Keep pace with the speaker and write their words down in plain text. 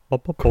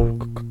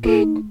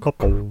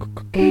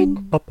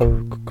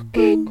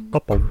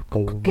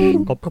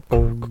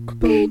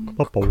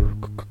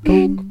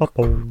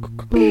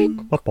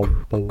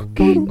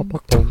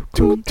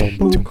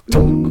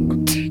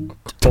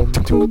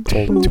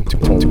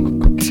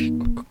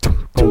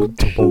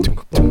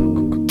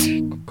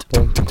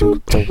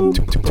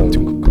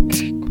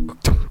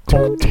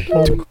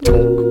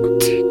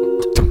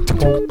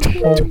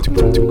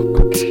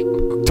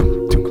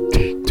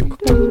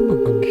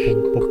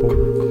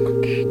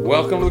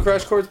Welcome to the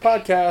Crash Course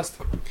Podcast.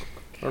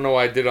 I don't know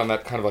why I did on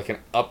that kind of like an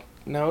up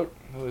note.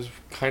 It was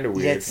kind of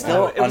weird. Yeah, it's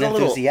still It was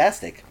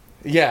unenthusiastic.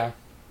 Yeah.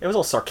 It was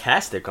all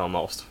sarcastic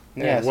almost.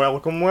 Yes.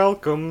 Welcome.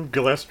 Glad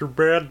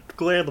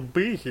to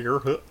be here.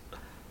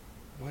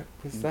 What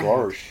was that?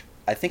 Gosh.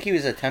 I think he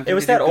was attempting It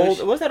was to do that old.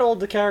 Gosh. Was that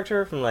old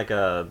character from like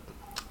a?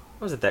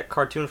 What was it? That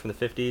cartoon from the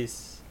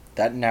 50s?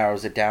 That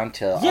narrows it down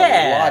to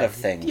Yeah, a lot of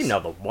things. You know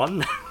the one.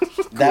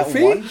 that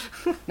Goofy? one?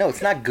 No,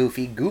 it's not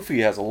Goofy. Goofy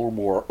has a little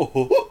more.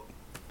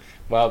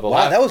 Wow,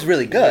 Wow, that was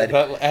really good.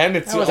 And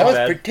it's That was That was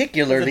bad.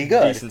 particularly That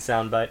was a good. Decent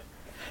soundbite.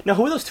 Now,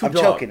 who are those two I'm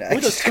dogs? joking. Who I are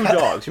those just two got-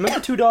 dogs? Remember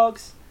the two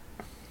dogs?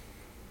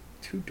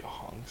 two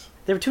dogs.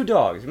 There were two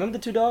dogs. Remember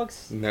the two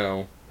dogs?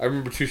 No. I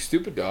remember two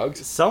stupid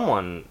dogs.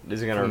 Someone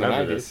is gonna From the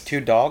remember 90s. this. Two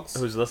dogs?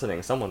 Who's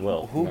listening? Someone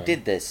will. Who No.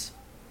 did this?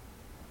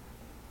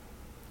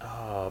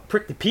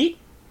 Prickly Pete?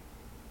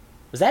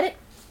 Was that it?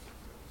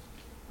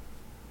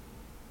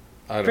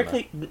 I don't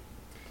Prickly.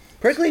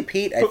 Prickly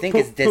Pete, I think,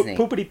 is Disney.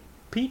 Poopity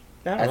Pete?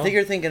 I don't I know. think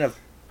you're thinking of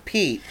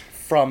Pete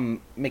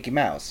from Mickey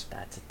Mouse.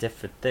 That's a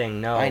different thing.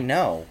 No. I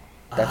know.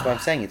 That's what I'm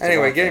saying. It's know. the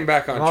Anyway, wrong getting thing.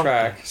 back on Wrong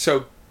track. thing.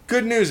 So,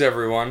 good news,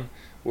 everyone.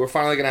 We're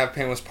finally going to have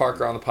Painless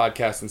Parker on the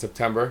podcast in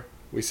September.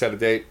 We set a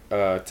date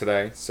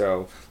today,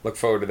 so look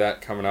forward to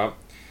that coming up.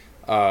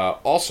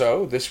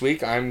 Also, this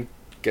week, I'm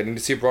getting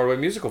to see a Broadway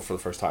musical for the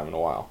first time in a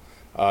while.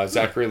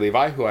 Zachary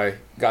Levi, who I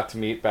got to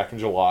meet back in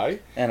July.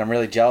 And I'm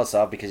really jealous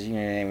of because you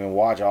didn't even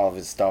watch all of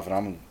his stuff, and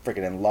I'm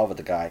freaking in love with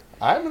the guy.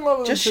 I'm in love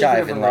with Just him. for a shy of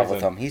in different love with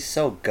reason. him. He's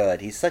so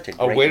good. He's such a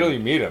Oh, great. wait till you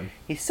meet him.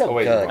 He's so Oh,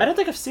 wait, good. I don't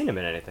think I've seen him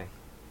in anything.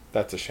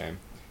 That's a shame.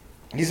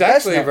 He's He's best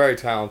actually known- very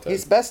talented.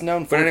 He's best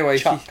known for But anyway,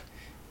 Chuck.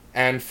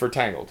 and for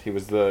Tangled, he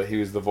was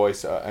the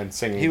voice and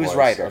singing. He was voice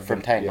Ryder of from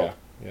the- Tangled.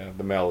 Yeah,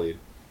 the male lead.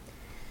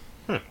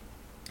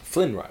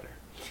 Flynn Rider.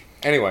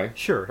 Anyway,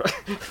 Sure.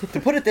 To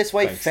put it this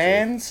way, Thanks,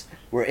 fans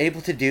were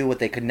able to do what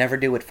they could never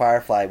do with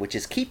Firefly, which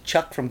is keep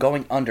Chuck from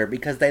going under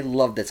because they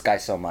love this guy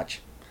so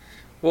much.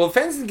 well,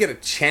 fans didn't get a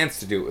chance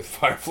to do it with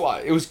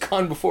Firefly. It was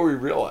gone before we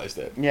realized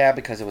it. Yeah,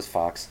 because it was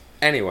Fox.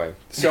 Anyway,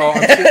 so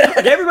I'm just,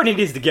 Like, everybody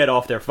needs to get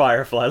off their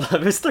Firefly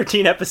love. It's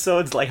 13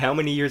 episodes, like how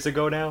many years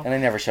ago now? And they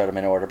never showed him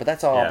in order, but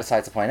that's all Yeah.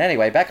 besides the point.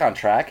 Anyway, back on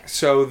track.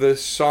 so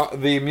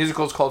the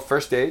musical is called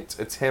First Dates.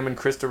 It's him and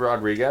Krista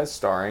Rodriguez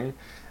starring,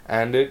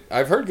 and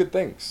I've heard good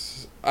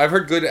things. I've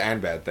heard good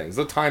and bad things.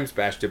 The Times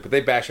bashed it, but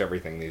they bash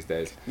everything these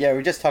days. Yeah, we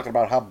were just talking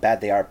about how bad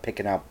they are at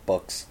picking out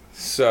books.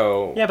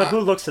 So Yeah, but who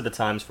looks at the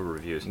Times for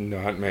reviews?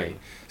 not me.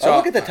 I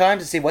look at the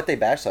Times to see what they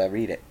bash, so I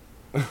read it.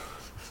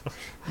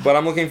 But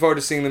I'm looking forward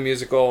to seeing the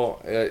musical.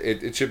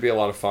 It should be a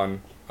lot of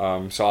fun.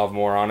 So I'll have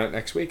more on it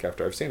next week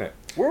after I've seen it.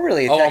 We're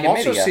really Oh, I'm attacking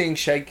also media. seeing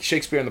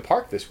Shakespeare in the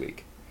Park this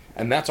week,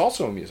 and that's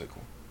also a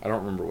musical. I don't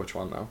remember which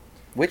one though.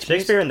 Which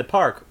Shakespeare in the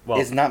Park. Well,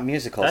 is not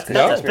musicals. that's 'cause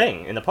No. the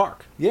thing in the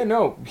park. Yeah,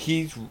 no,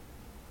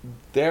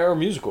 they're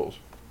musicals.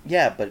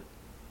 Yeah, but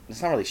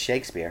it's not really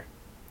Shakespeare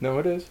No,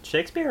 it is.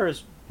 Shakespeare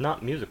is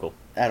not musical.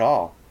 at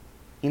all.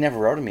 He never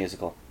wrote a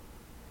musical.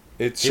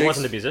 It's He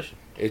wasn't a musician.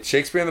 It's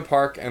Shakespeare in the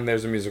Park, and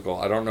there's a musical.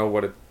 I don't know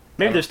what it.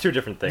 Maybe there's two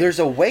different things. There's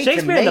a way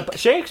to make...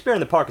 Shakespeare in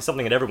the Park is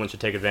something that everyone should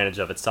take advantage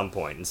of at some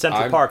point. In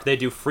Central I'm- Park, they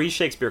do free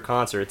Shakespeare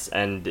concerts,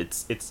 and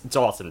it's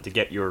awesome to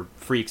get your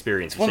free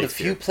experience. It's one of the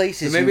Shakespeare. few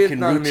places Maybe you it's can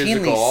not a routinely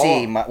musical.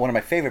 see one of my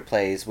favorite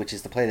plays, which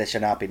is the play that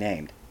shall not be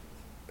named.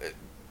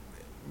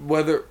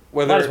 Whether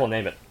Might as well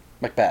name it.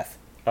 Macbeth.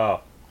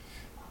 Oh,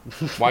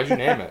 why'd you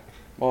name it?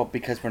 Well,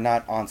 because we're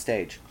not on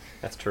stage.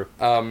 that's true.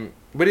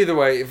 But either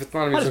way, if it's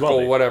not a Might as musical, well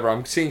be. whatever.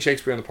 I'm seeing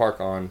Shakespeare in the Park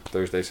on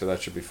Thursday, so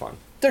that should be fun.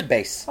 Third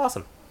base.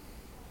 Awesome.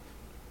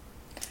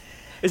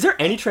 Is there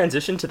any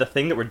transition to the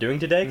thing that we're doing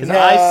today? Because No,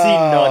 I see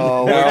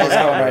none. we're just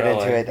not going right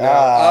really. into it.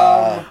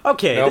 No.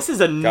 Okay, Nope, this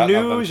is a got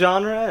new nothing.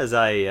 genre, as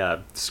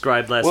I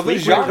described last Well, the week.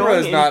 We're genre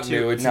going is not into-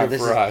 new. It's No, new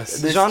this for is- us.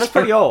 The genre's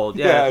pretty old.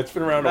 Yeah, Yeah, it's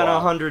been around a about while.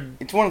 100.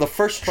 It's one of the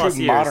first true Plus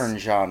years. modern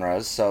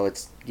genres, so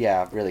it's,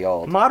 yeah, really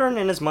old. Modern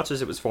in as much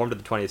as it was formed in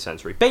the 20th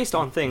century, based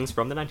on things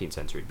from the 19th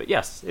century. But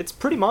yes, it's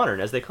pretty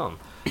modern as they come.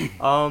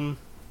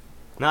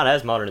 Not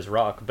as modern as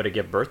rock, but it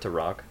gave birth to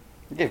rock.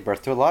 It gave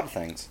birth to a lot of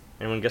things.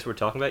 Anyone guess what we're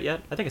talking about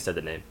yet? I think I said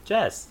the name.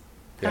 Jazz.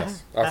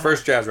 Yes, our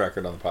first jazz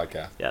record on the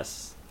podcast.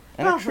 Yes.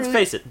 And Well, actually- let's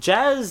face it,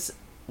 jazz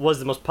was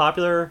the most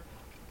popular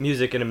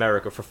music in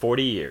America for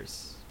 40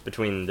 years,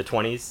 between the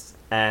 20s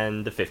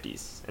and the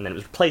 50s, and then it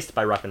was replaced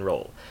by rock and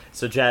roll.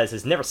 So jazz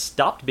has never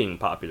stopped being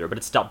popular, but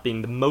it stopped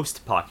being the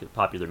most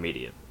popular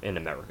media in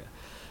America.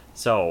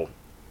 So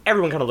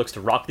everyone kind of looks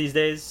to rock these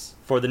days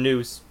for the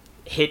news,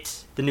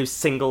 hit, the new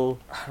single.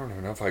 I don't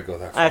even know if I go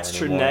that far. That's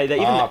true. Anymore. Even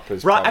Pop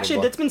is rock. probably-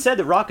 Actually, it's been said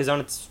that rock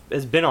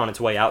has been on its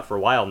way out for a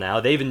while now.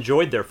 They've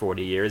enjoyed their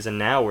 40 years, and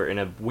now we're in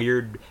a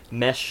weird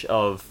mesh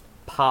of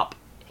pop,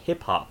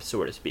 hip hop,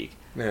 so to speak.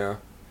 Yeah.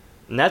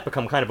 And that's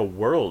become kind of a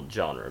world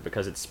genre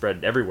because it's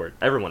spread everywhere.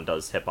 Everyone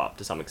does hip hop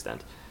to some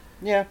extent.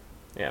 Yeah.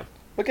 Yeah.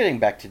 But getting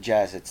back to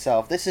jazz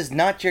itself, this is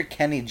not your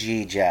Kenny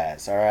G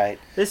jazz, all right?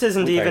 This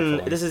isn't Well, even.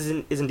 thankfully. This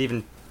isn't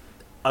even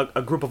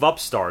a group of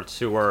upstarts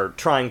who are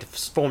trying to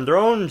form their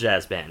own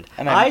jazz band.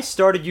 And I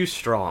started you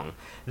strong.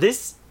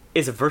 This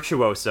is a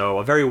virtuoso,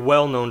 a very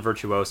well-known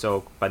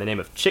virtuoso by the name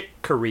of Chick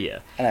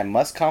Corea. And I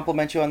must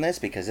compliment you on this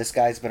because this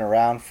guy's been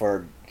around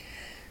for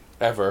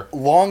Ever.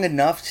 long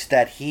enough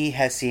that he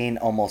has seen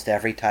almost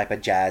every type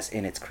of jazz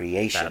in its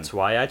creation. That's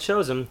why I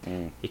chose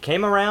him. He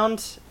came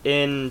around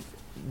in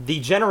the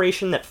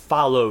generation that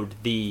followed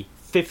the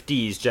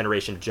 50s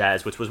generation of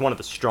jazz, which was one of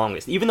the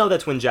strongest. Even though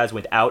that's when jazz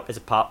went out as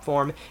a pop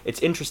form, it's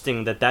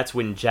interesting that that's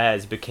when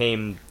jazz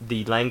became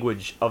the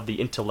language of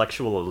the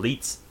intellectual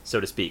elites,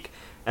 so to speak,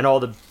 and all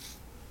the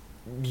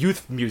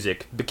youth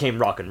music became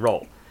rock and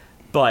roll.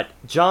 But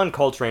John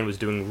Coltrane was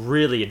doing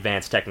really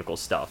advanced technical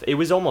stuff. It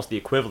was almost the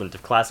equivalent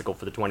of classical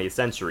for the 20th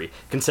century,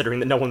 considering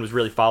that no one was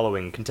really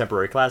following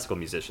contemporary classical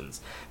musicians.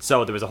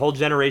 So there was a whole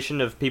generation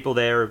of people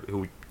there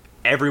who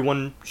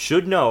everyone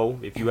should know.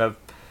 If you have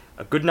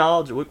a good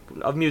knowledge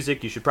of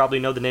music, you should probably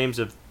know the names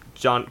of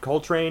John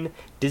Coltrane,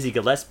 Dizzy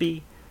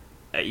Gillespie,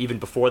 even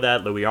before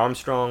that, Louis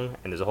Armstrong,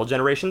 and there's a whole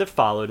generation that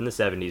followed in the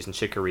 70s, and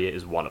Chick Corea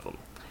is one of them.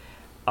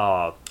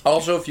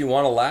 Also, if you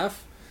want to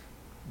laugh,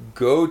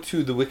 go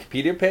to the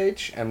Wikipedia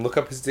page and look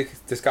up his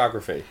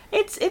discography.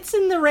 It's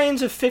in the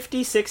range of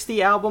 50,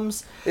 60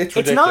 albums. It's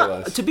Not,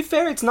 ridiculous. to be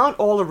fair, it's not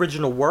all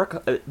original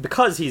work,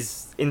 because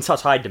he's in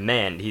such high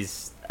demand.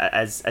 He's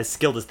as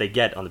skilled as they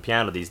get on the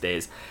piano these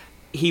days.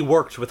 He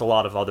worked with a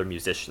lot of other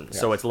musicians,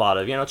 so Yes. it's a lot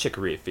of, Chick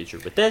Corea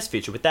featured with this,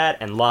 featured with that,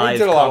 and live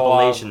did a lot of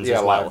compilations live-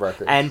 as live well,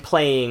 records. and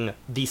playing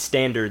the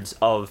standards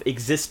of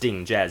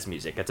existing jazz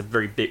music. That's a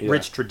very big,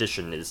 rich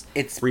tradition.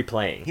 It's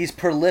replaying. He's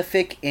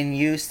prolific in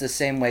use the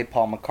same way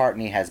Paul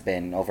McCartney has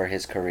been over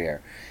his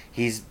career.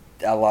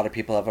 A lot of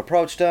people have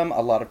approached him.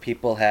 A lot of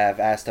people have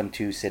asked him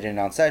to sit in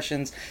on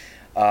sessions.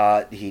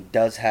 He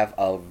does have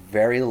a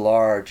very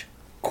large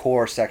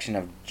core section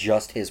of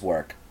just his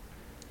work.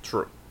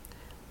 True.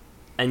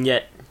 And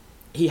yet,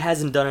 he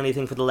hasn't done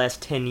anything for the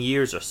last 10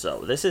 years or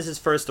so. This is his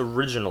first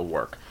original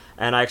work.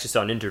 And I actually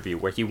saw an interview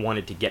where he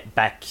wanted to get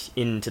back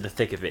into the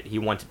thick of it. He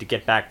wanted to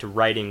get back to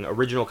writing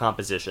original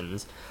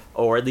compositions,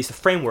 or at least a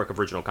framework of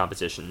original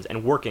compositions,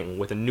 and working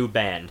with a new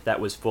band that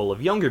was full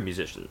of younger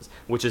musicians,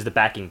 which is the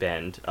backing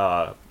band,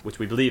 which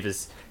we believe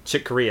is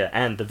Chick Corea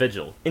and The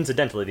Vigil.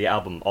 Incidentally, the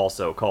album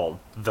also called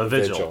The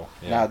Vigil.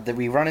 Now,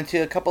 we run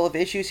into a couple of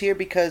issues here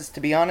because,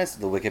 to be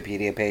honest, the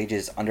Wikipedia page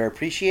is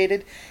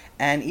underappreciated,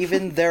 and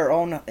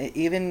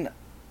even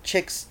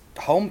Chick's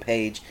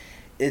homepage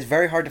is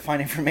very hard to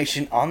find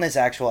information on this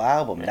actual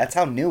album. Yeah. That's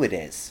how new it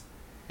is.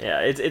 Yeah,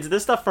 it's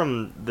this stuff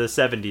from the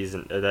 70s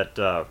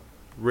that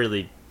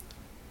really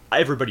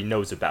everybody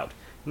knows about.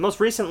 Most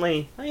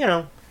recently,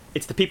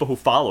 it's the people who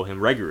follow him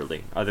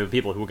regularly are the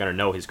people who are going to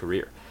know his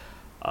career.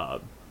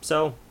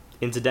 So,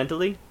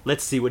 incidentally,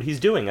 let's see what he's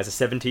doing as a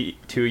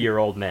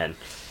 72-year-old man.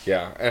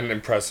 Yeah, and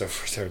impressive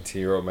for a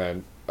 17-year-old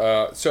man.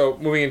 So,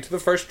 moving into the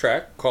first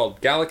track, called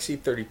Galaxy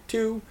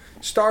 32,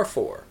 Star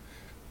 4.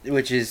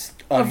 Which is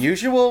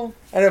unusual.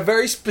 And a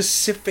very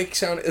specific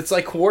sound. It's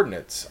like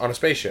coordinates on a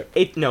spaceship.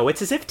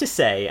 It's as if to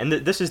say, and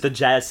this is the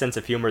jazz sense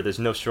of humor, there's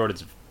no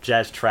shortage of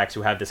jazz tracks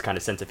who have this kind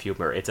of sense of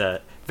humor. It's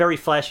a very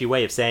flashy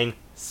way of saying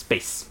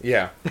space.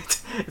 Yeah.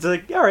 It's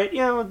like, all right,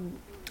 I'll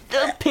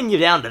pin you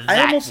down to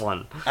that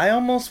one. I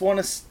almost want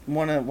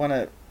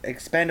to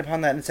expand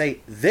upon that and say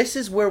this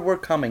is where we're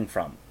coming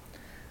from.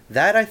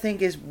 That I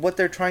think is what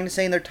they're trying to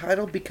say in their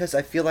title, because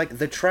I feel like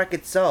the track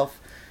itself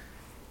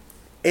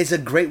is a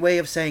great way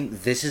of saying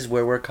this is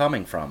where we're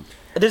coming from.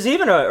 There's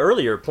even an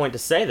earlier point to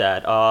say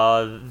that,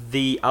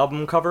 the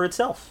album cover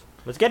itself.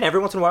 Once again, every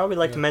once in a while we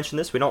like to mention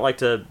this. We don't like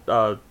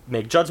to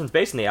make judgments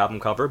based on the album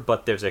cover,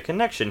 but there's a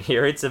connection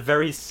here. It's a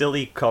very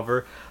silly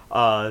cover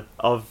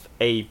of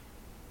a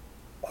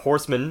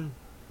horseman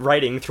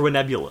riding through a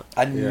nebula.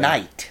 A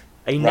knight.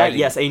 A knight,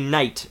 yes, a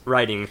knight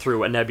riding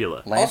through a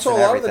nebula. Lance Also, a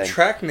and lot of the everything.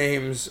 track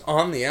names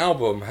on the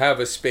album have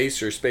a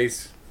space or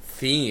space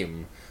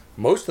theme.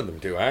 Most of them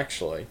do,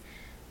 actually.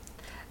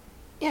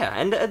 Yeah,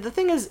 and the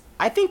thing is,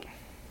 I think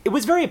it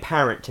was very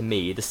apparent to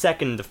me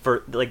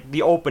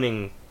the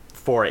opening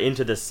for it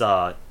into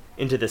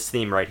this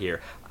theme right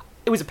here.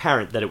 It was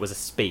apparent that it was a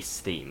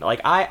space theme.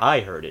 Like I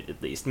heard it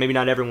at least. Maybe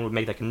not everyone would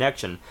make that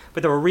connection,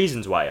 but there were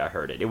reasons why I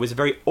heard it. It was a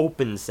very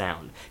open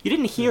sound. You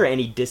didn't hear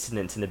any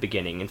dissonance in the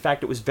beginning. In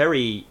fact, it was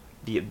the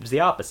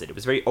opposite. It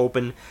was very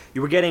open.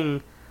 You were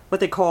getting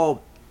what they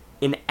call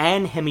an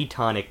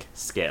anhemitonic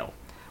scale,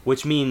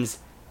 which means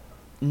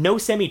no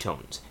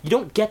semitones. You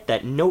don't get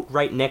that note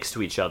right next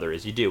to each other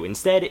as you do.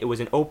 Instead, it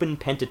was an open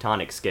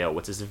pentatonic scale,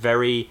 which is a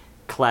very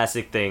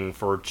classic thing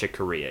for Chick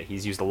Corea.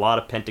 He's used a lot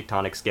of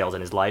pentatonic scales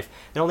in his life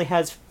and only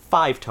has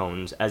 5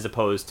 tones as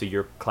opposed to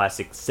your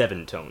classic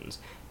 7 tones.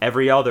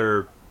 Every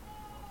other,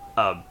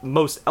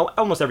 almost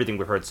everything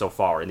we've heard so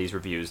far in these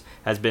reviews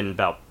has been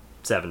about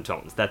 7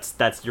 tones.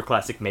 That's your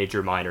classic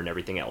major, minor, and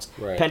everything else.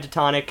 Right.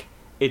 Pentatonic,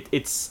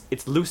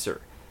 it's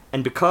looser.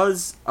 And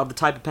because of the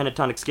type of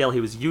pentatonic scale he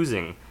was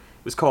using,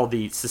 it was called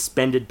the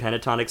suspended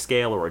pentatonic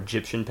scale or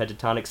Egyptian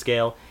pentatonic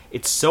scale.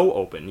 It's so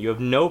open. You have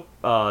no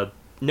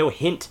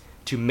hint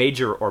to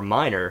major or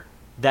minor.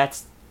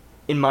 That's,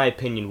 in my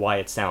opinion, why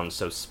it sounds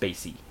so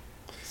spacey.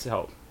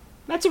 So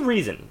that's a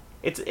reason.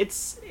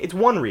 It's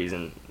one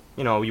reason.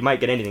 You know, you might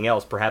get anything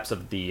else, perhaps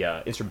of the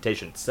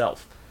instrumentation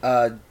itself.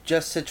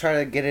 Just to try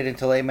to get it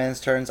into layman's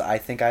terms, I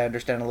think I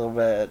understand a little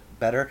bit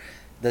better.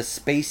 The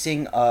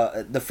spacing,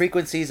 the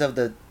frequencies of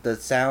the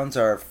sounds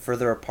are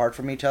further apart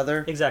from each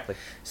other. Exactly.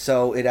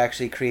 So it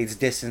actually creates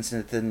distance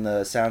within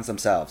the sounds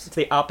themselves. It's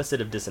the opposite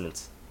of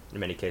dissonance in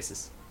many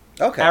cases.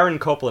 Okay. Aaron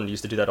Copland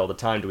used to do that all the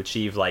time to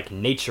achieve, like,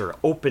 nature,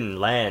 open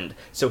land.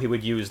 So he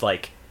would use,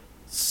 like,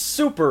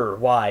 super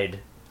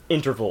wide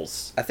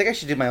intervals. I think I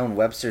should do my own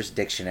Webster's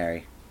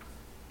dictionary.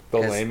 The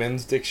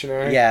layman's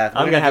dictionary? Yeah.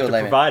 I'm we're going to have do to a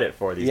layman. provide it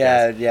for these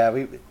guys.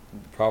 Yeah,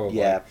 Probably.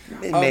 yeah.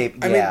 Maybe,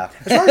 I yeah.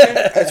 mean,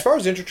 as far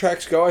as intro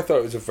tracks go, I thought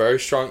it was a very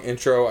strong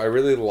intro. I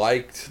really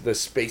liked the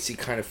spacey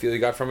kind of feel you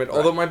got from it.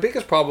 Although my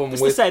biggest problem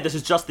Just with... to say, this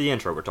is just the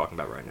intro we're talking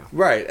about right now.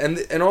 Right,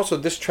 and also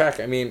this track,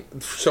 I mean,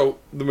 so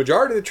the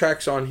majority of the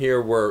tracks on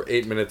here were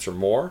 8 minutes or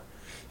more.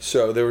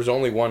 So there was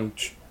only one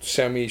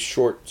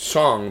semi-short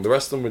song. The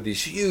rest of them were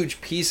these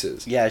huge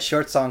pieces. Yeah, a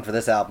short song for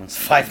this album is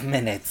 5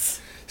 minutes.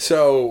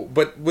 So,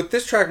 but with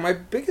this track, my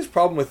biggest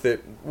problem with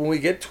it, when we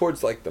get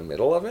towards, like, the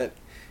middle of it,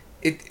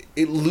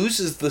 it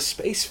loses the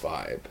space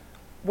vibe.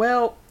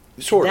 Well,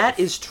 Sort that of.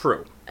 is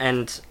true.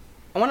 And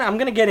I'm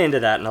going to get into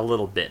that in a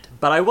little bit.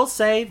 But I will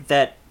say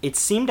that it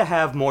seemed to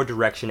have more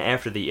direction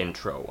after the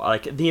intro.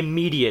 Like, the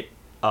immediate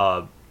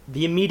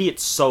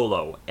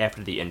solo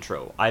after the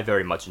intro, I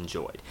very much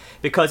enjoyed.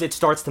 Because it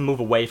starts to move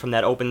away from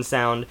that open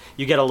sound.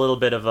 You get a little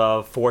bit of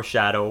a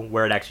foreshadow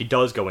where it actually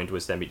does go into a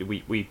semi...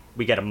 We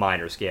get a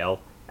minor scale,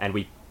 and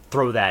we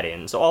throw that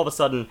in. So all of a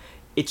sudden,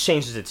 it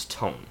changes its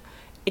tone.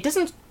 It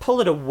doesn't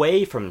pull it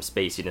away from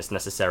spaciness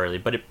necessarily,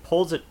 but it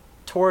pulls it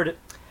toward,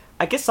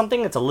 I guess,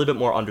 something that's a little bit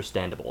more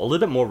understandable, a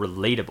little bit more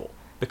relatable,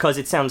 because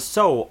it sounds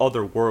so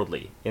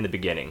otherworldly in the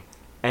beginning,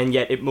 and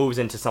yet it moves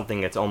into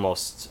something that's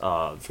almost...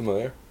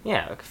 Familiar?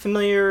 Yeah,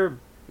 familiar,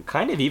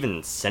 kind of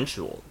even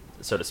sensual,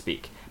 so to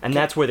speak. And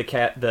that's where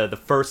the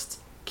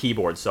first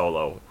keyboard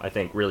solo, I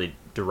think, really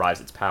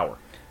derives its power.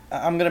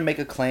 I'm going to make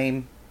a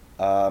claim.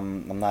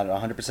 I'm not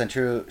 100%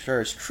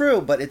 sure it's true,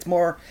 but it's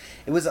more...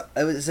 It was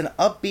an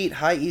upbeat,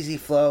 high, easy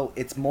flow.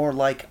 It's more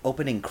like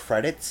opening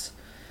credits.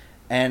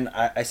 And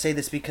I say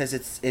this because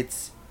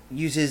it's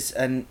uses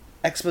an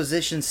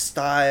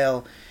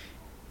exposition-style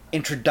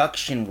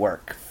introduction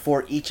work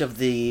for each of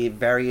the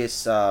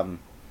various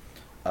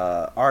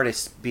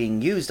artists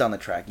being used on the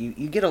track.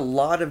 You get a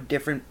lot of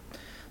different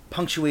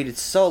punctuated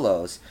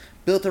solos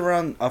built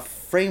around a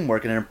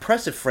framework, an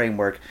impressive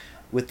framework,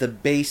 with the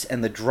bass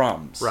and the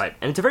drums. Right,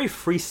 and it's a very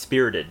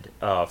free-spirited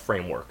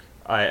framework,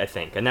 I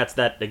think. And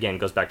that, again,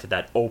 goes back to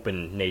that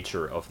open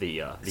nature of the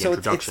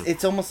introduction. So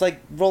it's almost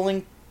like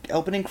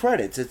opening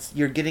credits.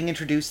 You're getting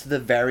introduced to the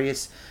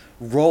various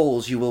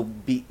roles you will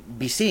be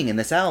seeing in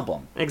this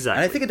album.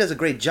 Exactly. And I think it does a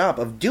great job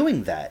of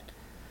doing that.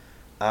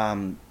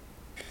 And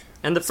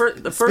the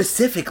first...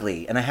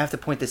 Specifically, and I have to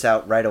point this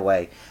out right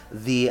away,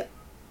 the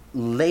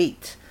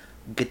late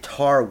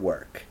guitar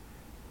work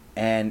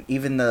and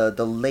even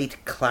the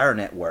late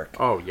clarinet work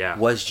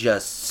was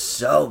just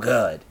so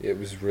good. It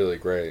was really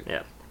great.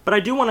 Yeah. But I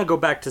do want to go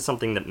back to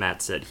something that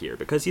Matt said here,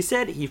 because he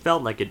said he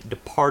felt like it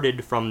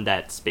departed from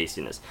that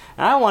spaciness.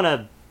 And I want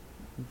to...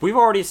 We've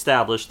already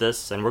established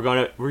this, and we're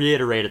going to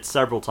reiterate it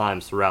several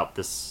times throughout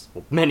this...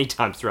 Well, many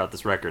times throughout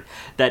this record,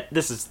 that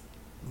this is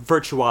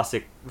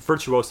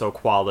virtuoso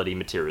quality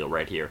material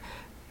right here.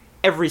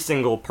 Every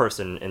single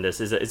person in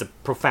this is a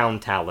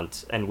profound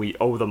talent, and we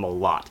owe them a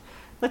lot.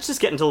 Let's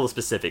just get into the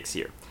specifics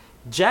here.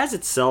 Jazz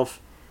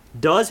itself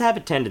does have a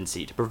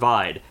tendency to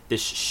provide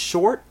this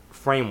short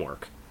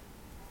framework,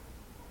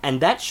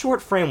 and that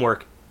short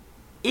framework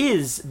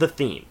is the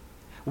theme.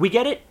 We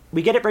get it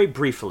very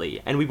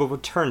briefly, and we will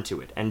return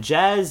to it. And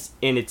jazz,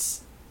 in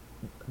its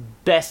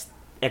best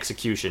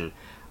execution,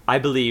 I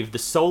believe the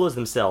solos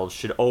themselves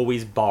should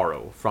always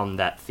borrow from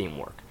that theme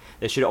work.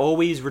 They should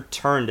always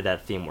return to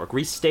that theme work,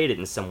 restate it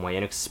in some way,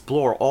 and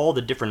explore all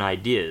the different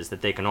ideas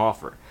that they can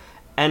offer.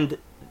 And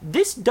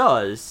this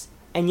does,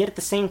 and yet at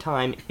the same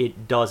time,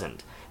 it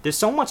doesn't. There's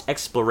so much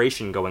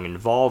exploration going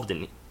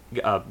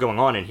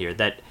on in here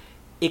that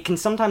it can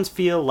sometimes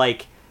feel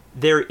like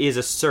there is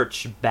a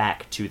search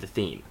back to the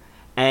theme.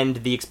 And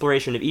the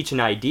exploration of each an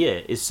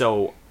idea is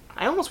so,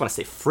 I almost want to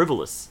say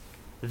frivolous,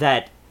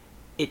 that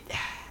it,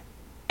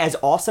 as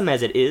awesome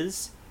as it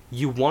is,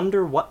 you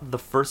wonder what the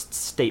first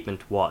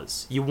statement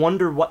was. You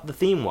wonder what the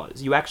theme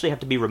was. You actually have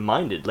to be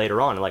reminded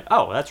later on, like,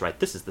 oh, that's right,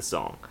 this is the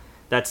song.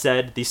 That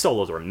said, these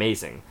solos are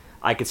amazing.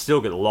 I could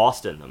still get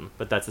lost in them,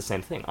 but that's the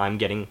same thing. I'm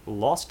getting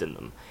lost in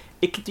them.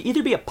 it could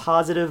either be a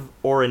positive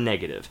or a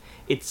negative.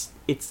 It's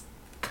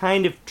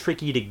kind of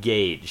tricky to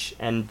gauge,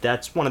 and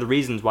that's one of the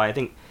reasons why I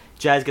think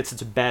jazz gets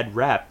such a bad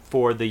rap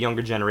for the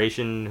younger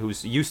generation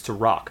who's used to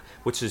rock,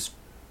 which is,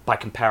 by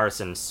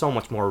comparison, so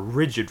much more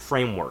rigid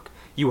framework.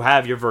 You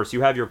have your verse,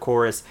 you have your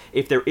chorus.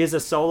 If there is a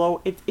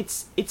solo,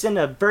 it's in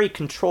a very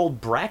controlled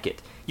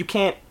bracket. You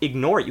can't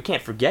ignore it. You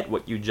can't forget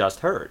what you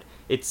just heard.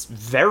 It's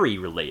very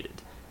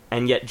related.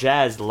 And yet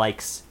jazz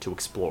likes to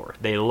explore.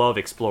 They love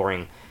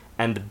exploring,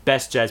 and the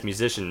best jazz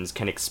musicians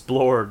can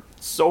explore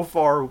so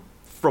far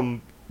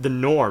from the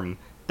norm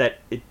that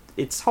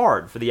it's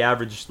hard for the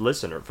average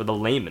listener, for the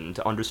layman,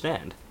 to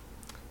understand.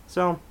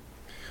 So,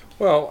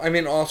 well, I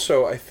mean,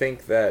 also, I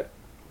think that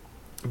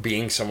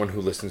being someone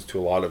who listens to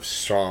a lot of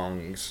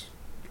songs,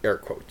 air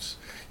quotes,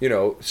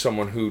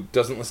 someone who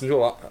doesn't listen to a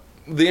lot,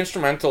 the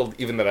instrumental,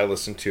 even that I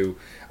listen to,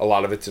 a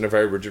lot of it's in a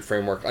very rigid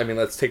framework. I mean,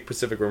 let's take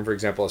Pacific Rim, for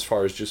example, as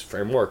far as just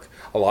framework.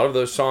 A lot of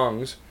those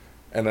songs,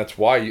 and that's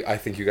why I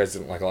think you guys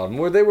didn't like a lot of them,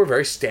 where they were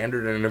very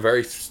standard and in a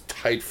very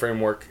tight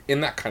framework, in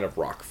that kind of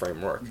rock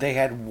framework. They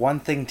had one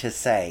thing to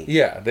say.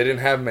 Yeah, they didn't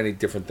have many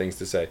different things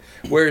to say.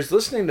 Whereas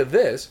listening to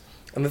this,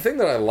 and the thing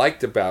that I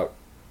liked about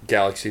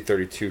Galaxy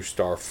 32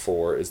 Star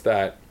 4 is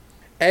that,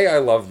 I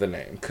love the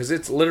name, because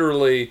it's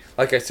literally,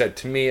 like I said,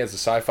 to me as a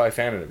sci-fi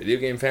fan and a video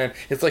game fan,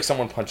 it's like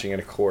someone punching in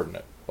a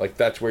coordinate. Like,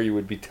 that's where you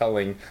would be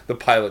telling the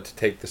pilot to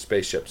take the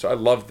spaceship. So I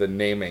love the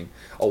naming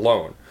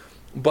alone.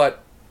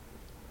 But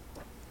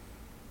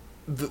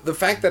the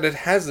fact that it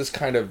has this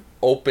kind of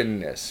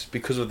openness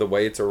because of the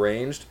way it's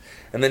arranged,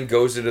 and then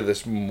goes into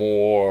this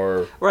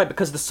more... Right,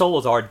 because the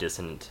solos are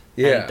dissonant.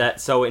 Yeah. And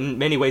so in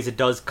many ways it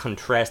does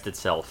contrast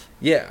itself.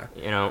 Yeah.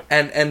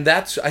 And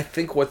that's, I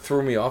think, what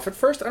threw me off at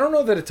first. I don't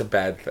know that it's a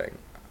bad thing.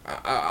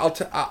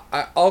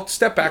 I'll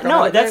step back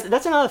on that. No,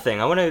 that's another thing.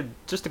 I want to,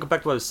 just to go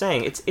back to what I was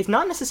saying, it's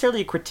not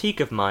necessarily a critique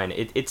of mine.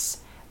 It's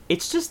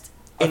just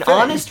an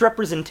honest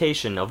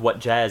representation of what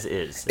jazz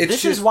is.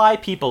 This is why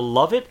people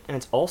love it, and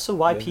it's also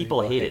why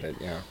people hate it.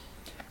 Yeah.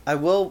 I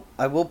will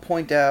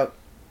point out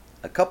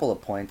a couple of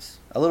points,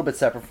 a little bit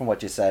separate from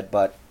what you said,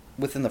 but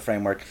within the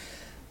framework.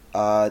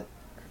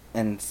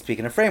 And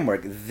speaking of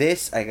framework,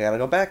 this, I gotta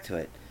go back to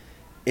it.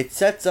 It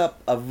sets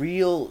up a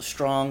real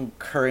strong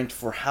current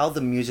for how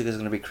the music is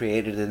going to be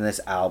created in this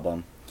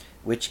album,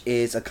 which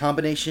is a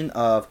combination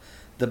of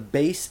the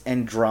bass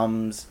and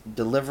drums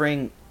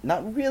delivering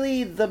not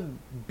really the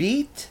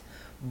beat,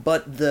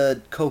 but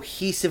the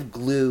cohesive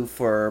glue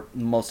for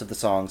most of the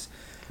songs.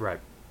 Right.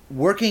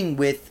 Working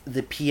with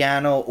the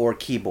piano or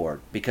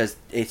keyboard, because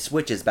it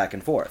switches back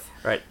and forth.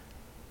 Right.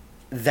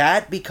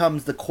 That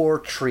becomes the core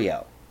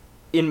trio.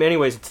 In many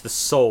ways, it's the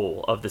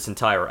soul of this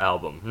entire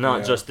album,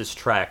 not just this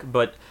track.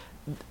 But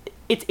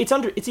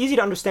it's easy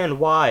to understand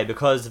why,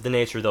 because of the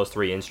nature of those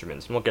three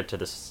instruments. And we'll get to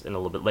this in a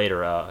little bit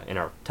later in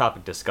our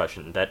topic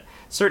discussion, that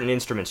certain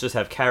instruments just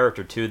have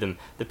character to them.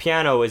 The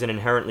piano is an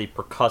inherently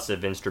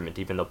percussive instrument,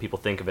 even though people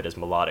think of it as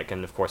melodic.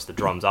 And, of course, the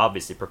drum's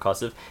obviously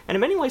percussive. And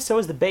in many ways, so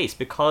is the bass,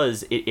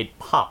 because it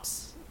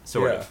pops.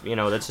 Sort of,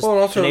 that's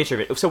just the nature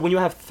of it. So when you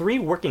have three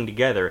working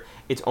together,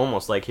 it's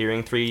almost like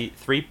hearing three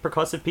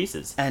percussive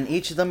pieces. And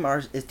each of them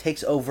it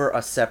takes over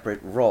a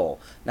separate role.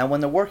 Now, when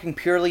they're working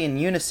purely in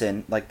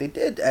unison, like they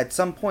did at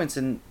some points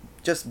in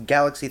just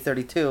Galaxy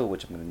 32,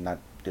 which I'm going to not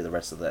do the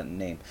rest of the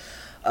name,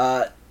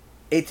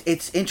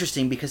 it's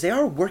interesting because they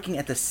are working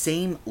at the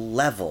same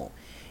level.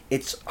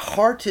 It's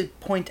hard to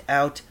point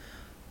out,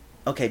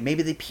 okay,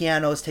 maybe the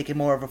piano is taking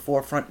more of a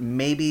forefront,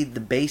 maybe the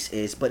bass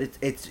is, but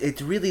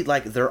it's really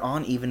like they're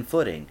on even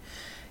footing.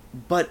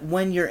 But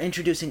when you're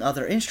introducing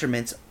other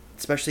instruments,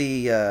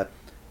 especially the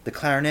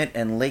clarinet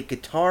and late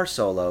guitar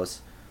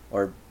solos,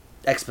 or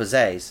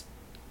exposés,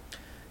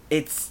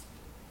 it's...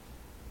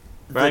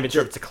 I'm not even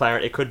sure if it's a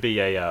clarinet. It could be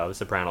a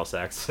soprano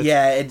sax.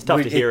 It's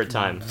tough to hear at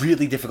times.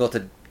 Really difficult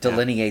to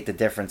delineate the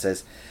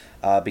differences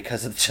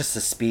because of just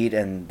the speed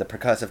and the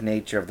percussive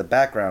nature of the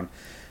background.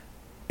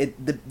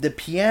 The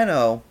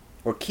piano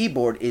or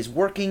keyboard is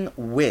working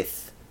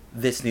with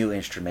this new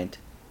instrument.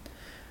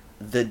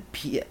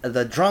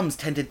 The drums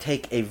tend to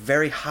take a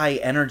very high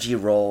energy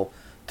role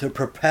to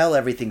propel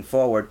everything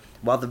forward,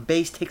 while the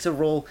bass takes a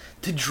role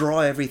to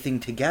draw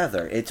everything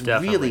together. It's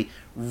really,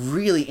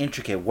 really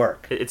intricate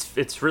work.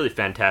 It's really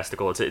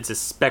fantastical. It's a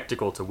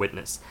spectacle to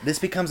witness. This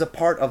becomes a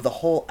part of the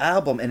whole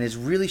album and is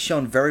really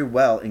shown very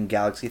well in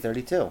Galaxy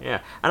 32. Yeah,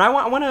 and I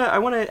want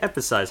to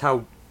emphasize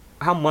how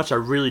much I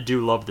really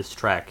do love this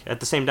track. At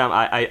the same time,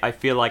 I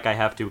feel like I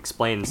have to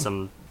explain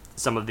some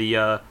of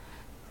the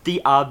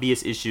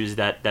obvious issues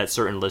that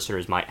certain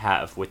listeners might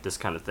have with this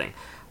kind of thing.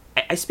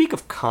 I speak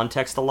of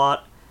context a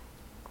lot.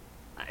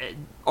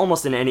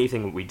 Almost in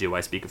anything we do, I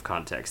speak of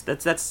context.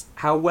 That's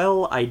how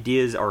well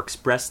ideas are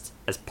expressed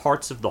as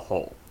parts of the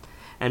whole.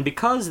 And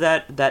because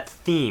that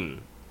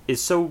theme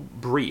is so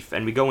brief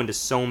and we go into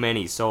so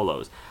many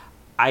solos,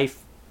 I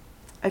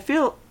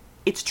feel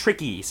it's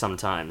tricky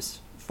sometimes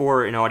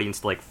for an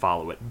audience to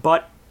follow it,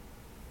 but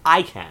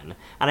I can,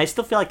 and I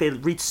still feel like they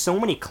reach so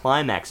many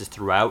climaxes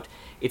throughout.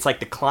 It's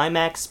like the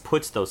climax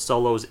puts those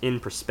solos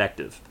in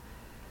perspective.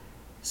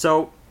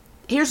 So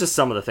here's just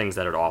some of the things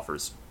that it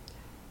offers.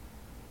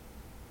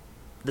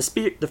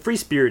 The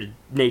free-spirited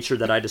nature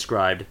that I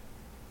described,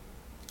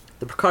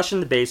 the percussion,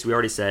 the bass, we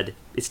already said,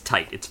 is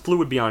tight. It's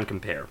fluid beyond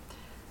compare.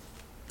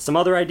 Some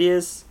other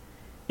ideas,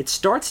 it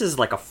starts as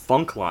like a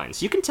funk line,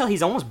 so you can tell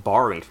he's almost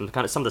borrowing from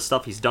some of the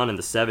stuff he's done in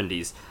the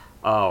 70s,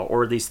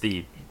 or at least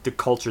the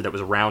culture that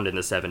was around in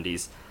the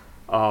 70s.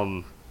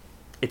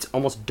 It's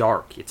almost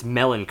dark, it's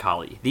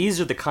melancholy.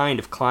 These are the kind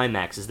of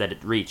climaxes that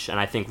it reaches, and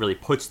I think really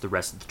puts the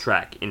rest of the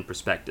track in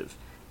perspective,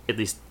 at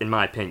least in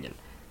my opinion.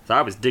 So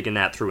I was digging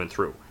that through and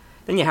through.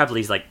 Then you have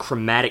these like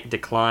chromatic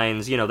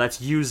declines,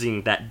 that's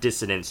using that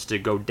dissonance to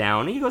go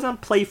down, and he goes down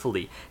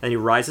playfully, and he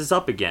rises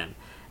up again.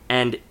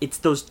 And it's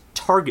those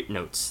target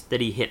notes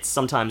that he hits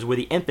sometimes where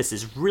the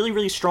emphasis is really,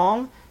 really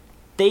strong.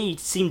 They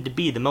seem to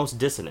be the most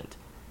dissonant.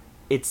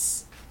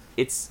 It's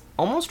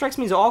almost strikes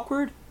me as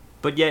awkward,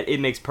 but yet it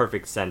makes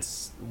perfect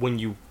sense when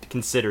you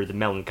consider the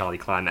melancholy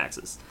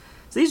climaxes.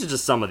 So these are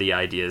just some of the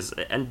ideas,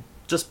 and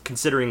just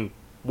considering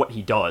what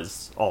he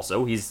does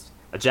also, he's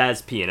a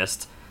jazz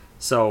pianist,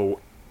 so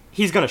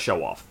he's gonna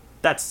show off.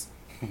 That's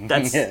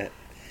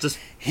just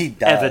he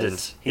does.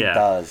 Evident. He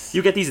does.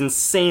 You get these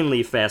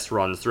insanely fast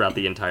runs throughout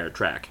the entire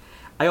track.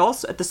 I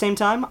also, at the same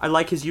time, I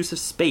like his use of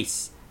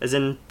space, as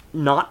in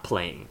not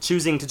playing,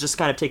 choosing to just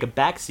kind of take a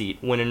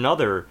backseat when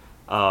another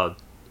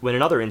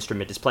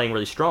instrument is playing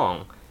really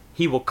strong.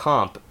 He will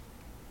comp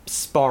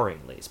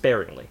sparingly.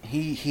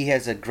 He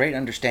has a great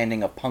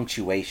understanding of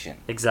punctuation.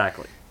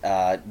 Exactly.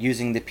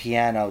 Using the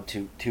piano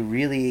to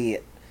really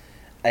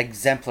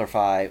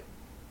exemplify,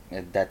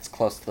 that's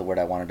close to the word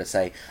I wanted to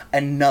say,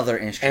 another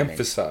instrument.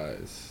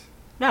 Emphasize.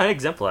 No,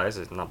 exemplifies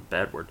is not a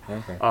bad word.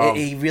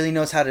 Okay. He really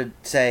knows how to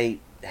say,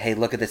 hey,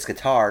 look at this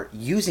guitar,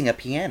 using a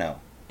piano.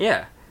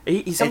 Yeah.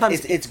 He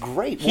sometimes it's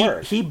great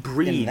work. He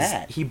breathes.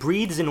 He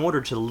breathes in order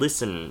to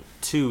listen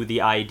to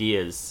the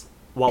ideas,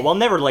 while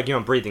never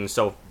breathing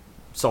so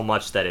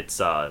much that it's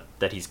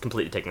that he's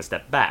completely taking a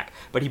step back.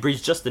 But he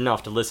breathes just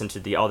enough to listen to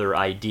the other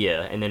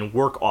idea and then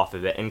work off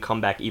of it and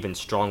come back even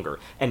stronger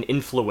and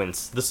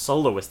influence the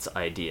soloist's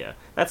idea.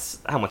 That's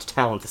how much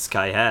talent this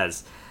guy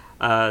has.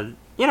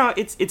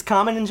 It's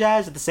common in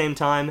jazz. At the same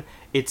time,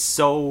 it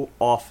so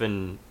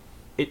often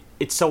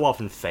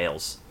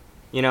fails.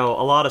 A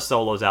lot of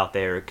solos out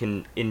there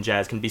in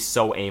jazz can be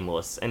so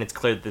aimless, and it's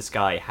clear that this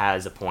guy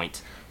has a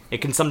point.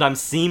 It can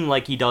sometimes seem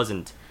like he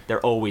doesn't. There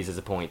always is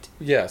a point.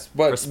 Yes,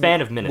 but for a span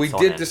of minutes. We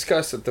did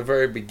discuss at the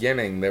very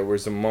beginning. There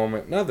was a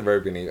moment, not the very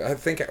beginning. I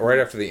think right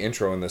after the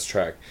intro in this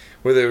track,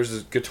 where there was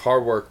this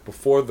guitar work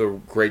before the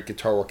great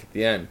guitar work at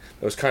the end.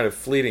 That was kind of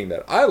fleeting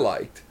that I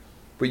liked,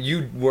 but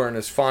you weren't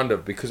as fond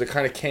of because it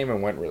kind of came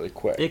and went really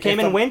quick. It came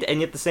and went, and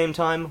yet at the same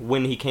time,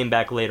 when he came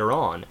back later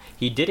on,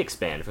 he did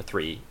expand for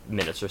 3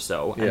 minutes or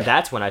so, and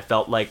that's when I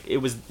felt like it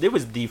was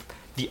the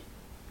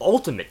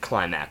ultimate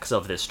climax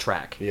of this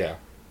track. Yeah.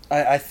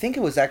 I think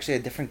it was actually a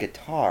different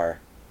guitar.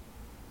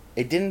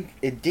 It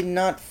did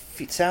not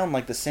sound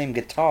like the same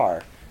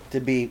guitar, to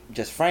be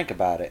just frank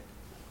about it.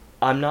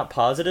 I'm not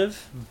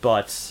positive,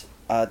 but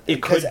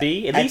it could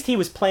be. At least he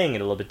was playing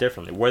it a little bit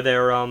differently. Was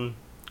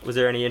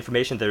there any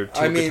information there were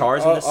two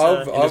guitars in this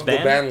band? Of the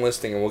band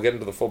listing, and we'll get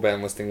into the full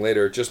band listing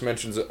later, it just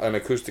mentions an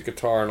acoustic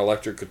guitar and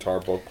electric guitar,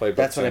 both played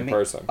by the same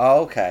person.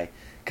 Oh, okay.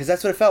 Because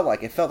that's what it felt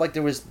like. It felt like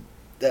there was...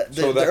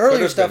 The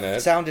earlier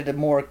stuff sounded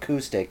more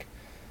acoustic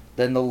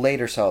than the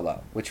later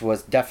solo, which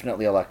was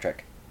definitely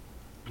electric.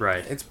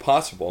 Right. It's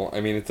possible. I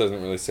mean, it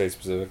doesn't really say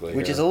specifically.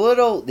 Which is a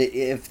little...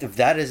 If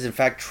that is in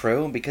fact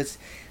true, because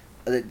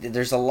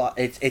there's a lot...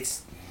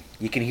 It's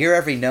you can hear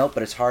every note,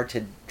 but it's hard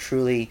to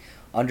truly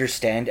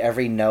understand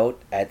every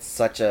note at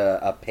such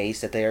a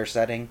pace that they are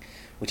setting,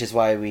 which is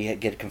why we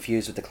get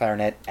confused with the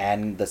clarinet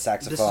and the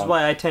saxophone. This is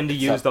why I tend to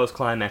use those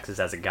climaxes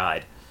as a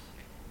guide.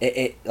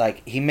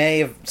 He may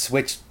have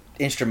switched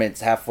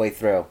instruments halfway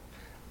through.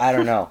 I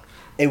don't know.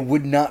 I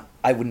would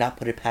not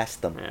put it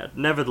past them. Yeah,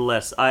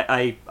 nevertheless,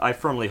 I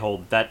firmly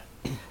hold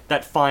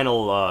that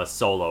final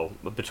solo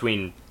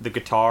between the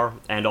guitar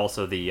and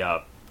also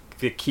the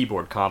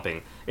keyboard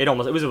comping. It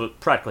was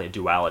practically a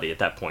duality at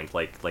that point,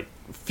 like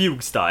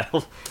fugue style,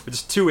 with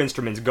just two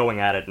instruments going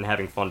at it and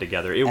having fun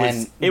together. It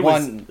was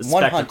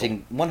one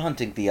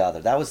hunting the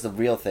other. That was the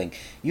real thing.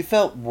 You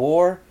felt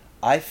war.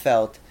 I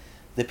felt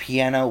the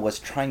piano was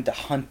trying to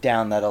hunt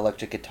down that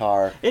electric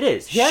guitar. It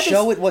is.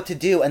 Show it what to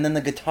do, and then the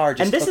guitar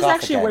just took off again. And this is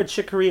actually where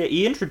Chick Corea,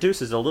 he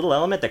introduces a little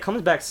element that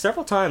comes back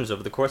several times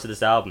over the course of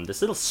this album.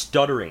 This little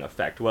stuttering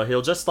effect, where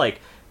he'll just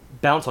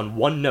bounce on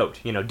one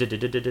note, and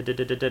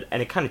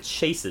it kind of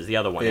chases the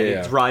other one, and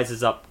it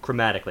rises up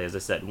chromatically, as I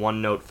said,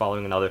 one note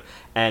following another,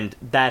 and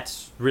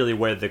that's really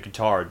where the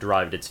guitar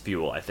derived its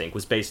fuel, I think,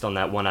 was based on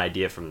that one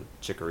idea from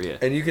Chick Corea.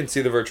 And you can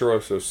see the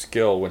virtuoso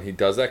skill when he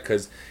does that,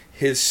 because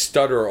his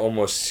stutter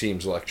almost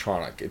seems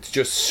electronic. It's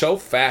just so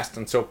fast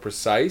and so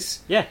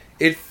precise. Yeah.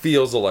 It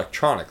feels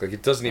electronic. Like,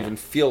 it doesn't even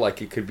feel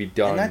like it could be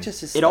done. And not just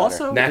his stutter. It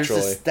also...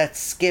 Naturally. The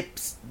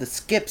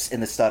skips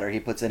in the stutter he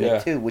puts in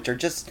it, too, which are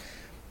just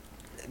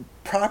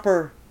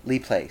properly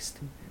placed.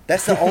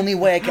 That's the only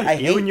way I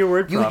hate... You and your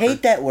word You proper.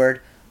 hate that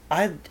word.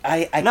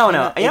 I No,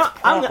 cannot, you know, it's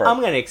proper. I'm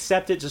going to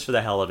accept it just for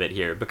the hell of it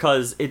here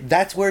because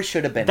That's where it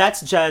should have been.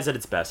 that's jazz at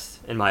its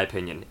best, in my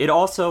opinion.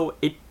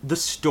 The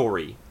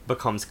story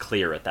becomes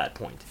clear at that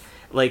point.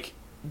 Like,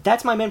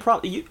 that's my main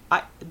problem.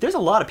 There's a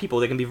lot of people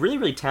that can be really,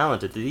 really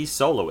talented. These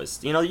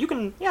soloists, you know, you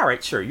can, yeah,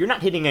 right, sure, you're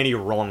not hitting any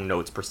wrong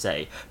notes per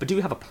se, but do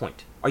you have a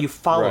point? Are you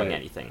following Right.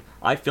 anything?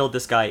 I feel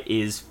this guy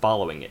is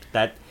following it.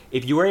 That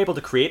if you are able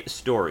to create a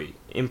story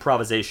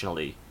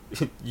improvisationally,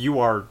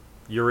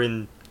 you're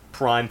in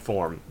prime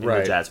form in the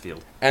Right. jazz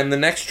field. And the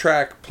next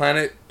track,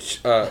 Planet,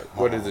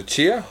 what is it,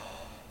 Chia?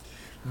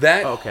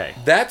 That Okay.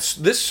 That's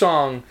this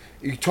song.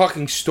 You're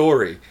talking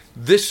story.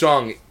 This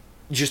song,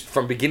 just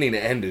from beginning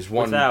to end, is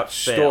one Without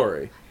fail.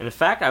 story. And in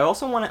fact,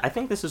 I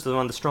think this is one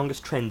of the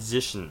strongest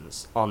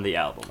transitions on the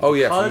album. Oh,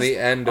 yeah, from Because the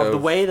end of the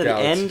of way that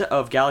Galaxy. the end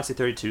of Galaxy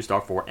 32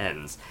 Star 4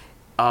 ends.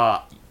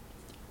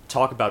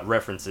 Talk about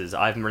references.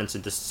 I've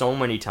mentioned this so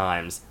many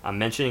times. I'm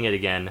mentioning it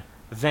again.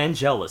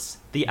 Vangelis,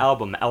 the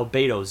album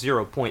Albedo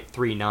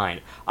 0.39.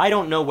 I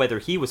don't know whether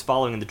he was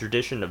following the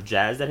tradition of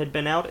jazz that had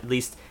been out. At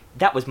least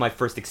that was my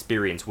first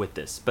experience with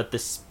this. But the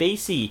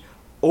spacey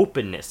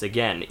openness,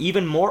 again,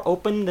 even more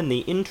open than the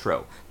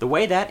intro. The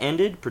way that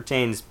ended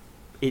pertains...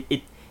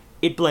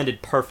 It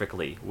blended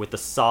perfectly with the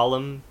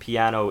solemn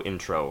piano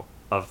intro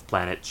of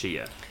Planet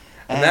Chia.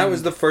 And that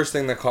was the first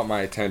thing that caught my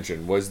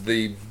attention, was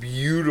the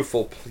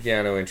beautiful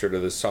piano intro to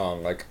the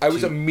song. Like, I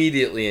was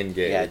immediately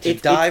engaged. Yeah, to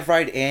dive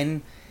right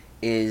in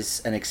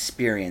is an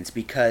experience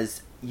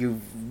because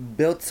you've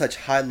built such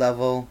high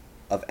level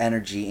of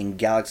energy in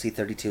Galaxy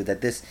 32 that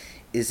this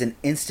is an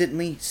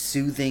instantly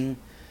soothing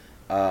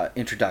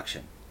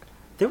introduction.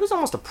 There was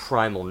almost a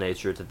primal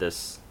nature to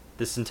this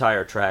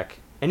entire track.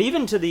 And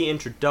even to the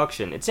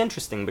introduction, it's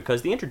interesting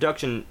because the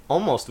introduction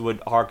almost would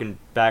harken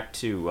back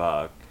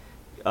to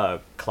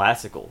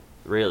classical,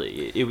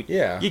 really.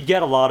 Yeah. You'd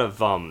get a lot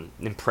of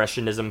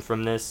impressionism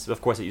from this.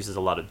 Of course, it uses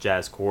a lot of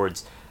jazz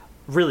chords.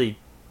 Really,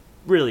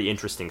 really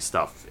interesting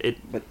stuff.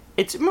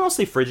 It's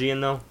mostly Phrygian,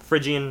 though.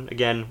 Phrygian,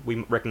 again, we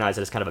recognize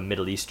it as kind of a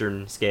Middle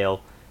Eastern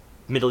scale.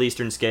 Middle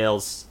Eastern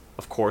scales,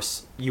 of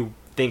course, what do you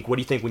think when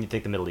you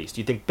think the Middle East?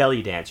 You think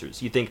belly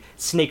dancers. You think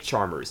snake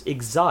charmers,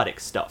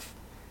 exotic stuff.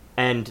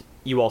 And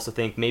you also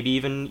think maybe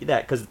even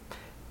that, because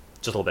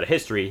just a little bit of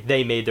history,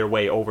 they made their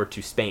way over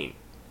to Spain.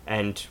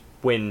 And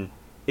when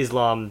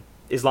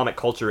Islamic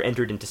culture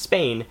entered into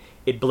Spain,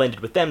 it blended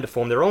with them to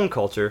form their own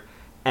culture,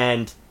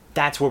 and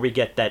that's where we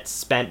get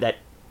that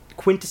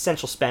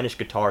quintessential Spanish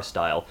guitar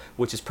style,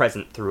 which is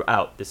present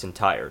throughout this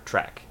entire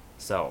track.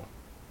 So,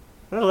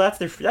 well,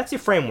 that's your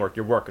framework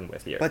you're working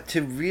with here. But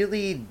to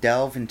really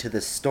delve into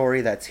the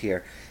story that's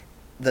here,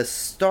 the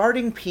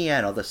starting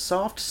piano, the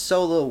soft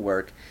solo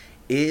work,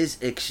 is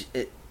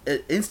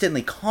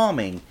instantly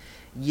calming,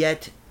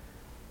 yet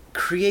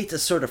creates a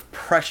sort of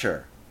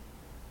pressure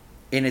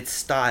in its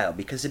style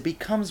because it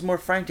becomes more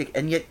frantic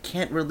and yet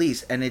can't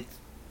release. And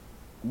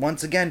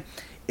once again,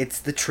 it's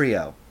the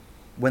trio.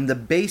 When the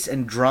bass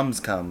and drums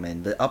come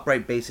in, the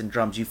upright bass and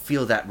drums, you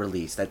feel that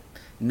release. That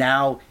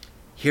now,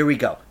 here we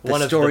go.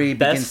 The story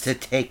begins to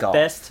take off.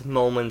 Best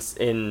moments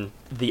in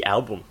the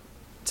album,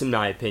 to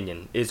my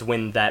opinion, is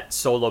when that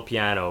solo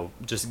piano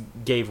just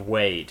gave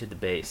way to the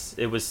bass.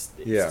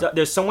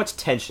 There's so much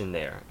tension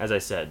there, as I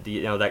said.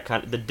 That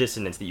kind of the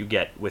dissonance that you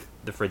get with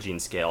the Phrygian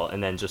scale,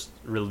 and then just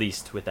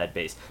released with that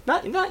bass.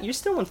 Not you're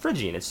still in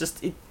Phrygian. It's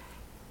just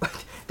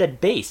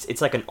that bass.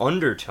 It's like an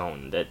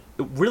undertone that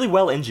really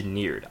well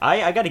engineered.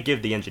 I got to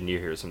give the engineer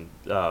here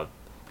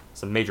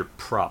some major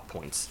prop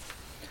points.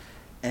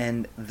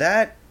 And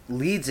that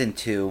leads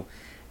into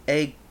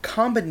a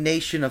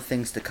combination of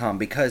things to come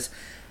because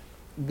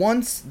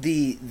once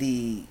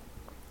the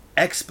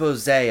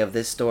expose of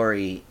this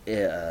story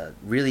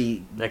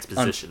really...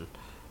 Exposition.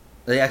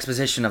 The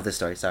exposition of this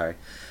story,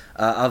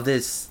 of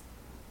this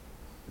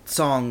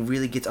song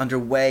really gets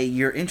underway,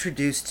 you're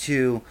introduced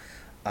to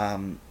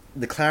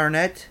the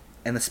clarinet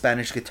and the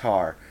Spanish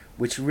guitar,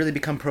 which really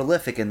become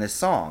prolific in this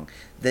song.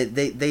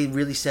 They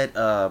really set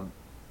a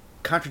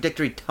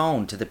contradictory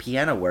tone to the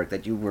piano work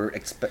that you were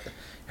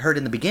heard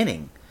in the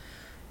beginning.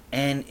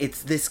 And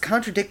it's this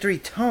contradictory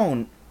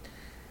tone...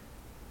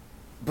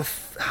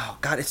 oh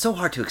God, it's so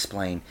hard to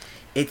explain.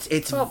 It's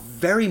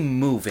very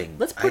moving.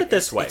 Let's put it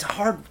this way. It's a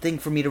hard thing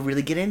for me to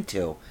really get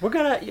into.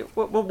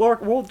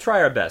 We'll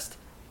try our best.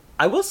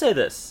 I will say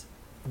this.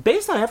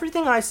 Based on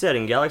everything I said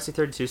in Galaxy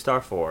 32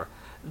 Star 4,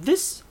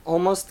 this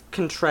almost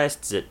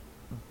contrasts it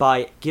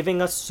by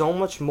giving us so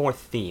much more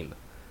theme.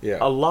 Yeah.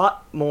 A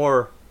lot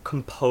more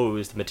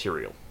composed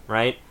material,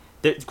 right?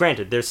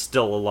 Granted, there's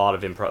still a lot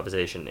of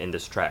improvisation in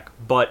this track,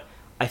 but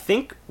I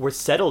think we're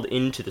settled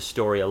into the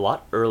story a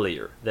lot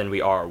earlier than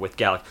we are with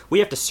Galaxy. We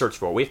have to search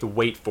for it. We have to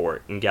wait for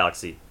it in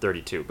Galaxy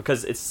 32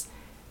 because it's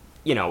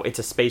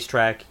a space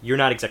track. You're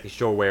not exactly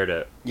sure where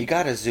to... You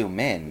gotta zoom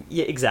in.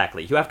 Yeah,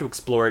 exactly. You have to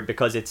explore it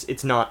because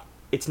it's not...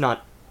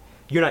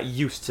 You're not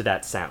used to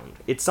that sound.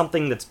 It's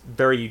something that's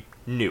very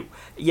new.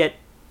 Yet,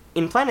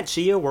 in Planet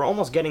Chia, we're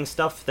almost getting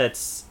stuff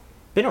that's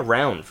been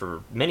around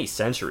for many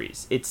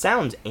centuries. It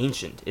sounds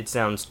ancient, it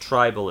sounds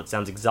tribal, it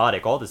sounds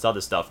exotic, all this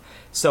other stuff.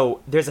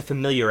 So there's a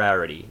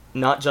familiarity,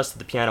 not just to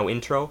the piano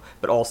intro,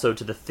 but also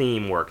to the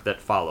theme work that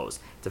follows.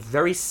 It's a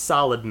very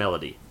solid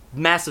melody.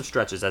 Massive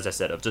stretches, as I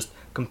said, of just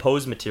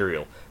composed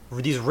material.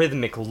 These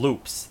rhythmic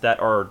loops that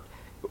are,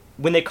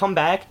 when they come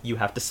back, you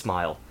have to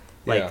smile.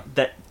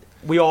 That.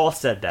 We all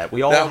said that.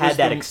 We all had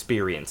that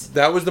experience.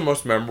 That was the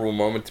most memorable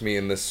moment to me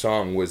in this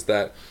song, was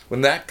that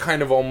when that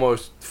kind of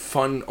almost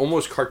fun,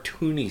 almost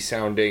cartoony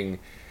sounding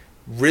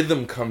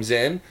rhythm comes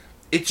in,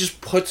 it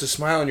just puts a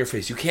smile on your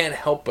face. You can't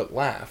help but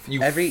laugh.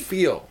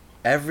 Feel.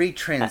 Every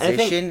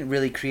transition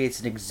really creates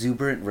an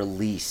exuberant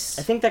release.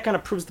 I think that kind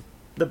of proves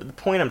the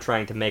point I'm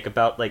trying to make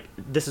about, like,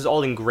 this is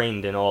all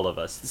ingrained in all of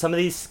us. Some of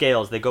these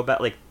scales, they go back,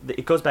 like,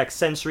 it goes back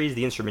centuries,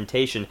 the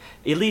instrumentation,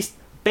 at least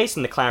based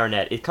on the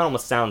clarinet, it kind of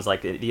almost sounds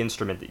like the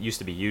instrument that used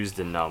to be used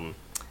in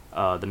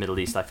the Middle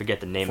East. I forget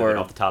the name of it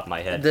off the top of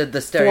my head. The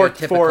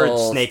stereotypical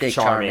for Snake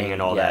Charming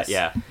and all yes.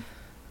 that,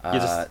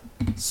 yeah.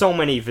 So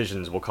many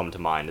visions will come to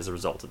mind as a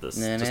result of this,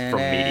 just from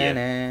media.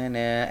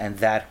 And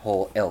that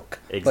whole ilk.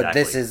 Exactly. But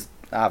this is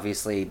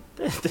obviously...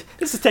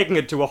 this is taking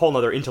it to a whole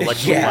other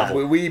intellectual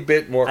level. We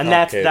bit more and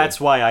complicated.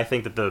 that's why I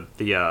think that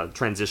the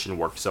transition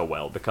worked so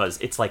well, because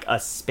it's like a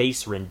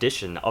space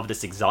rendition of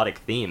this exotic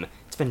theme.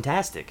 It's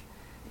fantastic.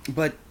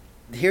 But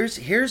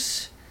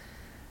here's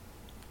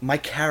my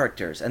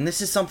characters, and this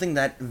is something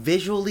that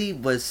visually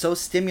was so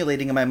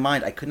stimulating in my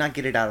mind, I could not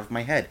get it out of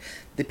my head.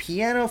 The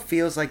piano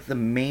feels like the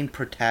main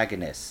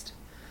protagonist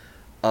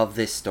of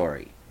this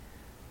story.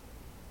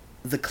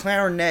 The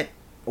clarinet,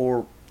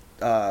 or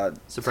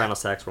soprano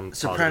sax,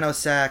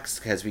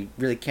 because we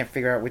really can't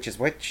figure out which is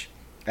which.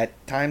 At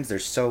times, they're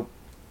so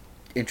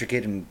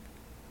intricate, and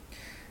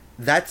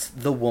that's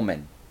the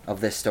woman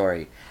of this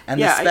story.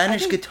 And the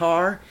Spanish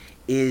guitar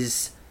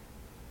is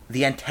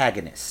the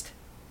antagonist.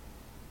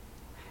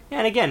 Yeah,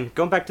 and again,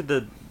 going back to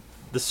the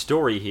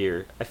story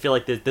here, I feel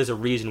like there's a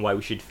reason why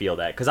we should feel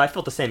that, because I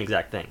felt the same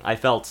exact thing. I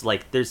felt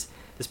like the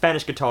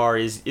Spanish guitar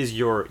is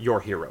your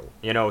hero.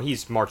 You know,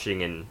 he's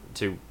marching in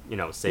to,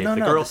 save the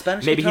girl.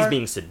 Maybe he's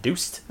being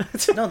seduced.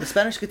 No, the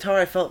Spanish guitar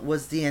I felt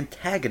was the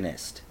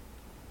antagonist.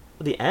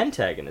 The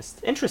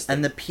antagonist. Interesting.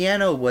 And the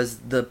piano was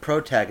the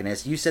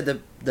protagonist. You said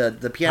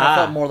the piano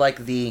felt more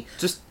like the...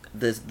 Just...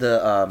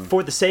 The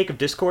for the sake of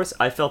discourse,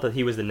 I felt that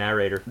he was the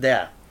narrator.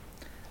 Yeah.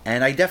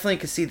 And I definitely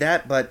could see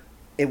that, but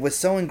it was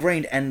so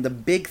ingrained. And the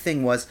big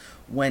thing was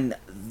when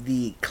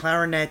the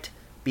clarinet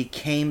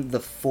became the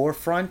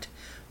forefront,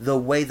 the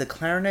way the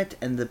clarinet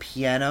and the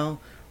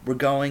piano were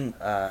going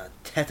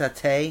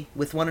tete-a-tete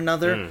with one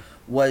another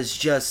was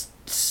just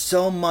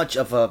so much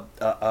of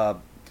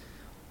a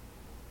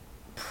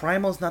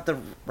primal's not the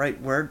right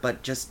word,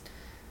 but just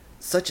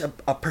such a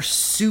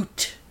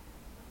pursuit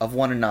of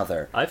one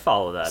another. I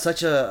follow that.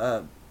 Such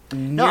a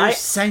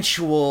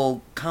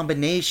sensual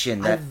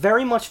combination. I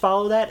very much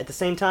follow that. At the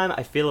same time,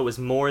 I feel it was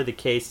more the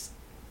case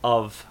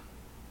of...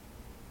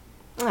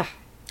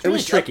 it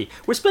was tricky.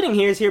 We're splitting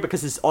hairs here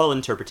because it's all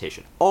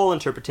interpretation. All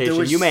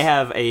interpretation. You may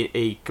have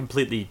a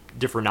completely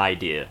different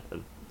idea.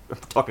 I'm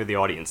talking to the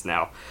audience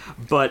now.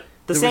 But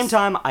at the same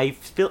time, I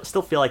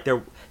still feel like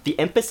the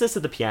emphasis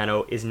of the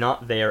piano is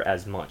not there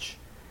as much.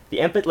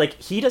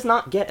 He does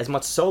not get as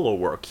much solo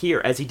work here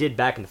as he did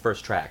back in the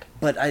first track.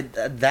 But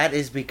that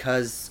is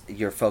because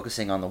you're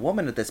focusing on the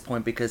woman at this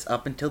point, because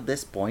up until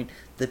this point,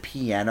 the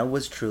piano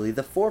was truly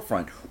the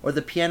forefront. Or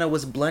the piano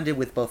was blended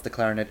with both the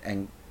clarinet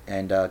and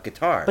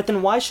guitar. But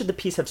then why should the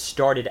piece have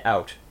started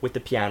out with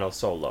the piano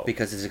solo?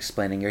 Because it's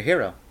explaining your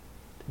hero.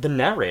 The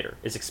narrator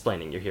is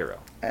explaining your hero.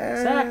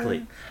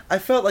 Exactly. I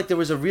felt like there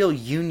was a real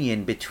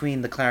union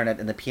between the clarinet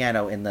and the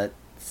piano in the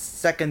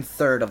second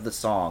third of the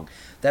song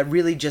that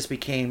really just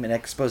became an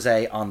expose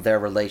on their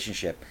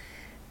relationship.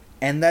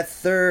 And that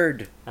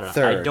third...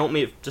 I don't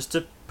mean... Just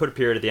to put a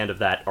period at the end of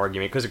that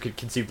argument, because it could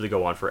conceivably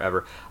go on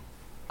forever,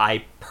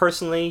 I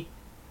personally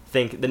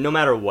think that no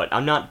matter what,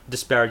 I'm not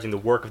disparaging the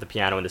work of the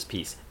piano in this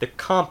piece. The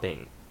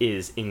comping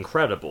is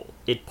incredible.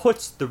 It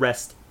puts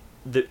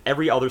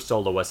every other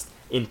soloist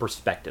in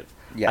perspective.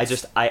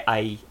 Yes.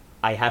 I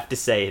have to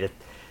say that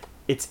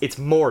it's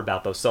more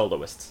about those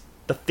soloists.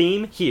 The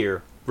theme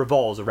here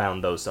revolves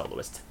around those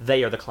soloists.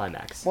 They are the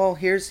climax. Well,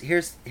 here's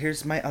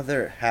my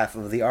other half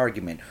of the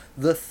argument.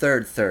 The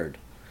third.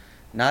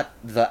 Not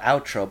the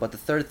outro, but the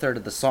third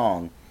of the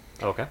song.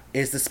 Okay.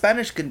 Is the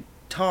Spanish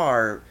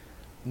guitar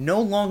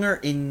no longer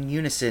in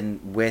unison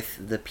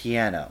with the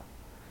piano.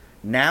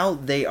 Now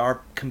they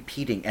are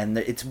competing, and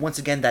it's once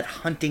again that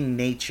hunting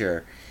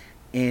nature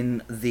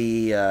in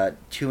the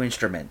two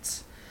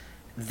instruments.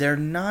 They're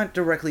not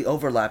directly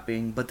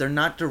overlapping, but they're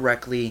not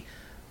directly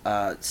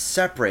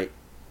separate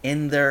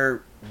in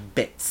their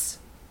bits,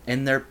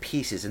 in their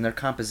pieces, in their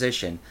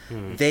composition.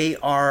 They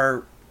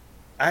are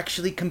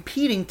actually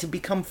competing to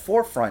become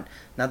forefront.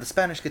 Now, the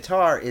Spanish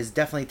guitar is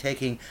definitely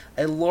taking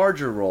a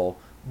larger role,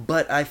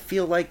 but I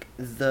feel like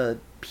the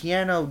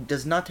piano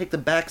does not take the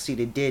backseat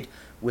it did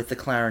with the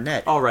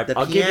clarinet. All right,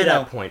 I'll give you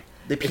that point.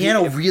 The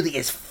piano really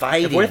is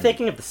fighting. If we're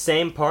thinking of the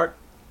same part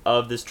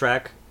of this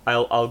track,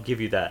 I'll give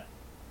you that.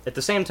 At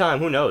the same time,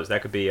 who knows?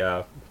 That could be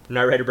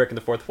narrator breaking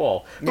the fourth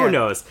wall. Yeah. Who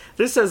knows?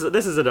 This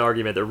is an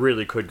argument that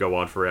really could go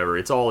on forever.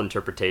 It's all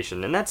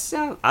interpretation, and that's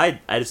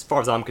as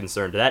far as I'm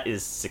concerned, that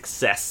is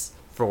success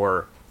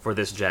for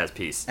this jazz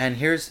piece. And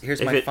here's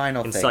If my it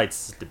final thing.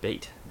 incites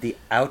debate. The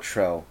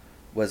outro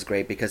was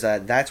great because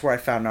that's where I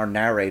found our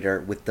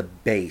narrator with the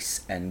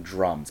bass and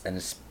drums, and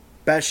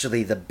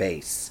especially the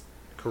bass.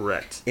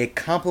 Correct. It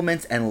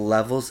complements and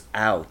levels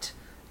out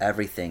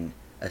everything,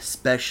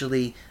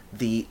 especially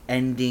the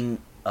ending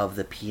of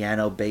the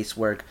piano bass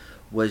work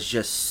was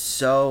just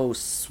so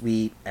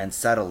sweet and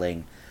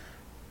settling.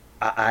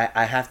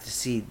 I have to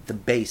see the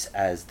bass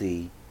as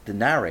the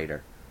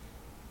narrator.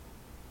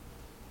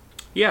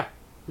 Yeah.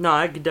 No,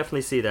 I could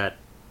definitely see that.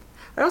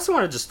 I also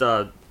want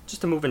to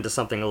just to move into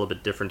something a little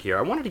bit different here.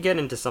 I wanted to get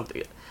into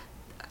something.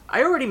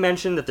 I already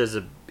mentioned that there's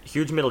a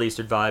huge Middle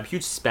Eastern vibe,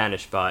 huge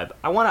Spanish vibe.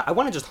 I want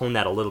to just hone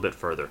that a little bit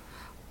further.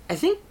 I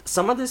think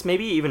some of this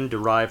maybe even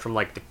derived from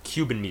like the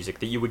Cuban music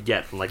that you would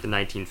get from like the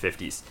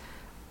 1950s,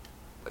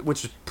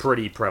 which was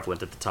pretty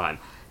prevalent at the time.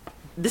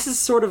 This is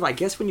sort of, I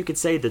guess, when you could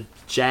say the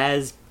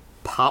jazz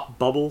pop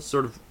bubble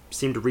sort of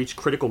seemed to reach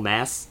critical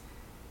mass.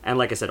 And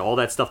like I said, all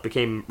that stuff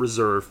became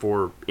reserved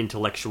for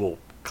intellectual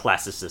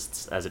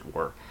classicists, as it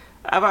were.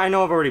 I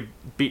know I've already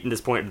beaten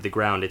this point into the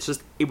ground. It's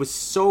just, it was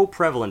so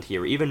prevalent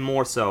here, even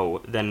more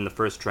so than in the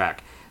first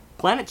track.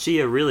 Planet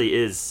Chia really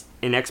is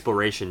an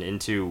exploration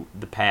into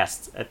the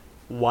past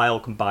while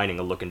combining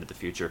a look into the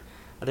future.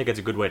 I think it's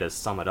a good way to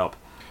sum it up.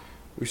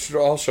 We should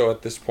also,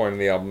 at this point in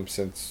the album,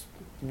 since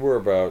we're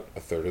about a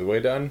third of the way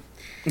done,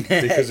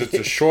 because it's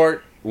a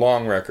short,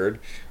 long record,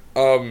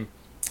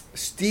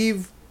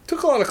 Steve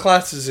took a lot of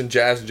classes in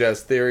jazz and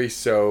jazz theory,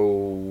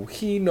 so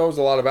he knows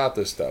a lot about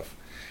this stuff.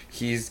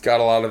 He's got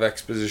a lot of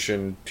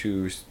exposition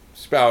to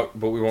spout,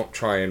 but we won't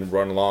try and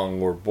run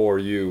along or bore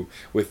you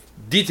with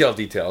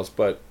details,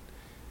 but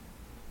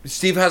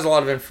Steve has a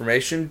lot of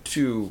information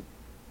to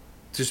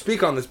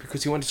speak on this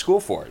because he went to school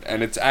for it,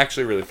 and it's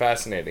actually really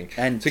fascinating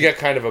and to get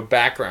kind of a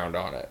background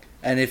on it.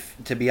 And if,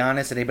 to be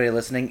honest, anybody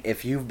listening,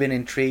 if you've been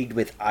intrigued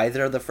with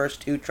either of the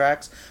first two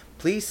tracks,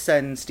 please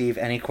send Steve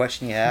any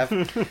question you have,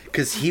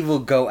 because he will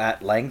go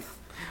at length.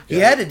 He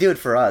had to do it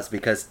for us,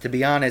 because, to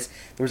be honest,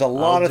 there was a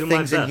lot of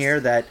things in here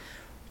that,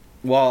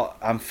 while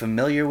I'm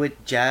familiar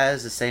with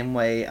jazz the same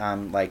way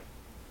I'm, like,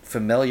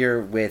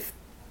 familiar with,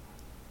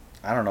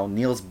 I don't know,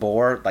 Niels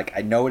Bohr, like,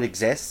 I know it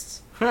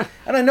exists, and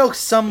I know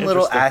some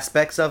little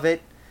aspects of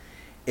it.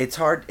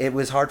 It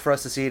was hard for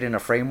us to see it in a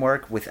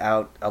framework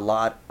without a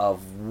lot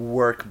of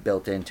work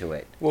built into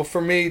it. Well, for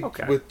me,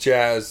 with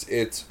jazz,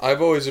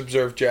 I've always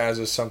observed jazz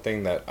as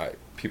something that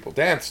people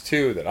dance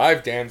to, that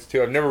I've danced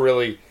to. I've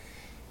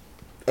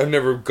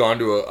never gone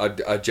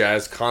to a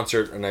jazz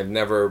concert, and I've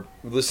never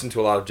listened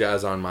to a lot of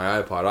jazz on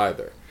my iPod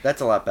either.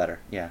 That's a lot better,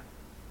 yeah.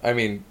 I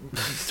mean,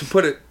 to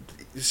put it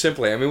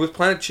simply, with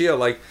Planet Chia,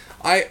 like,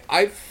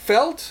 I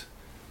felt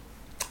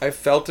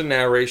a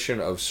narration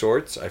of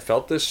sorts. I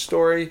felt this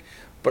story,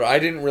 but I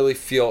didn't really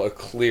feel a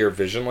clear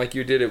vision like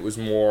you did. It was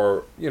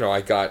more,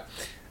 I got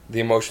the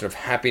emotion of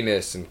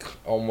happiness and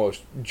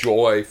almost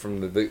joy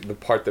from the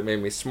part that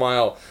made me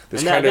smile.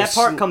 And that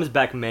part comes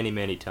back many,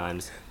 many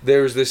times.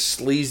 There's this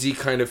sleazy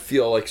kind of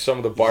feel, like some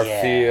of the bar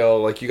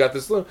feel. Like, you got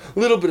this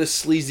little bit of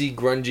sleazy,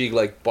 grungy,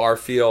 like, bar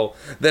feel.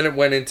 Then it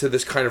went into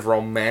this kind of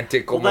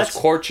romantic, almost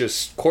courtship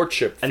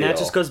feel. And that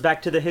just goes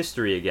back to the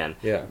history again.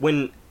 Yeah.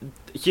 When,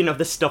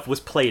 this stuff was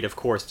played, of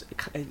course,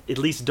 at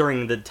least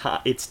during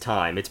its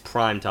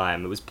prime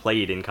time, it was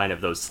played in kind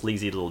of those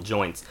sleazy little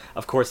joints.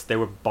 Of course, they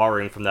were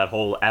borrowing from that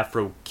whole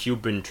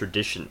Afro-Cuban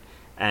tradition.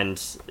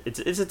 And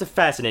it's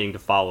fascinating to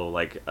follow,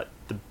 like,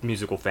 the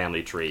musical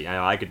family tree.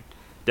 I could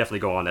definitely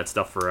go on that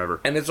stuff forever.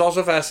 And it's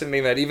also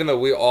fascinating that even though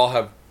we all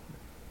have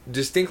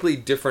distinctly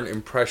different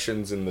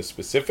impressions in the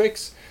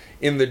specifics,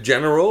 in the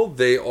general,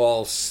 they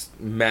all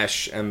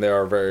mesh, and they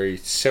are very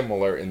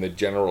similar in the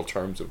general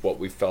terms of what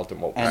we felt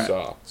and what we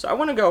saw. So I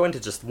want to go into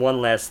just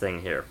one last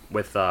thing here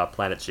with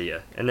Planet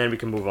Chia, and then we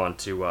can move on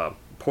to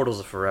Portals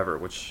of Forever,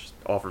 which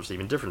offers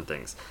even different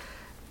things.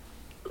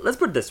 Let's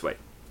put it this way.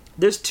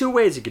 There's two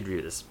ways you could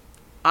view this.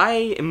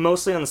 I am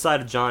mostly on the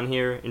side of John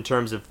here in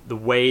terms of the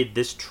way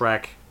this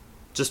track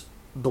just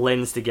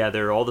blends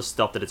together, all the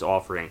stuff that it's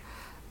offering.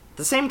 At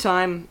the same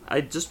time,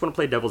 I just want to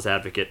play devil's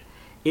advocate.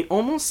 It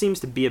almost seems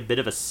to be a bit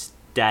of a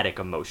static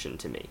emotion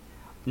to me.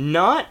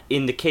 Not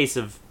in the case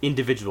of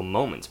individual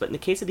moments, but in the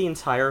case of the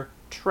entire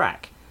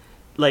track.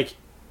 Like,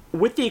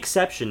 with the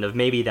exception of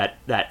maybe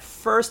that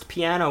first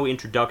piano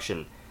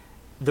introduction,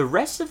 the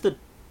rest of the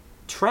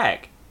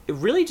track, it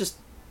really just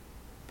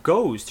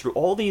goes through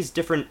all these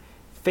different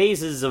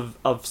phases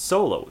of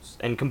solos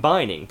and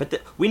combining,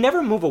 but we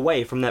never move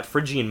away from that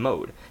Phrygian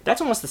mode.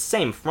 That's almost the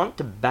same front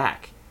to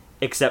back,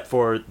 except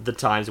for the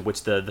times in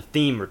which the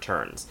theme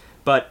returns.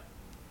 But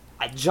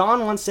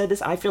John once said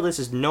this, I feel this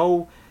is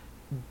no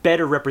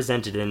better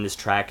represented in this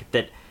track,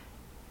 that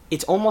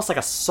it's almost like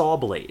a saw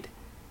blade.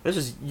 This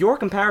was your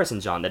comparison,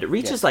 John, that it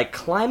reaches like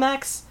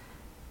climax,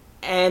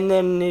 And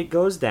then it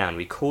goes down,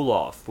 we cool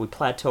off, we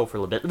plateau for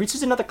a little bit, it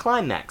reaches another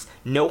climax,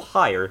 no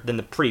higher than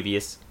the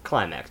previous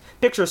climax.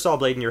 Picture a saw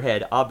blade in your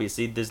head,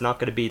 obviously there's not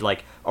going to be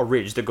like a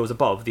ridge that goes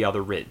above the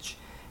other ridge.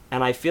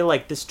 And I feel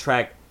like this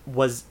track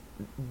was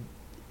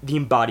the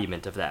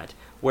embodiment of that,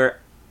 where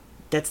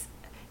it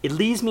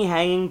leaves me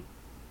hanging,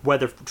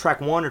 whether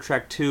track 1 or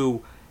track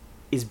 2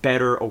 is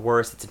better or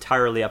worse, it's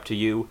entirely up to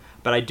you,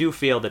 but I do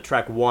feel that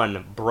track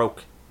 1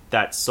 broke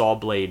that saw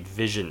blade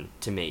vision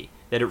to me,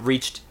 that it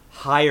reached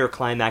higher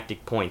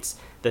climactic points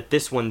that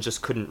this one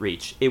just couldn't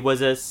reach. It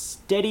was a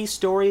steady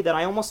story that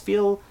I almost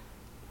feel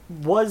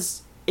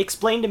was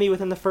explained to me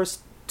within the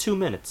first 2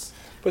 minutes.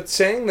 But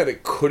saying that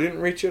it couldn't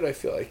reach it, I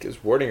feel like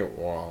is wording it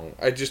wrong.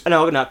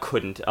 No, not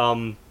couldn't.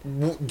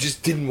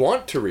 Just didn't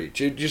want to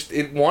reach.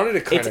 It wanted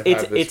to kind of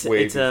have this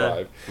wavy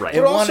vibe. Right.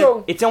 But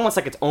also, it's almost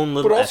like its own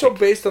little. But also epic.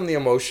 based on the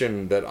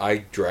emotion that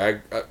I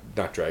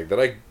that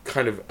I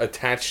kind of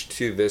attached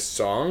to this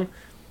song,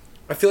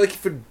 I feel like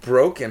if it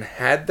broke and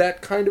had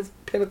that kind of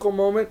pinnacle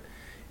moment,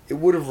 it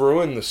would have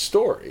ruined the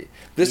story.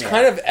 This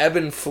kind of ebb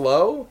and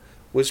flow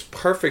was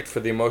perfect for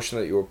the emotion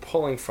that you were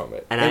pulling from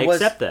it. And I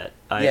accept that.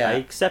 I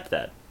accept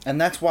that. And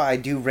that's why I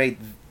do rate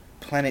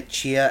Planet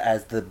Chia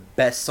as the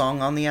best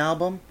song on the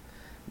album.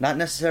 Not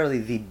necessarily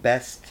the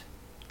best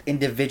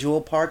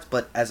individual parts,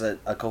 but as a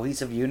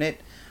cohesive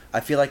unit, I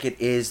feel like it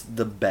is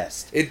the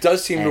best. It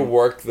does seem to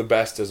work the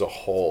best as a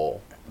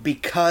whole.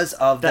 Because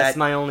of That's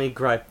my only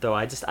gripe, though.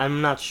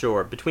 I'm not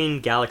sure. Between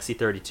Galaxy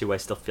 32, I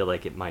still feel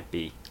like it might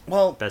be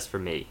best for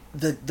me.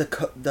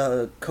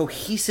 The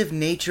cohesive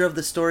nature of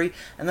the story,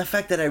 and the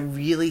fact that I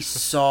really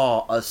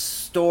saw a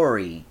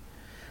story,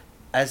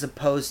 as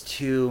opposed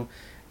to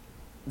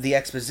the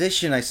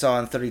exposition I saw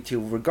in 32,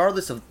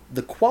 regardless of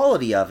the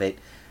quality of it,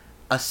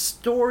 a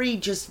story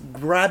just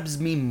grabs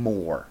me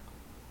more.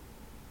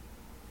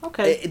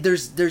 Okay.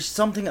 There's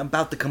something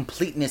about the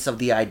completeness of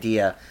the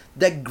idea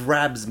that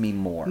grabs me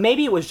more.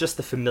 Maybe it was just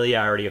the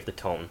familiarity of the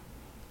tone.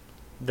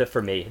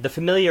 For me, the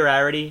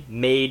familiarity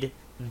made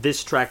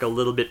this track a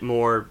little bit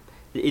more.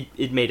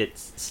 It made it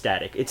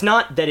static. It's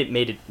not that it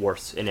made it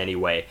worse in any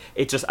way.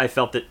 It just I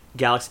felt that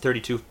Galaxy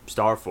 32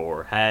 Star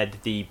 4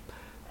 had the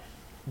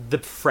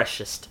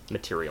freshest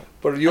material.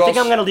 But I think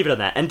I'm going to leave it on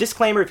that. And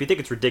disclaimer: if you think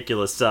it's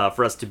ridiculous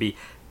for us to be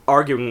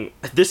arguing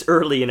this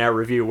early in our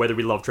review whether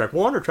we love track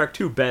 1 or track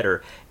 2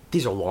 better,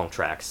 these are long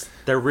tracks.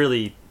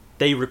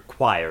 They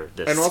require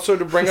this. And also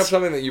to bring up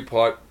something that you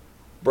brought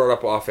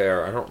up off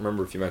air, I don't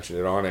remember if you mentioned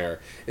it on air,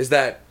 is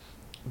that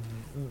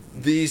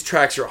these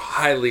tracks are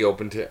highly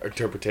open to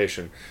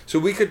interpretation. So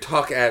we could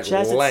talk at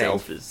Jazz length.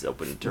 itself is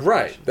open to interpretation.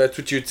 Right, that's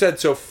what you'd said.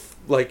 So,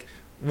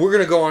 we're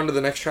going to go on to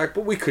the next track,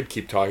 but we could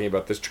keep talking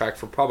about this track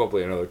for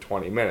probably another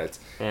 20 minutes.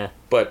 Yeah.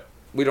 But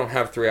we don't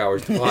have 3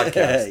 hours to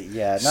podcast.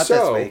 Yeah, not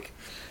this week.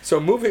 So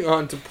moving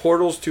on to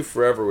Portals to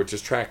Forever, which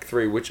is track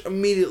 3, which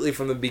immediately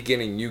from the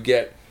beginning you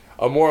get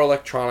a more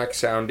electronic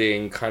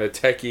sounding, kind of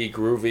techie,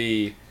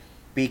 groovy.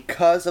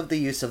 Because of the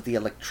use of the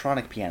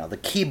electronic piano, the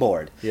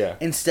keyboard,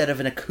 instead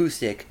of an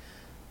acoustic,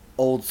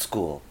 old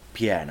school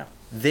piano.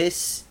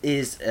 This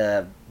is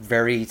a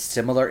very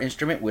similar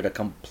instrument with a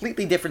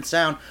completely different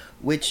sound,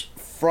 which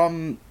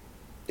from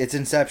its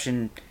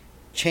inception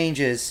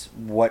changes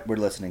what we're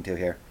listening to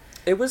here.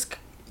 It was,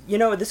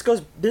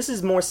 this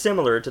is more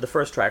similar to the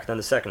first track than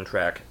the second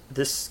track.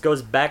 This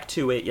goes back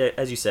to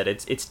as you said,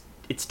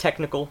 it's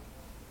technical,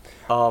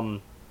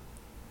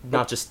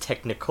 not just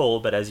technical,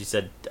 but as you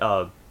said,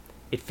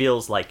 it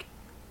feels like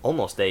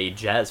almost a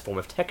jazz form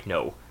of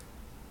techno.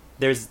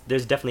 There's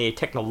definitely a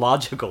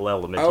technological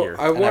element here.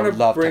 I want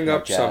to bring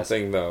up jazz.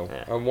 something though.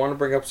 Yeah. I want to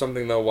bring up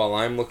something though while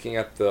I'm looking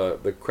at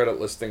the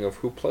credit listing of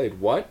who played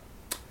what.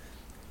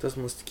 It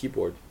doesn't list the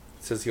keyboard.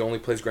 It says he only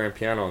plays grand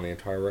piano on the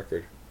entire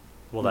record.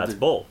 Well, that's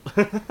bull.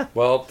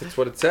 Well, that's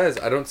what it says.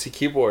 I don't see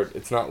keyboard.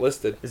 It's not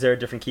listed. Is there a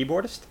different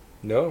keyboardist?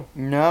 No.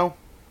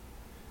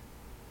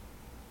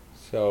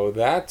 So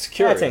that's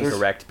curious. That's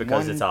incorrect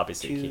because it's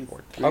obviously a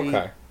keyboard.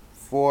 3,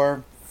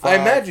 4, 5,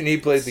 I imagine he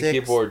plays 6, the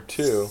keyboard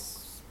too.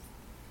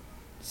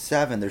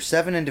 7. There's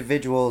 7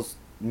 individuals,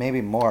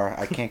 maybe more.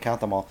 I can't count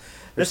them all.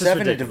 There's This is 7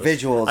 ridiculous.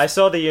 individuals. I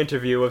saw the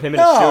interview of him in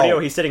a studio.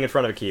 He's sitting in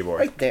front of a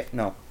keyboard. Right there.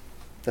 No,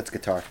 that's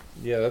guitar.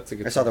 Yeah, that's a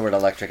good. I saw the word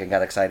electric and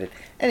got excited.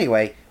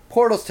 Anyway,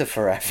 Portals to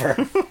Forever.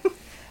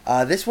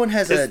 This one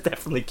has It's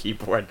definitely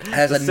keyboard.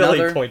 has It's a another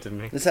silly point of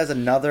me. This has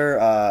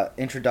another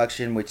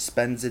introduction which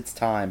spends its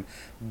time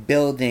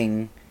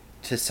building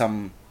to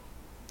something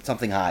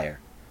higher.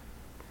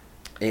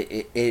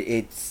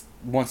 It's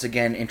once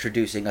again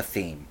introducing a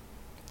theme.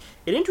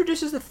 It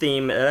introduces the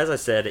theme, and as I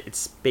said, it's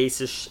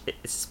spacious,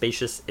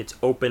 it's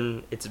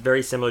open, it's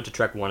very similar to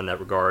track 1 in that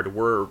regard.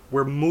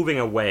 We're moving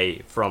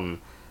away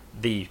from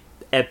the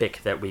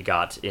epic that we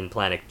got in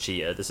Planet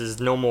Chia. This is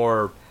no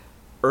more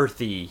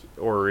earthy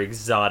or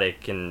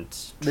exotic and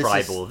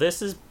tribal.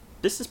 This is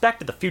back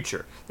to the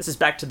future. This is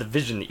back to the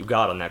vision that you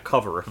got on that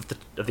cover of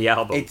the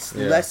album. It's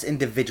less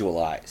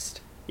individualized.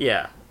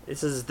 Yeah.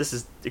 This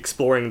is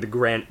exploring the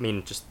grand. I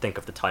mean, just think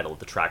of the title of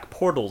the track,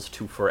 "Portals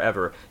to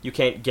Forever." You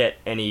can't get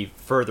any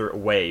further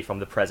away from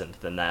the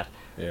present than that.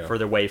 Yeah.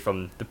 Further away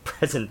from the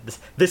present,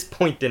 this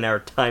point in our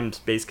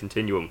time-space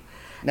continuum.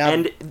 Now-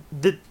 And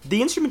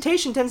the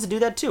instrumentation tends to do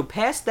that too.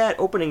 Past that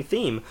opening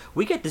theme,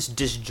 we get this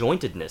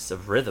disjointedness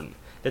of rhythm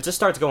that just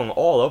starts going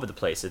all over the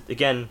place.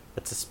 Again,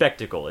 it's a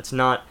spectacle. It's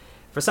not.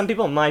 For some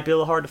people, it might be a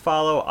little hard to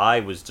follow. I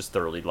was just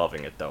thoroughly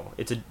loving it, though.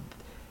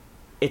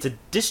 It's a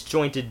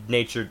disjointed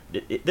nature.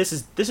 This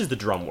is the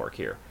drum work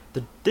here.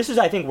 This is,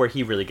 I think, where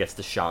he really gets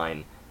to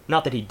shine.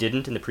 Not that he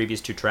didn't in the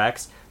previous two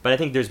tracks, but I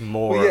think there's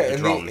more Well, yeah, of the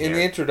drum in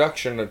the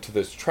introduction to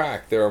this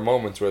track, there are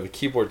moments where the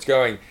keyboard's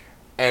going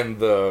and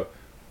the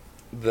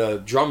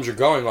drums are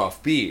going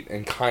off beat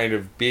and kind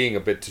of being a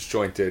bit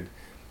disjointed,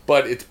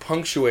 but it's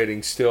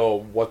punctuating still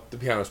what the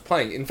piano's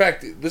playing. In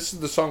fact, this is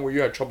the song where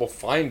you had trouble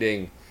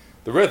finding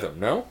the rhythm,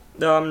 no?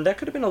 That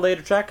could have been a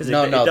later track, because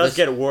No, it does this-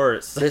 get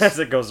worse this- as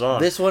it goes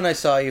on. This one I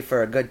saw you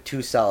for a good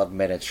 2 solid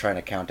minutes trying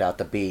to count out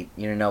the beat.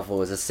 You didn't know if it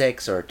was a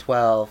 6 or a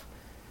 12.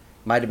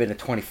 Might have been a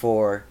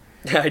 24.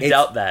 I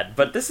doubt that,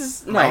 but this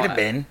is... No, Might have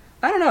been.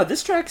 I don't know,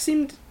 this track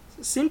seemed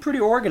pretty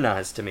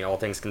organized to me, all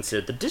things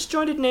considered. The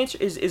disjointed nature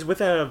is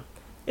within a...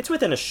 It's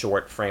within a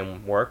short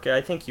framework.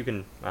 I think you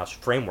can... Well,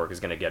 framework is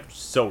going to get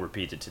so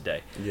repeated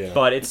today. Yeah.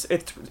 But it's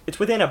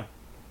within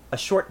a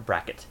short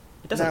bracket.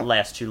 It doesn't Now-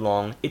 last too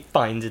long. It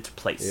finds its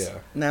place. Yeah.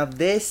 Now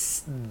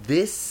this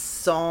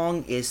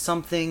song is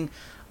something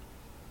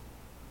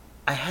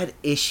I had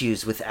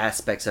issues with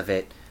aspects of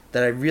it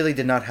that I really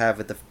did not have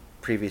with the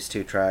previous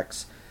 2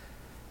 tracks.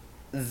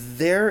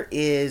 There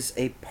is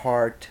a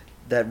part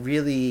that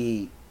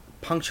really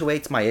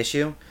punctuates my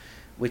issue,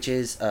 which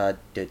is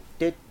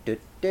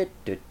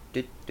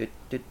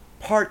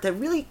part that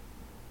really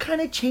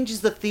kind of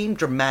changes the theme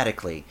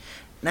dramatically.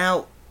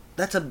 Now,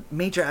 that's a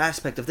major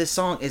aspect of this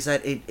song, is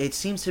that it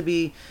seems to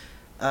be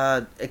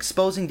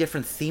exposing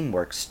different theme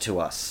works to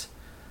us.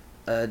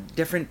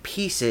 Different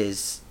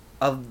pieces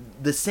of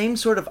the same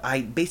sort of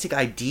basic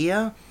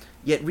idea,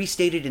 yet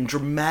restated in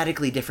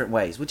dramatically different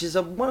ways, which is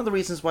one of the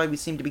reasons why we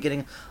seem to be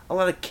getting a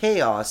lot of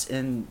chaos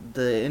in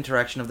the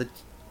interaction of the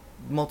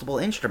multiple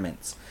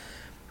instruments.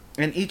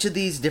 And each of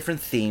these different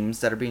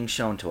themes that are being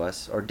shown to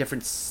us, or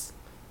different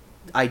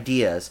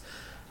ideas,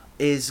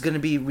 is going to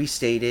be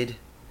restated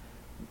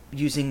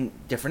using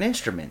different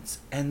instruments.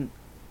 And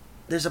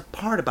there's a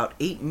part about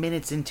 8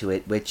 minutes into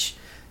it, which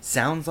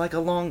sounds like a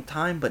long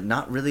time, but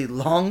not really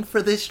long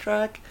for this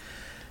track,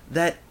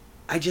 that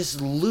I just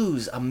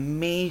lose a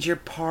major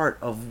part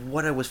of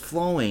what I was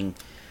flowing,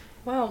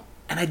 Well,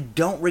 and I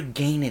don't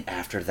regain it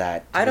after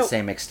that to I the don't-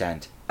 same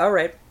extent. all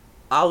right,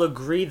 I'll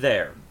agree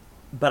there.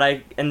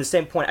 But in the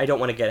same point, I don't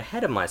want to get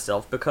ahead of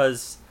myself,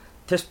 because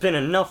there's been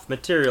enough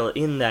material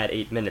in that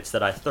 8 minutes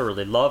that I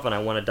thoroughly love, and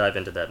I want to dive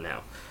into that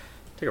now.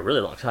 Take a really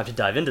long time to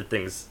dive into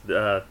things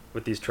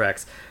with these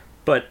tracks.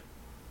 But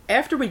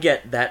after we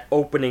get that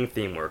opening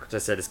theme work, which I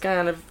said is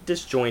kind of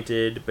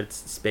disjointed, but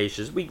it's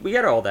spacious, we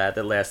get all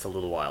that lasts a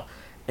little while.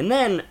 And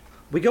then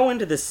we go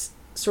into this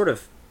sort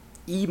of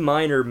E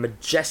minor,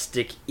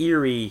 majestic,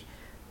 eerie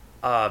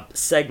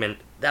segment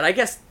that I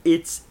guess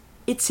it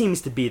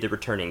seems to be the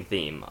returning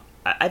theme.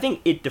 I think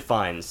it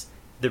defines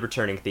the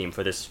returning theme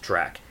for this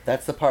track.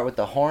 That's the part with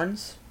the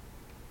horns?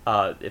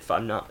 If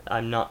I'm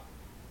not.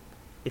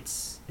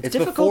 It's It's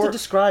difficult before- to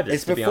describe it.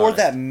 It's to be before honest.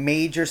 that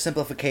major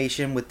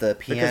simplification with the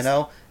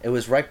piano. It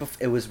was right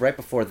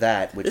before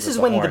that, which This was is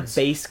the when horns.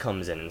 the bass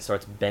comes in and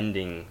starts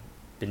bending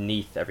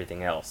beneath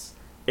everything else.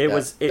 That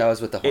was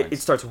with the horns. It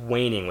starts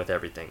waning with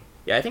everything.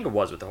 Yeah, I think it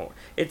was with the horn.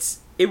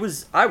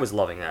 I was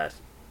loving that.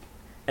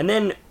 And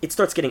then it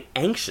starts getting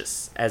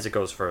anxious as it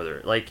goes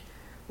further. Like,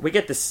 we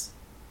get this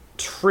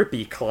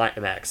trippy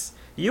climax.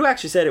 You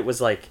actually said it was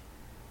like,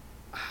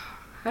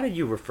 how did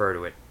you refer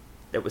to it?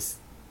 It was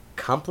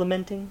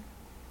complimenting?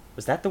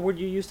 Was that the word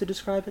you used to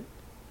describe it?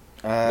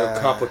 No,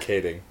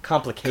 complicating.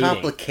 Complicating.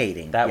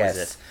 Complicating. That was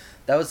yes. it.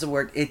 That was the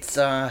word. It's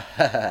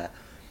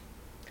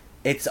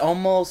it's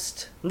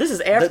almost This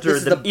is after This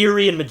is the the-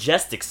 eerie and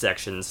majestic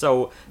section,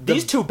 so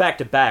these two back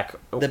to back.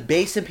 the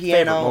bass and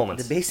favorite piano.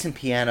 moments. The bass and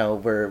piano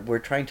were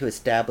trying to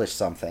establish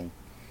something,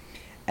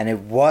 and it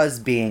was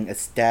being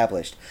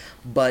established,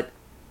 but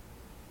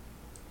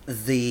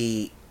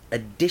the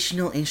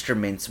additional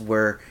instruments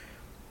were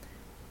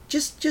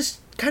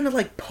just kind of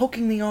like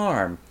poking the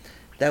arm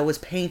that was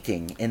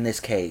painting in this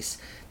case.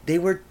 They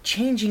were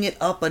changing it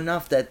up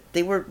enough that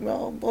they were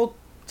well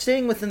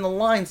staying within the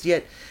lines,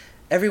 yet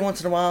every once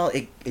in a while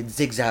it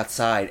zigs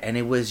outside, and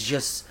it was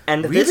just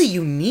And really this-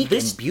 unique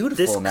and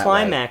beautiful. This in that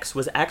climax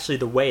was actually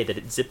the way that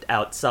it zipped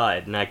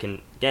outside, and I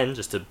can, again,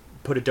 just to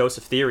put a dose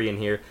of theory in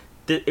here,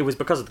 it was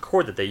because of the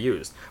chord that they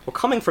used. We're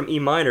coming from E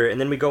minor, and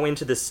then we go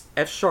into this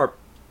F sharp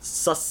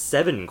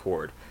sus7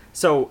 chord.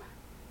 So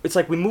it's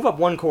like we move up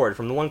one chord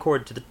from the 1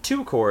 chord to the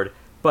 2 chord,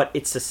 but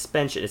it's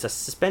suspension. It's a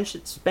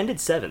suspended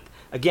 7th.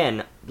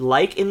 Again,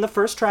 like in the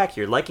first track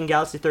here, like in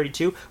Galaxy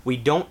 32, we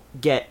don't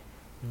get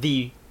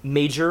the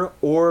major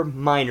or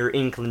minor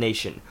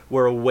inclination.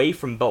 We're away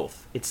from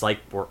both. It's like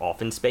we're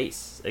off in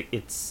space.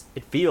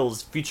 It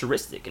feels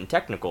futuristic and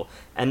technical,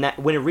 and that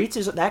when it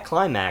reaches that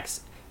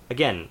climax,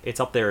 again, it's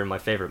up there in my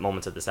favorite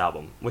moments of this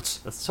album, which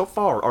so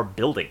far are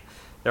building.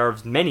 There are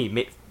many,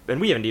 and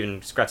we haven't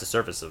even scratched the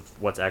surface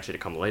of what's actually to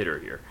come later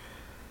here.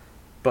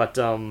 But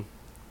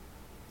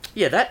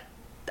yeah,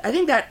 I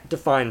think that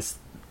defines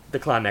the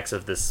climax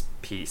of this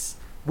piece.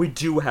 We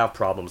do have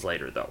problems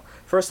later, though.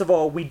 First of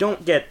all, we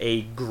don't get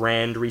a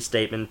grand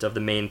restatement of the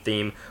main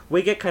theme.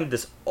 We get kind of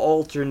this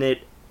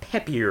alternate,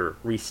 peppier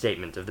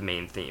restatement of the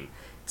main theme.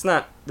 It's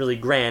not really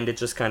grand, it's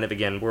just kind of,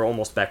 again, we're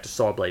almost back to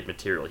Sawblade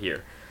material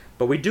here.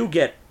 But we do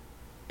get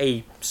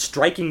a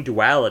striking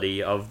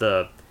duality of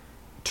the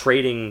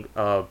trading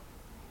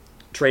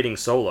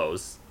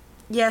solos.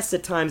 Yes,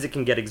 at times it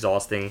can get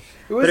exhausting,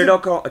 but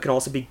it can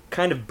also be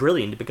kind of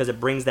brilliant because it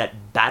brings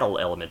that battle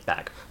element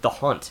back. The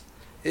hunt.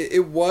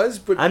 It was,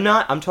 but...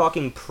 I'm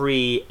talking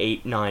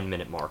pre-8-9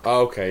 minute mark.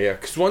 Oh, okay, yeah.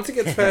 Because once it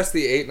gets past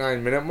the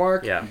 8-9 minute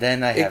mark, yeah.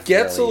 Then I have it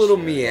gets a little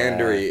really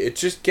meandery. Yeah. It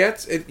just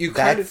gets... There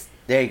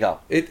you go.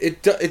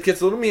 It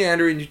gets a little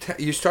meandery, and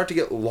you start to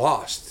get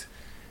lost.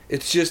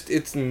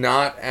 It's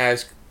not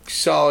as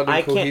solid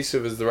and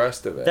cohesive as the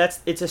rest of it.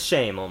 It's a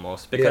shame,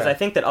 almost, because I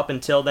think that up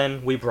until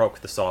then, we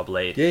broke the saw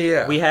blade.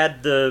 Yeah. We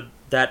had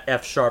that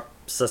F-sharp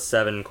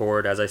sus7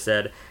 chord, as I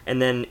said,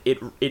 and then it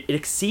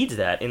exceeds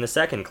that in the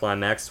second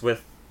climax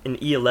with an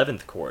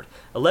E11th chord.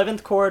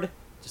 11th chord,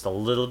 just a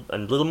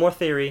little more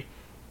theory.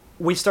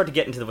 We start to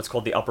get into what's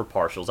called the upper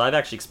partials. I've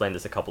actually explained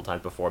this a couple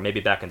times before, maybe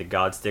back in the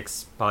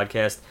Godsticks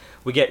podcast.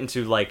 We get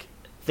into, like,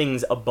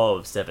 things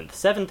above 7th.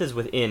 7th is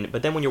within,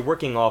 but then when you're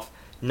working off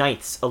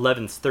 9ths,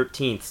 11ths,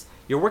 13ths,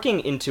 you're working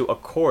into a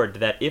chord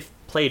that, if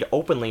played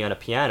openly on a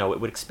piano, it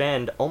would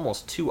expand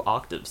almost 2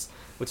 octaves,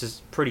 which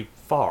is pretty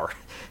far.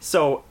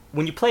 So,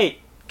 when you play it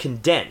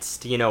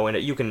condensed, and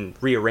you can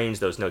rearrange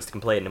those notes to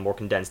play it in a more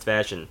condensed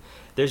fashion,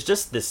 there's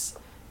just this...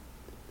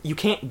 You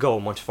can't go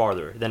much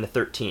farther than a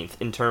 13th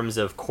in terms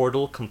of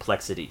chordal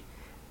complexity.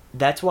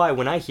 That's why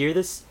when I hear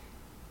this,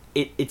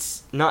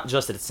 it's not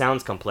just that it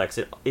sounds complex,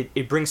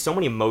 it brings so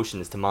many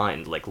emotions to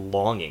mind, like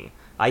longing.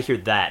 I hear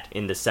that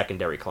in the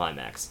secondary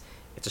climax.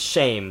 It's a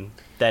shame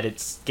that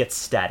it gets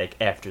static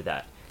after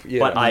that. Yeah.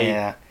 But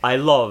I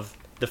love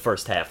the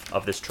first half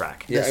of this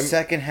track. The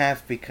second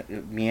half,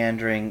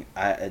 meandering...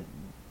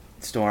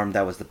 Storm,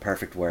 that was the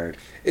perfect word.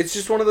 It's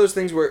just one of those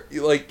things where,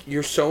 like,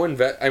 you're so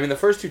I mean, the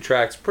first 2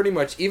 tracks, pretty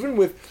much, even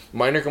with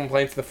minor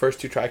complaints, the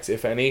first 2 tracks,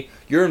 if any,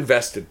 you're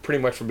invested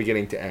pretty much from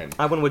beginning to end.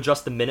 I want to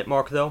adjust the minute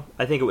mark, though.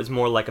 I think it was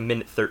more like a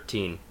minute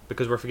 13,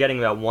 because we're forgetting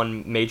about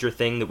one major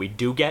thing that we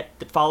do get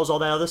that follows all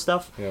that other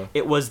stuff. Yeah.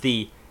 It was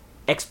the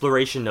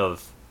exploration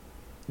of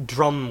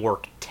drum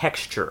work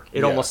texture.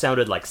 It almost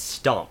sounded like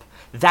stomp.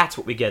 That's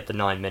what we get at the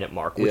 9-minute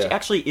mark, which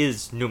actually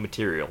is new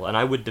material, and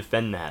I would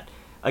defend that.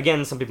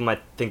 Again, some people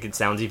might think it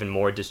sounds even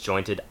more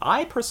disjointed.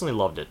 I personally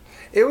loved it.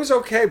 It was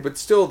okay, but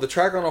still, the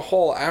track on a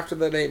whole, after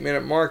that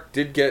 8-minute mark,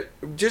 this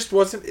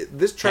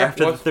track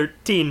after the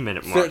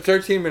 13-minute mark.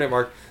 13-minute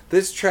mark,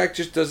 this track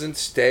just doesn't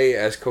stay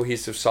as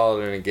cohesive,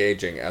 solid, and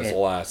engaging as the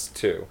last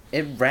 2.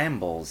 It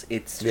rambles.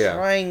 It's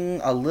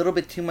trying a little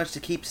bit too much to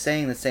keep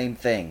saying the same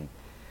thing.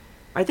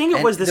 I think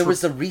there was the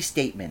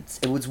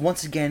restatements. It was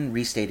once again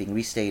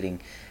restating,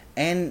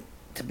 and...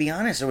 To be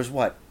honest, there was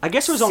I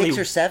guess there was 6 only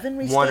or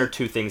 7 one or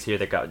 2 things here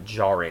that got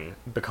jarring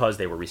because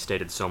they were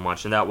restated so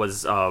much, and that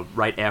was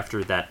right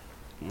after that,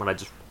 what I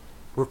just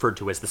referred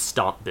to as the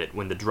stomp bit,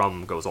 when the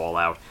drum goes all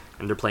out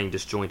and they're playing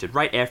disjointed.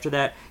 Right after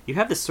that, you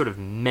have this sort of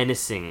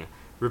menacing,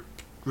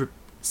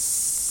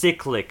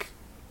 cyclic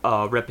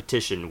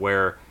repetition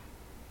where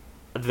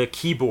the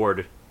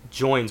keyboard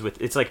joins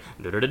with, it's like,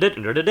 and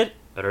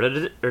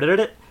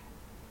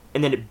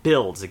then it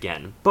builds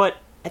again. But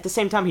at the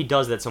same time he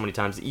does that so many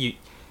times,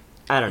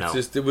 I don't know.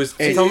 It's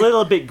a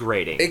little bit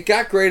grating. It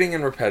got grating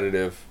and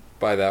repetitive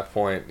by that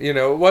point.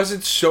 It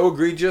wasn't so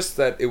egregious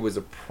that it was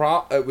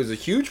a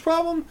huge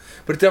problem,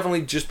 but it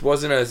definitely just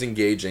wasn't as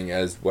engaging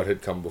as what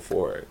had come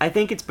before it. I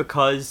think it's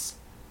because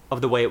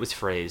of the way it was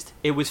phrased.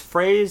 It was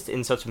phrased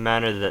in such a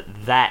manner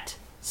that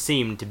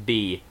seemed to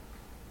be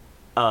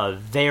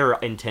their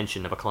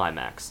intention of a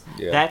climax.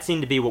 Yeah. That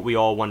seemed to be what we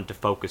all wanted to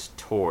focus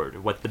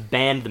toward, what the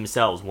band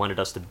themselves wanted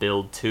us to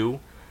build to,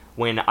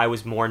 when I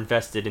was more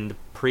invested in the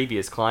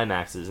previous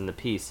climaxes in the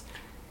piece.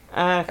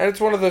 And it's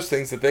one of those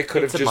things that they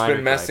could have just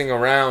been messing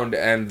around,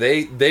 and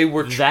they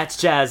were... That's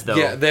jazz, though.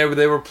 Yeah,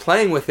 they were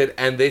playing with it,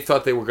 and they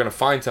thought they were going to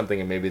find something,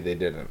 and maybe they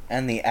didn't.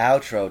 And the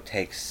outro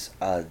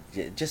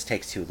just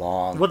takes too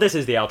long. Well, this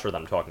is the outro that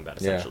I'm talking about,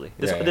 essentially.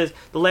 The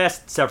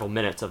last several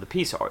minutes of the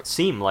piece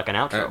seem like an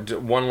outro.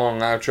 One long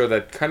outro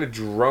that kind of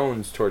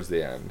drones towards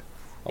the end,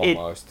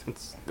 almost.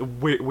 It's a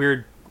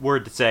weird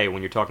word to say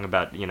when you're talking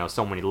about,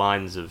 so many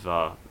lines of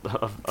melody,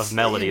 of solo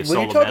melody.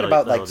 When you're talking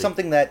about like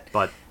something that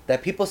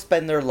people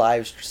spend their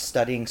lives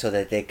studying so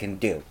that they can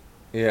do.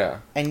 Yeah.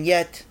 And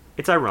yet...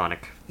 It's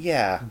ironic.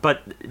 Yeah.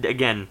 But,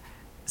 again,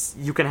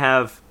 you can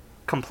have...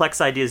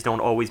 Complex ideas don't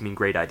always mean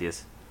great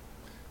ideas.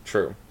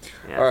 True.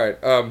 Yeah. All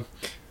right.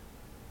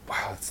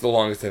 Wow, it's the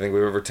longest I think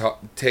we've ever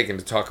taken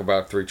to talk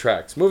about 3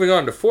 tracks. Moving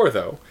on to 4,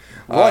 though.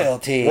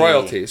 Royalty.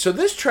 Royalty. So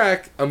this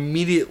track,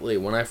 immediately,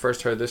 when I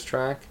first heard this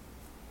track...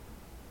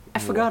 I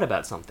forgot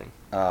about something.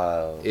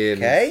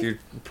 Okay. In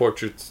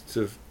Portals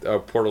to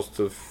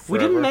Forever. We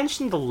didn't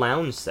mention the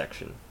lounge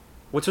section,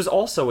 which was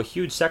also a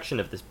huge section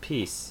of this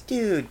piece.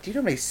 Dude, do you know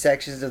how many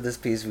sections of this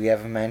piece we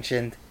haven't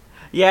mentioned?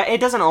 Yeah,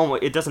 it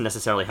doesn't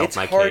necessarily help It's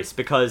my hard- case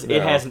because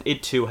No.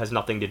 it too has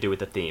nothing to do with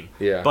the theme.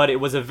 Yeah. But it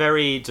was a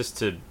very, just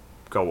to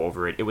go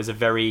over it, it was a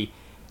very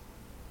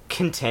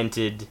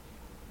contented,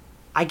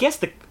 I guess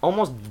the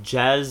almost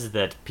jazz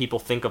that people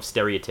think of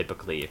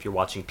stereotypically if you're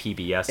watching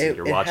PBS and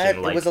you're watching it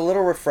was a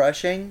little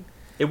refreshing,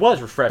 it was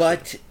refreshing.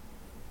 but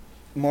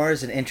more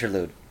as an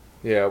interlude.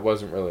 Yeah, it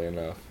wasn't really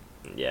enough.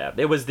 Yeah,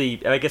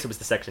 I guess it was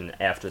the section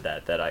after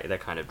that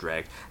kind of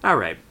dragged. All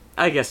right.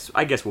 I guess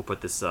we'll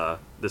put this song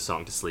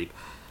to sleep.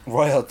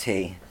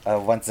 Royalty.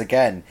 Once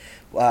again,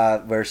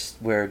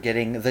 we're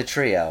getting the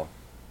trio,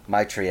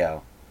 my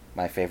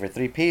favorite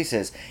 3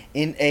 pieces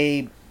in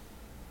a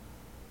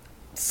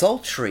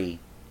sultry,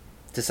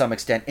 to some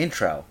extent,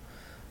 intro.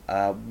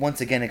 Once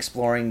again,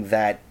 exploring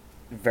that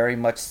very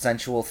much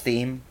sensual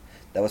theme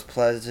that was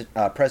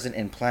present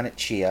in Planet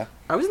Chia.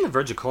 I was on the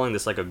verge of calling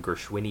this like a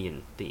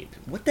Gershwinian theme.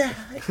 What the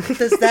heck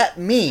does that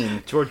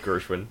mean? George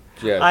Gershwin.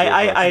 Yeah,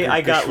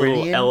 I got little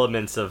Gershwinian?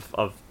 elements of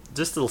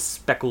just little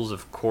speckles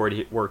of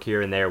chord work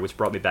here and there, which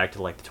brought me back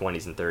to like the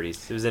 20s and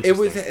 30s. It was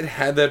interesting. It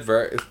had that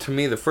to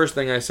me, the first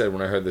thing I said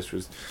when I heard this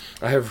was,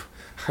 I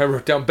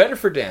wrote down better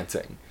for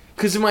dancing.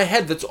 Because in my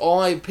head, that's all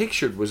I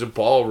pictured was a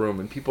ballroom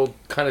and people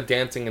kind of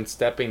dancing and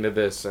stepping to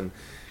this and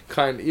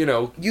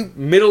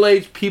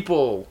middle-aged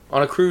people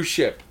on a cruise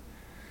ship,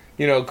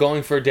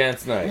 going for a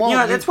dance night. Well,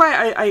 Yeah, that's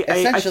why I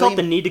essentially- felt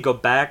the need to go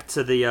back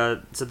to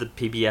the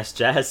PBS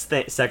jazz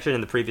section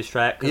in the previous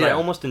track because I Yeah.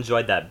 almost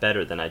enjoyed that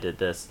better than I did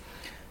this.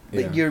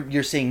 But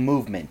you're seeing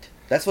movement.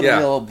 That's what Yeah.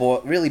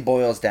 it really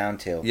boils down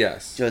to.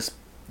 Yes.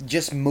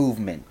 Just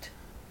movement.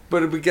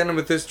 But beginning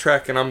with this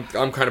track, and I'm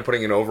kind of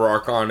putting an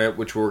overarch on it,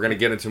 which we're going to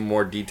get into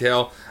more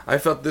detail. I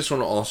felt this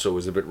one also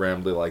was a bit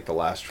rambly, like the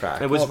last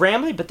track. It was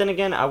rambly, but then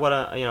again,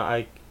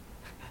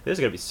 there's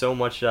gonna be so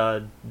much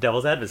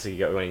devil's advocacy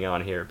going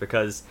on here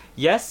because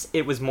yes,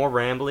 it was more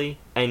rambly,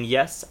 and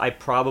yes, I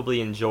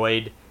probably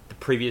enjoyed the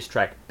previous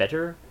track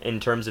better in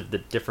terms of the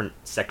different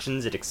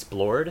sections it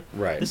explored.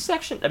 Right. This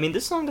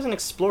song doesn't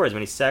explore as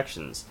many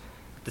sections.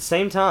 At the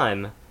same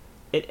time,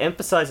 it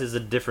emphasizes a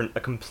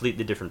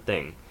completely different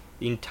thing.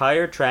 The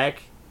entire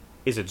track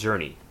is a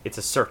journey. It's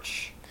a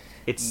search.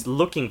 It's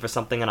looking for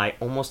something, and I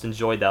almost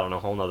enjoyed that on a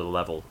whole nother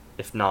level,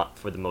 if not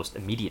for the most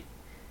immediate.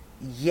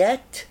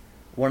 Yet,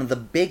 one of the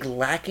big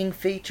lacking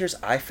features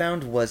I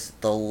found was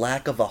the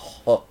lack of a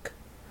hook.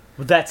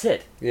 Well, that's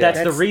it. Yeah.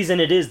 That's the reason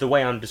it is the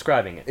way I'm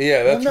describing it.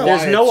 Yeah, that's Well, no, why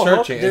there's no it's hook.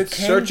 searching. There It's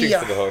can searching be a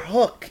for the hook.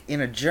 hook in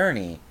a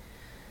journey,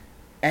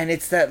 and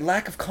it's that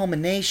lack of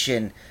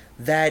culmination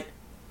that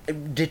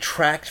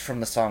detracts from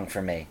the song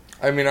for me.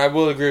 I mean, I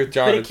will agree with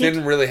John. But It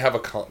didn't really have a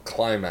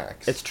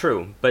climax. It's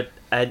true, but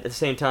at the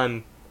same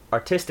time,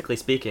 artistically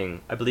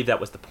speaking, I believe that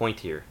was the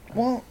point here.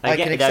 Well, I I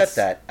get- can that's- accept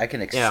that. I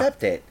can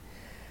accept it.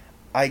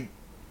 I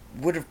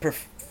would have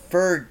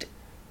preferred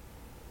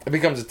It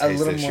becomes a a taste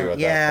little issue more. at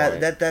Yeah,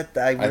 that point.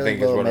 that I I really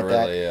think is will what it admit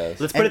that. really is.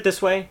 Let's put it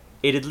this way.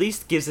 It at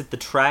least gives the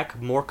track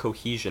more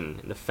cohesion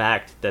in the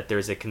fact that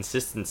there's a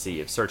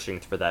consistency of searching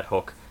for that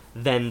hook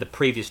than the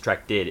previous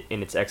track did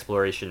in its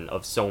exploration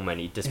of so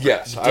many disparate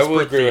Yes, I will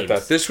disparate agree with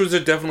themes. that. This was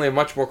definitely a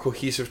much more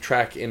cohesive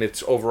track in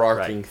its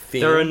overarching Right.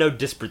 theme. There are no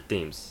disparate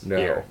themes No.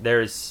 here.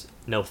 There's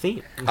no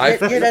theme,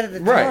 Yet at the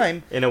Right.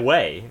 time, in a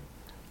way.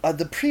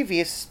 the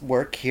previous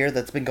work here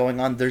that's been going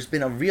on, there's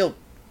been a real,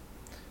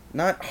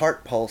 not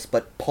heart pulse,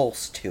 but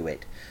pulse to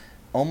it.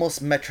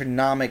 Almost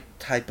metronomic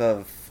type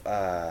of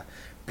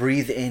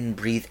breathe in,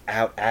 breathe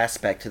out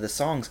aspect to the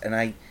songs. And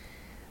I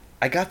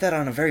got that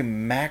on a very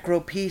macro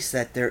piece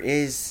that there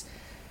is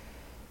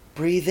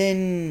breathe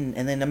in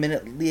and then a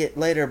minute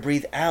later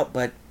breathe out.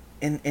 But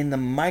in the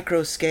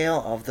micro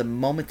scale of the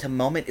moment to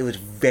moment, it was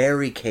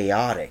very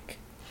chaotic.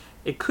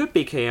 It could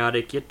be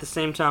chaotic, yet at the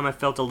same time I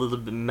felt a little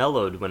bit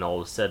mellowed when all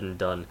was said and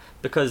done.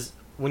 Because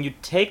when you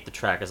take the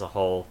track as a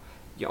whole,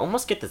 you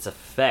almost get this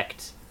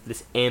effect,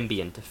 this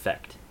ambient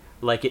effect.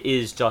 Like it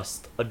is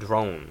just a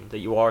drone that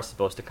you are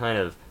supposed to kind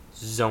of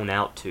zone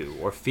out to,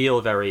 or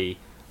feel very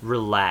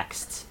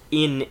relaxed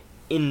in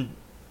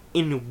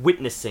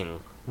witnessing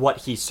what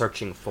he's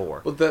searching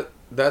for. Well,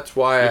 that's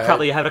why You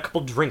probably had a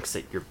couple drinks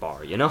at your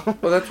bar, you know?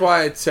 Well, that's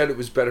why I said it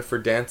was better for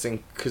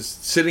dancing, because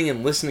sitting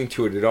and listening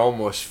to it, it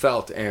almost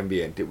felt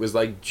ambient. It was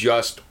like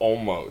just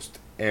almost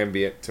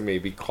ambient to me,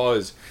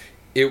 because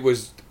it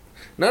was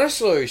not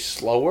necessarily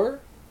slower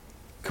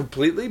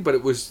completely, but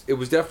it was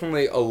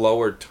definitely a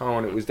lower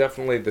tone. It was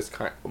definitely this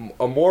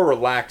a more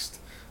relaxed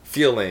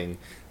feeling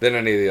than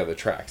any of the other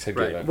tracks had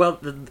given. Well,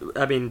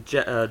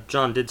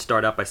 John did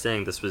start out by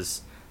saying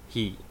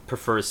he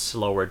prefers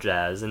slower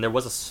jazz, and there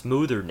was a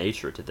smoother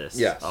nature to this.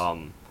 Yes.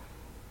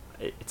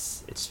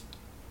 It's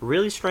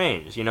really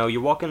strange. You know,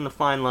 you're walking the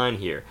fine line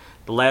here.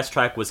 the last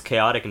track was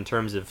chaotic in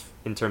terms of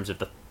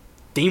the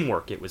theme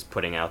work it was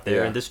putting out there,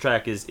 Yeah. and this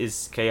track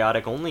is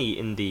chaotic only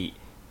in the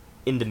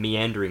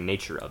meandering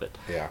nature of it.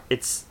 Yeah.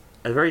 It's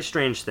a very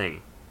strange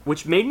thing,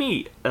 which made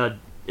me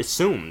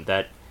assume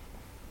that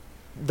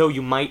though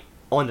you might,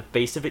 on the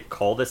face of it,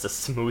 call this a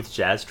smooth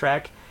jazz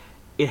track,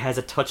 it has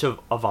a touch of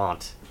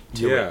avant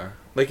to it. Yeah.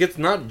 Like, it's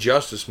not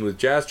just a smooth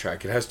jazz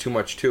track. It has too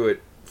much to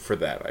it for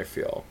that, I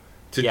feel.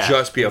 To Yeah,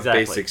 just be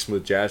exactly. a basic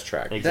smooth jazz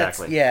track.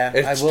 Exactly.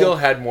 It I will, still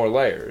had more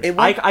layers. it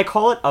will, I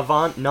call it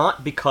avant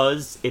not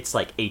because it's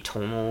like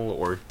atonal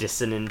or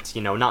dissonant,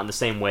 not in the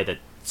same way that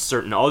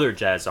certain other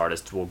jazz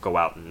artists will go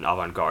out in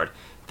avant-garde.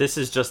 This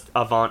is just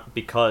avant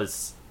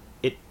because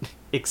it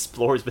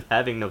explores with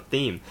having no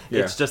theme.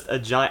 Yeah. It's just a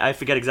giant... I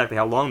forget exactly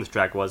how long this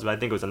track was, but I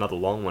think it was another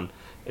long one.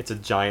 It's a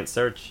giant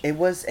search. it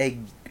was a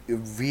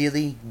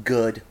really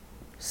good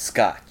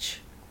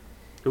scotch.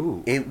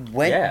 Ooh. It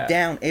went Yeah.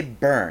 down. It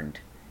burned.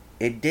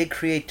 It did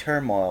create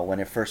turmoil when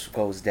it first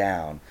goes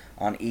down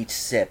on each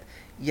sip.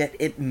 Yet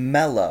it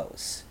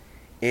mellows.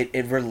 It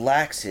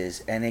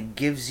relaxes and it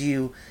gives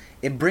you...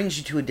 It brings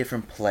you to a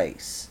different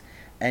place.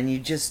 And you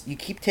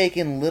keep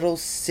taking little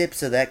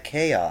sips of that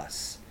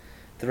chaos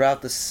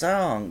throughout the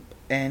song.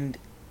 And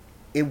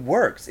it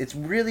works. It's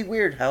really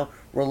weird how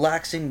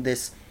relaxing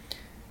this...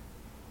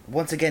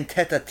 Once again,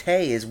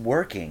 tete-a-tete is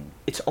working.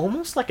 It's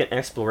almost like an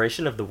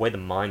exploration of the way the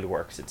mind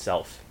works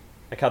itself.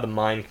 Like how the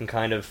mind can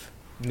kind of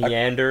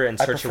meander and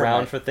I search prefer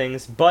around my- for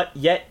things, but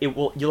yet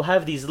you'll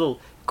have these little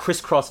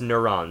crisscross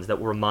neurons that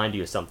will remind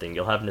you of something.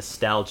 You'll have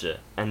nostalgia,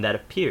 and that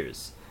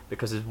appears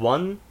because there's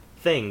one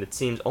thing that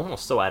seems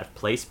almost so out of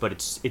place, but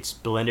it's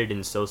blended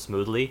in so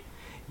smoothly.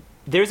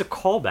 There's a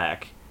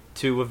callback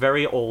to a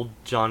very old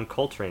John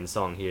Coltrane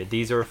song here.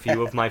 These are a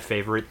few of my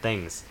favorite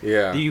things.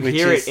 Yeah. You Which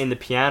hear is- it in the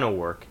piano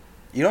work.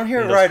 You don't hear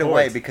in it those right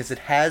away chords. because it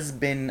has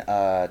been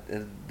the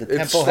tempo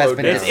has slowed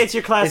been down. It's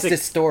your classic.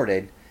 it's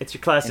distorted It's your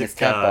in classic its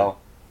tempo.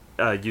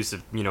 use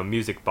of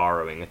music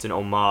borrowing. It's an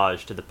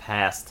homage to the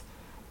past,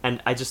 and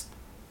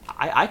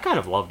I kind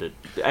of loved it.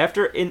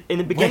 After in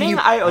the beginning, you-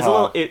 I was a oh.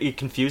 little it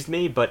confused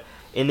me, but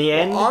in the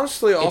end, Well,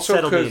 honestly, it also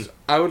settled me because in.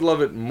 I would love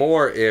it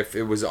more if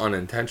it was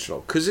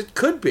unintentional. Because it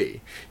could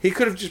be. He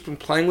could have just been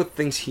playing with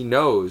things he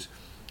knows,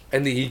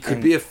 and he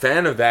could be a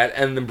fan of that,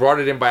 and then brought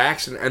it in by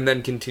accident, and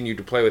then continued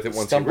to play with it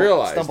once he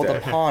realized stumbled it.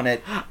 upon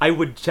it. I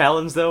would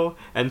challenge though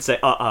and say,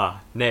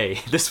 nay,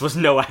 this was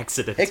no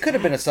accident. It could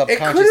have been a could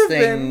subconscious have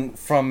thing been.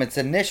 from its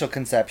initial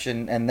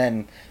conception and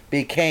then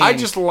became. I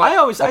just thought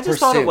it was a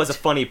pursuit.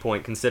 funny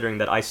point considering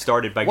that I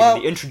started by Well-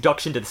 giving the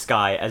introduction to this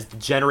guy as the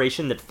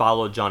generation that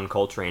followed John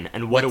Coltrane,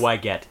 and what do I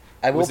get?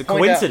 I It will was a point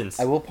coincidence.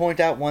 Out, I will point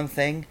out one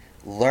thing.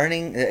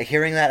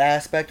 Hearing that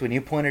aspect, when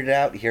you pointed it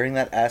out, hearing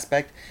that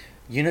aspect,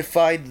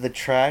 unified the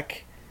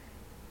track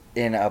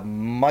in a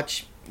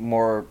much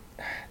more.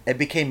 It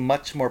became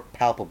much more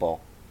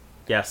palpable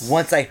Yes.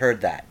 once I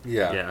heard that.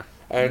 Yeah. Yeah.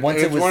 And, Once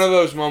and it it's was- one of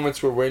those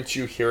moments where once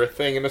you hear a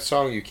thing in a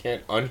song, you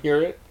can't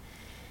unhear it.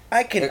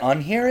 I can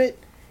unhear it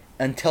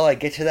until I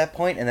get to that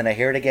point, and then I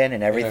hear it again,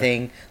 and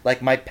everything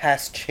like my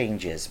past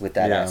changes with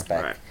that Yeah.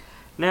 aspect. Right.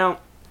 Now,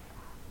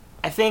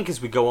 I think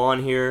as we go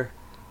on here,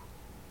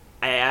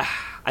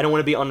 I don't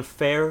want to be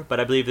unfair, but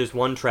I believe there's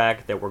one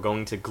track that we're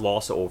going to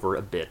gloss over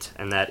a bit,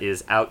 and that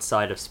is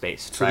Outside of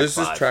Space, So track this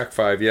 5. is track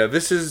 5. Yeah,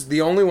 this is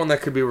the only one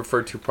that could be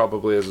referred to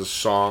probably as a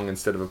song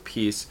instead of a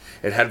piece.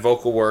 It had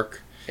vocal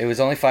work. It was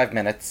only 5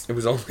 minutes. It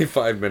was only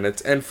 5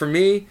 minutes. And for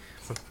me,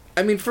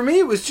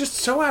 it was just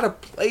so out of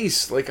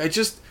place. Like,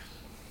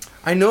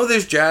 I know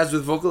there's jazz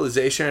with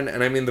vocalization,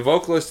 and the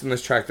vocalist in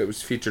this track that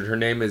was featured, her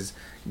name is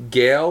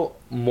Gail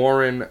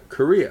Morin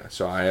Correa.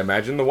 So I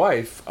imagine the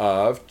wife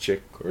of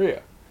Chick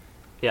Corea,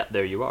 Yeah,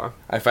 there you are.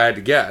 if I had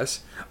to guess.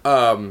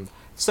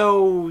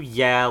 So,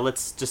 yeah,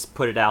 let's just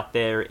put it out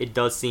there. It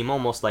does seem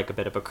almost like a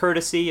bit of a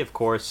courtesy, of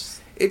course.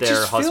 It their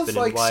just husband feels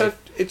like and wife.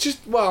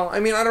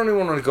 I don't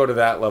even want to go to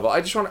that level.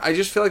 I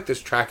just feel like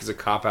this track is a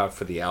cop out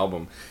for the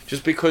album,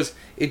 just because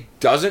it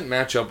doesn't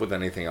match up with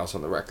anything else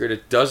on the record.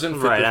 It doesn't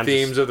fit Right, the I'm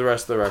themes just of the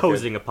rest of the record.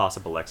 Posing a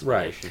possible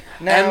explanation.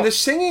 Now, And the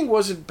singing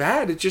wasn't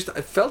bad. It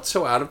felt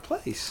so out of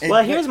place.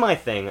 Well, here's my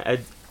thing.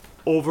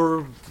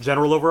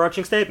 General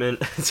overarching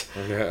statement.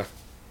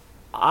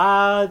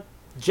 Yeah.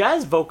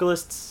 Jazz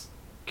vocalists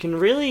can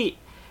really...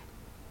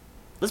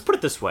 Let's put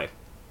it this way.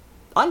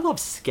 I love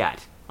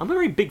scat. I'm a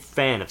very big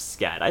fan of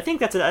scat. I think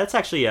that's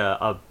actually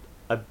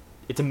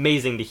it's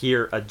amazing to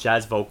hear a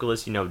jazz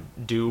vocalist,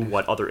 do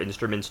what other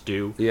instruments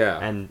do. Yeah.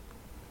 And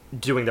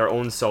doing their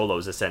own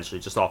solos, essentially,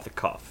 just off the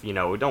cuff.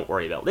 Don't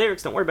worry about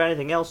lyrics, don't worry about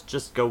anything else,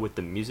 just go with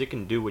the music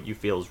and do what you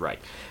feel is right.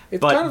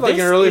 It's But kind of like an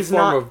this early is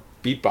form not- of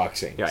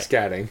beatboxing, Right.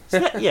 scatting.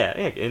 yeah,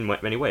 in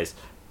many ways.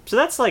 So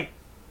that's like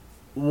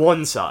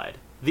one side.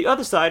 The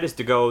other side is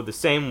to go the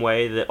same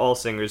way that all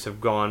singers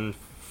have gone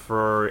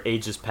for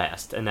ages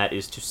past, and that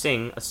is to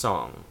sing a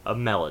song, a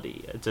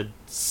melody. It's a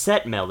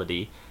set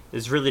melody.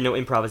 There's really no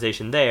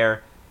improvisation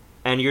there,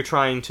 and you're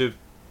trying to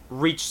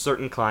reach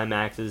certain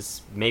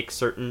climaxes, make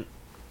certain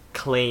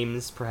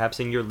claims, perhaps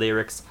in your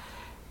lyrics.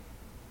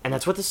 And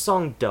that's what the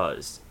song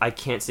does. I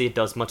can't say it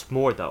does much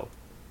more, though.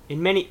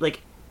 In many,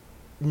 like,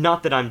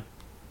 not that I'm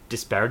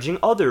disparaging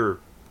other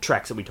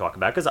tracks that we talk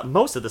about, because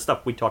most of the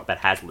stuff we talk about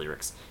has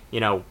lyrics,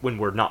 when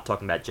we're not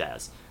talking about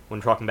jazz. When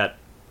we're talking about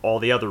all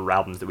the other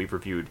albums that we've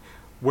reviewed,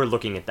 we're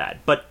looking at that.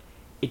 But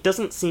it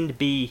doesn't seem to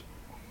be...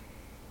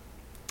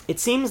 It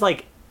seems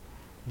like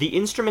the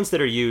instruments that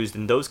are used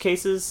in those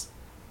cases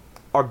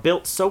are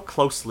built so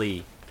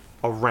closely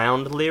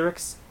around the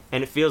lyrics,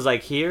 and it feels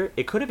like here,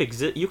 it could have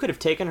you could have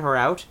taken her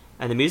out,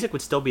 and the music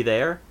would still be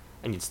there,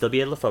 and you'd still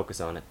be able to focus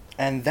on it.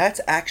 And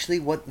that's actually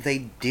what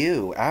they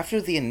do.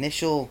 After the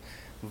initial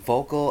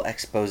vocal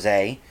expose,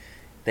 they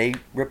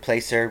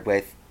replace her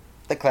with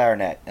the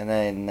clarinet, and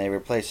then they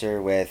replace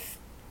her with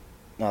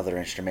other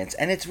instruments,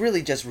 and it's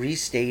really just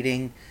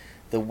restating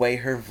the way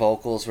her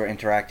vocals were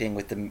interacting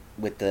with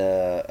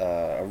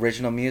the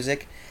original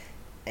music.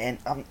 And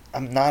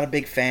I'm not a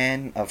big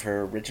fan of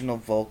her original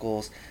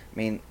vocals. I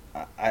mean,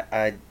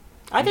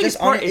 I think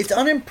it's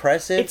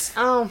unimpressive.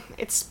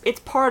 It's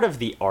part of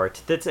the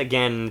art. That's,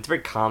 again, it's very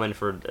common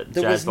for there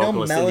jazz vocalists. There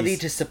was no melody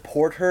to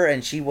support her,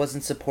 and she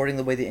wasn't supporting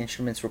the way the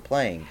instruments were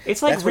playing.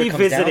 It's like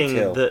revisiting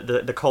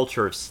the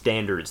culture of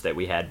standards that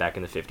we had back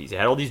in the 50s. You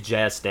had all these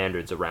jazz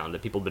standards around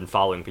that people have been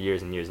following for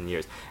years and years and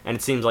years, and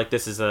it seems like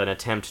this is an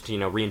attempt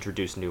to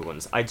reintroduce new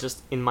ones.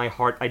 In my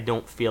heart, I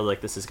don't feel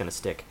like this is going to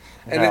stick.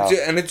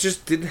 And it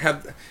just didn't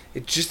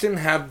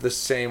have the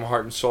same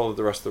heart and soul that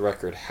the rest of the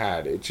record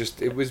had.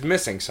 It was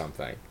missing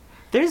something.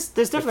 There's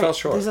definitely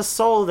there's a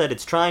soul that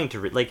it's trying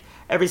to like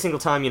every single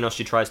time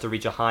she tries to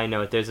reach a high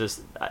note. There's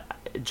this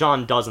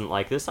John doesn't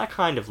like this. I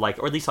kind of like,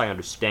 or at least I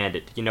understand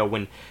it.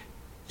 When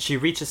she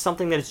reaches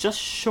something that is just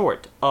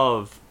short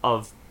of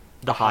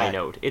the high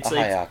note. It's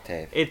high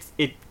octave.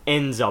 It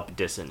ends up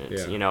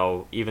dissonant.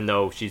 Yeah. Even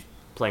though she's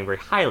playing very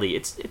highly.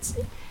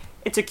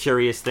 It's a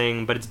curious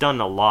thing, but it's done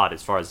a lot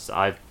as far as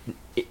I've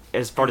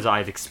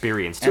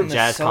experienced in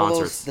jazz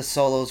concerts. The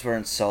solos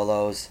weren't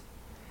solos.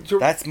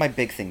 That's my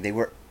big thing. They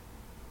were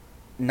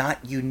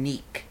not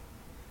unique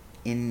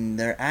in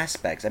their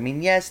aspects. I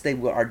mean, yes, they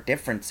are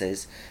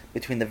differences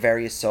between the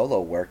various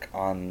solo work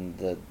on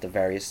the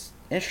various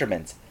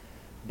instruments,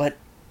 but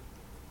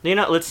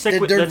let's stick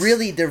with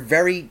they're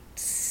very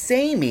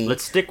samey.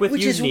 Let's stick with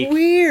which unique. Is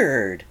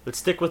weird. Let's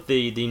stick with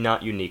the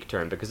not unique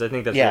term, because I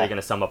think that's really going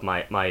to sum up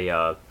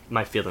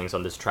my feelings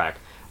on this track.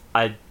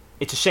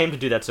 It's a shame to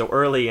do that so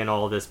early in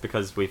all of this,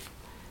 because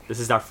this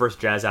is our first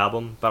jazz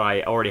album, but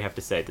I already have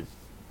to say that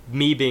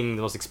me being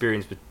the most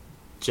experienced with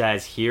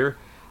jazz here,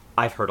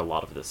 I've heard a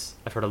lot of this.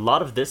 I've heard a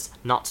lot of this,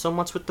 not so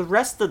much with the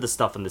rest of the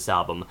stuff in this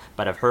album,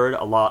 but I've heard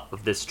a lot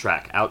of this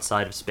track,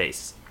 Outside of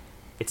Space.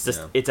 It's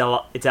just, it's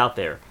out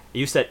there.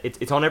 You said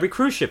it's on every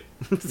cruise ship.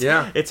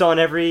 Yeah. It's in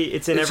every.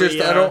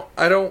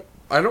 I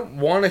don't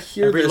want to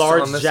hear this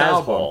large on this jazz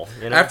album. hall,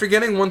 After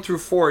getting 1 through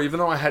 4, even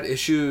though I had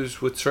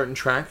issues with certain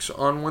tracks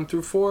on 1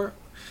 through 4,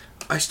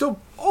 I still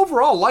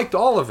overall liked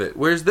all of it.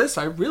 Whereas this,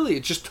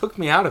 it just took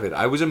me out of it.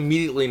 I was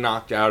immediately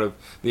knocked out of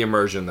the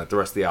immersion that the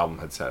rest of the album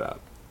had set up.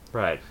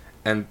 Right.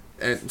 And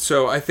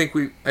so I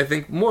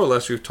think more or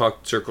less we've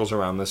talked circles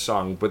around this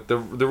song, but the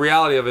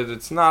reality of it,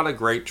 it's not a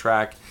great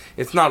track.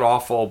 It's not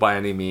awful by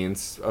any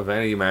means of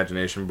any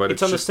imagination, but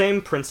it's on the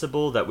same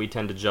principle that we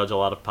tend to judge a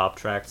lot of pop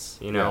tracks.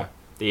 Yeah.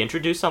 They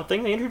introduce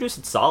something, they introduce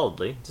it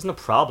solidly. There's no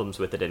problems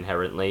with it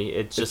inherently.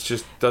 It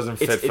just doesn't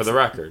fit for the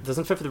record.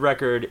 Doesn't fit for the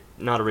record,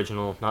 not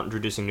original, not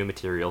introducing new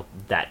material,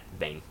 that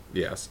vein.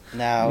 Yes.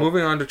 Now,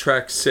 moving on to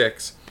track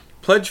 6,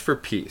 Pledge for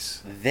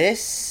Peace.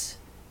 This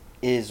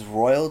is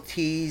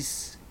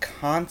Royalty's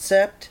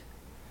concept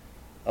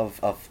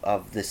of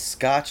the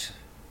Scotch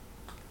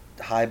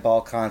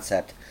highball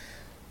concept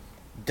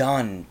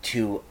done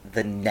to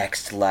the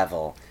next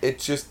level. It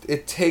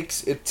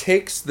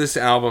takes this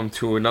album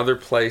to another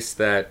place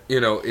that,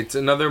 it's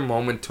another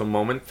moment to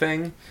moment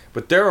thing,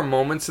 but there are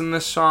moments in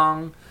this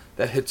song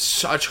that hit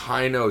such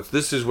high notes.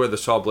 This is where the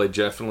saw blade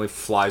definitely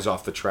flies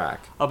off the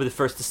track. I'll be the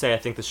first to say I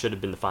think this should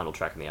have been the final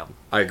track in the album.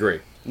 I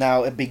agree.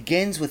 Now, it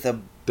begins with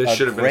This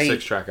should have been a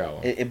 6-track album.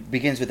 It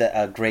begins with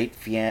a great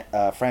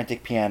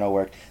frantic piano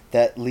work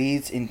that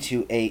leads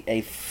into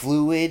a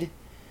fluid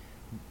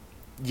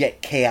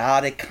yet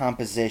chaotic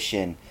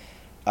composition.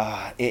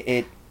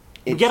 It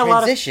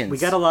transitions. We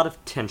got a lot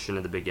of tension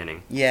at the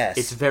beginning. Yes.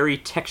 It's very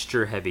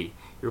texture heavy.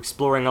 You're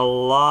exploring a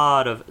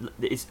lot of...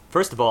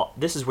 First of all,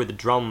 this is where the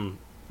drum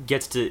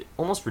gets to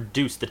almost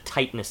reduce the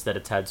tightness that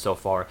it's had so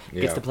far.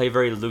 It gets to play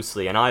very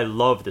loosely, and I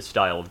love this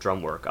style of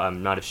drum work.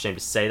 I'm not ashamed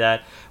to say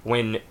that.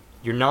 When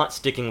you're not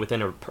sticking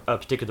within a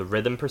particular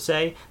rhythm per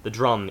se, the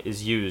drum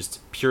is used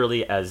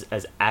purely as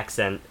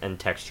accent and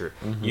texture.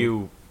 Mm-hmm.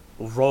 You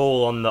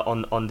roll on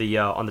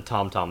the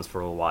tom toms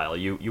for a while.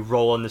 You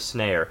roll on the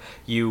snare.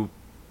 You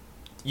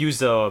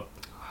use a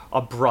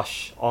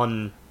brush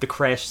on the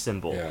crash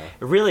cymbal. Yeah.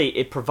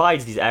 It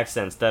provides these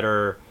accents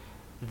that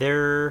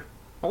they're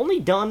only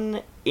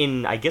done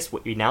in, I guess,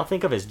 what we now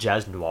think of as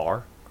jazz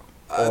noir.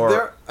 There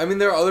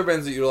are other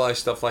bands that utilize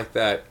stuff like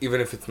that,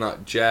 even if it's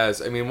not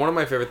jazz. I mean, one of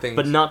my favorite things...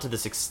 But not to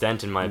this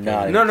extent, in my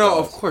opinion. No,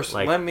 of course.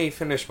 Let me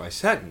finish my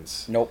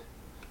sentence. Nope.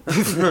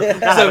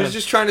 I was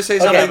just trying to say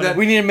something Okay, that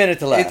we need a minute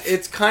to laugh.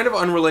 it's kind of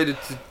unrelated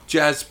to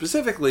jazz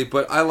specifically,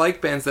 but I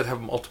like bands that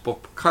have multiple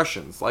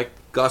percussions. Like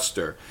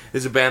Guster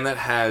is a band that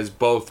has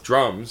both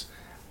drums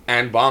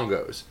and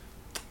bongos,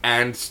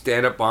 and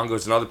stand-up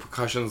bongos and other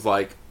percussions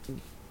like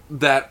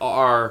that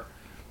are.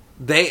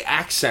 They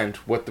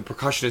accent what the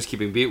percussion is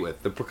keeping beat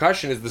with. The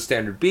percussion is the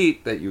standard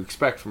beat that you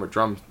expect from a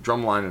drum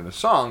line in a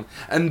song,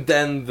 and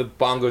then the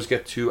bongos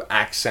get to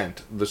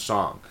accent the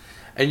song.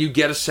 And you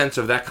get a sense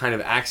of that kind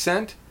of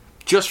accent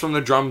just from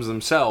the drums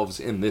themselves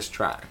in this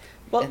track.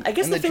 Well, I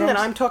guess and the the thing that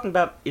drums- I'm talking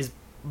about is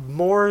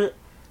more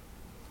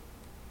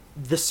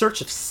the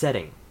search of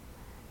setting.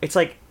 It's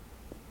like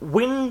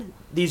when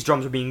these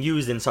drums are being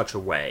used in such a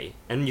way,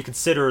 and you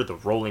consider the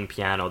rolling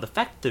piano, the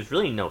fact that there's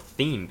really no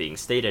theme being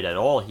stated at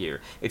all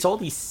here, it's all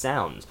these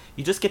sounds.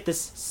 You just get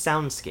this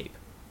soundscape.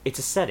 It's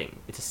a setting.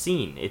 It's a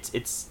scene.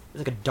 It's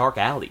like a dark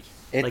alley.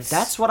 Like,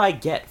 that's what I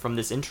get from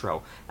this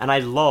intro, and I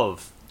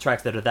love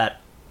tracks that are that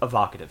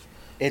evocative.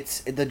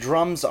 The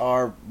drums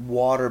are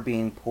water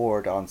being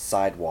poured on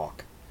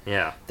sidewalk.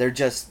 Yeah.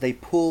 They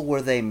pull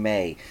where they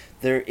may.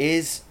 There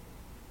is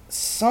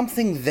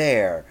something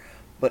there,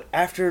 but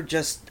after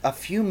just a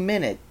few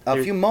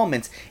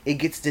moments, it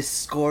gets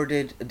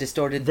distorted,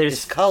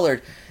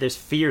 discolored. There's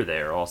fear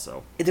there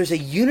also. There's a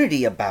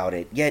unity about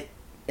it, yet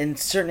in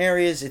certain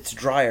areas it's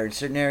drier, in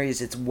certain areas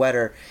it's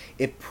wetter.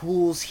 It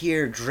pools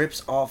here,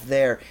 drips off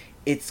there.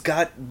 It's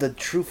got the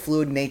true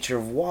fluid nature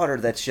of water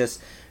that's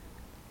just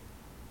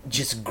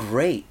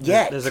great.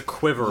 Yet There's a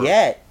quiver.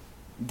 Yet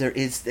there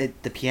is the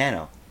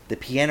piano. The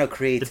piano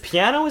creates. The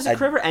piano is a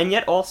quiver, and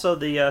yet also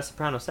the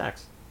soprano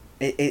sax.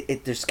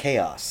 There's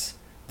chaos.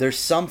 There's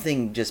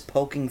something just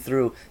poking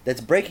through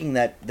that's breaking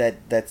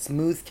that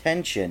smooth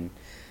tension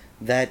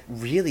that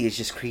really is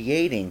just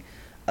creating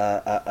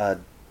a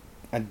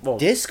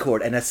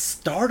discord and a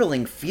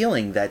startling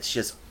feeling that's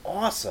just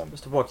awesome.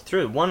 Just to walk you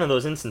through, one of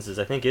those instances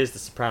I think is the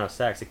soprano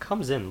sax. It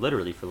comes in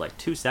literally for like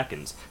 2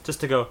 seconds just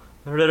to go.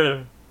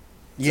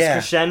 Yeah.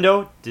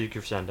 Crescendo,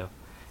 decrescendo,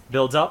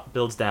 builds up,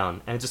 builds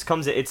down, and it just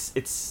comes. It's.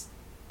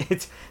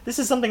 This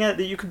is something that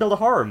you could build a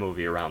horror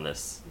movie around.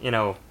 This,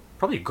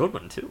 probably a good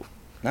one too.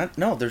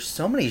 There's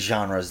so many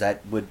genres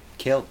that would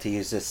kill to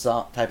use this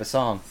type of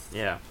song.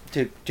 Yeah.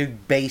 To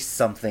base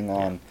something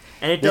on.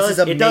 And it This does is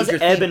a it does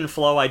major ebb theme. and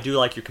flow. I do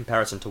like your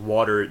comparison to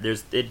water.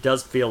 It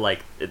does feel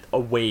like a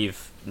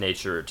wave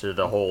nature to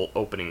the whole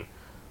opening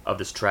of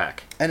this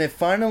track. And it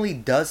finally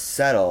does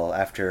settle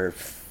after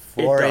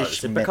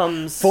It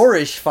becomes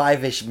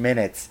 5-ish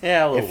minutes.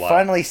 Yeah, a little It while.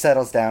 finally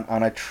settles down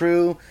on a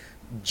true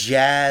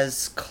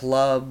jazz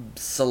club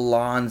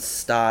salon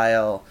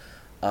style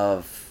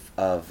of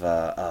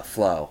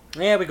flow.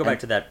 Yeah, we go back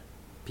to that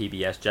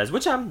PBS jazz,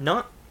 which I'm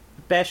not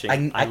bashing.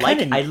 I like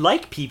kinda- I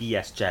like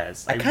PBS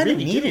jazz. I kind of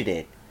really needed do.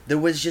 it. There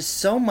was just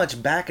so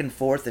much back and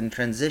forth and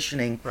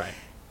transitioning, Right.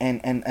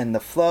 and the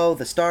flow,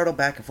 the startle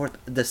back and forth,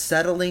 the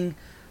settling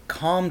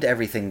calmed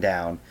everything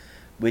down,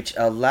 which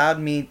allowed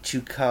me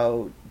to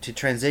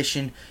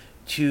transition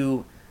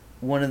to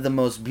one of the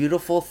most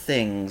beautiful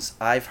things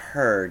I've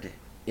heard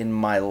in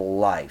my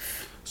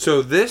life.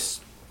 So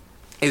this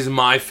is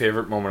my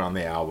favorite moment on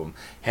the album,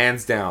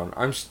 hands down.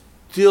 I'm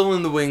still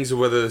in the wings of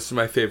whether this is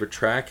my favorite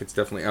track. It's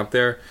definitely up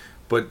there.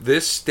 But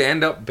this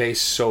stand-up bass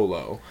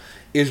solo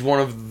is one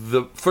of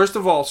the... First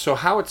of all, so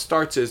how it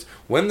starts is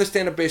when the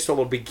stand-up bass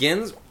solo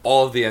begins,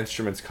 all of the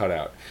instruments cut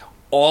out.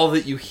 All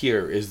that you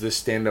hear is the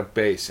stand-up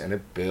bass, and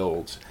it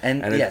builds,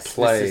 and yes, it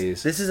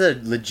plays. This is a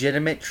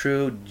legitimate,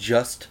 true,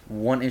 just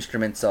one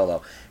instrument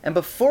solo. And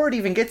before it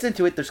even gets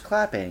into it, there's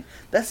clapping.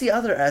 That's the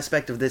other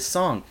aspect of this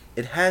song.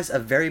 It has a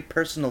very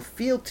personal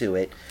feel to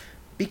it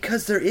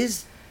because there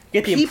is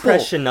You get the people.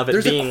 impression of it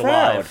There's a being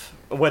crowd. live.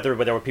 Whether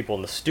there were people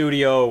in the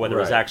studio, whether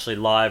it was Right. actually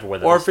live, or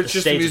whether Or it was if it's the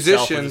just stage itself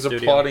was the musicians studio.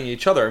 applauding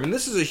each other. I mean,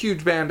 this is a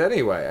huge band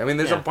anyway. I mean,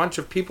 there's Yeah. a bunch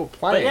of people But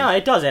playing. yeah,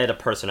 it does add a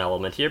personal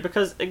element here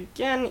because,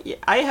 again,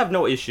 I have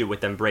no issue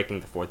with them breaking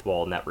the fourth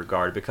wall in that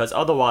regard because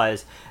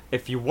otherwise,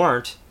 if you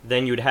weren't,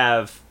 then you'd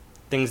have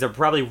things that were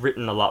probably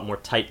written a lot more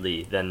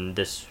tightly than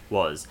this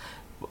was.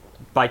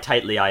 By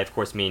tightly, I of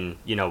course mean,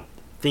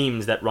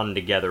 themes that run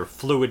together,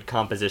 fluid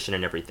composition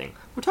and everything.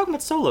 We're talking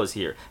about solos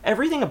here.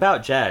 Everything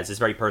about jazz is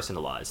very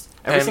personalized.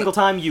 Every And- single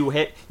time you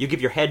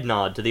give your head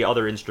nod to the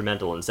other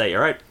instrumental and say,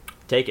 all right,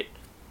 take it.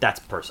 That's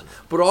personal.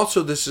 But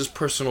also, this is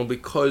personal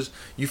because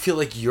you feel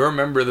like you're a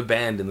member of the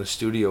band in the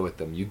studio with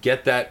them. You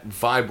get that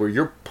vibe where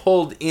you're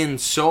pulled in,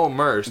 so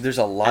immersed. There's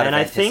a lot And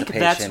of I think anticipation.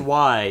 that's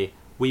why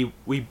we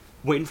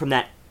went from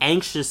that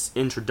anxious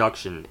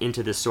introduction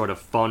into this sort of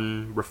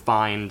fun,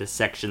 refined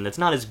section that's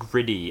not as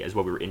gritty as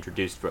what we were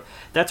introduced for.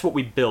 That's what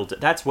we built.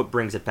 That's what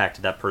brings it back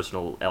to that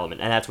personal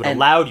element, and that's what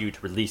allowed you to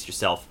release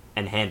yourself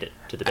and hand it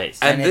to the bass.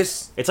 And And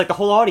it's like the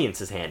whole audience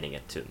is handing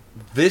it to them.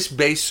 this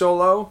bass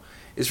solo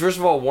is, first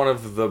of all, one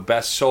of the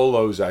best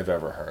solos I've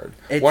ever heard.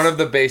 It's- One of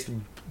the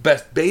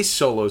best bass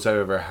solos I've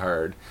ever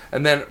heard.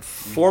 And then,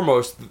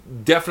 foremost,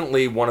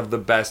 definitely one of the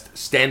best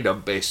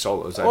stand-up bass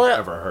solos I've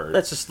ever heard.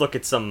 Let's just look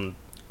at some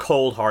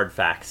cold, hard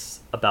facts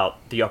about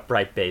the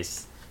upright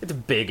bass. It's a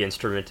big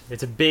instrument.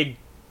 It's a big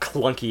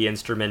clunky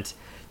instrument.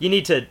 You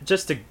need to,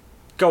 just to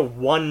go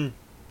one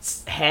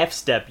half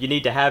step, you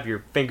need to have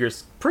your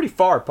fingers pretty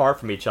far apart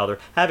from each other.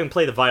 Having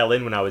played the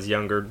violin when I was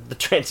younger, the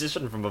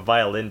transition from a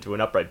violin to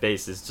an upright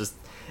bass is just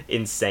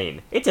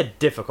insane. It's a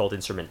difficult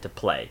instrument to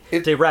play.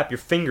 To wrap your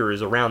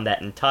fingers around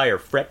that entire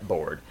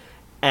fretboard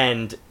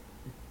and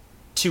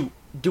to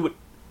do it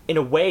in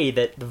a way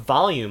that the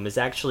volume is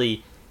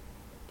actually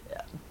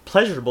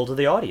pleasurable to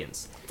the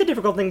audience. It's a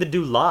difficult thing to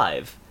do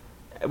live,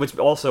 which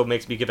also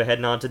makes me give a head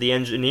nod to the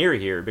engineer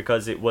here,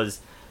 because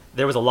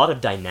there was a lot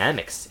of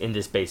dynamics in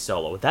this bass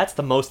solo. That's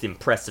the most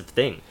impressive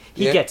thing.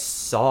 He gets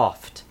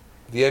soft.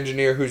 The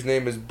engineer, whose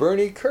name is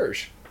Bernie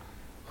Kirsch,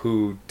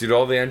 who did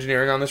all the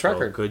engineering on this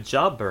record. Oh, good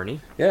job,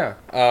 Bernie. Yeah.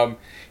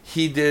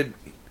 He did,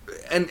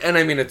 and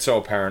I mean, it's so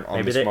apparent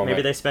on this moment.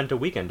 Maybe they spent a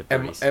weekend at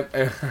Bernie's.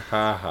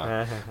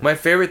 My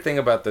favorite thing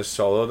about this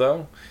solo,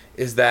 though,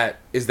 is that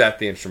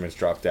the instruments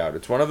dropped out.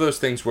 It's one of those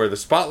things where the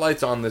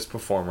spotlight's on this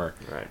performer,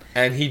 right,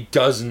 and he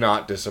does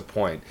not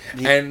disappoint.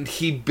 And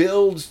he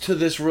builds to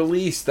this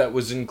release that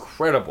was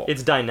incredible.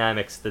 It's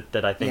dynamics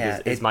that I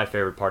think is my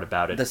favorite part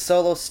about it. The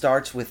solo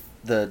starts with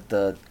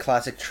the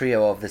classic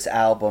trio of this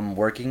album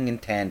working in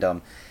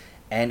tandem,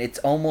 and it's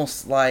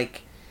almost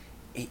like,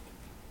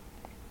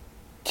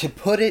 to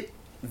put it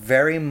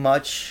very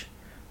much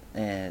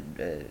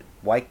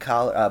white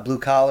collar, blue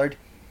collared,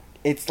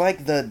 it's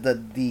like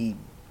the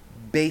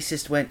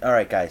bassist went, all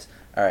right, guys,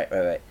 all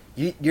right.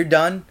 You're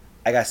done?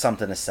 I got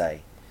something to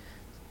say.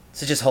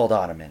 So just hold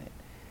on a minute.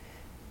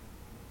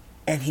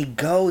 And he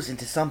goes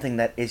into something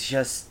that is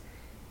just,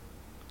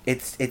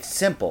 it's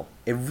simple.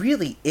 It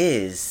really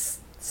is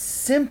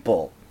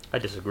simple. I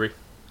disagree.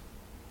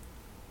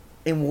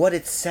 In what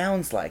it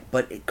sounds like,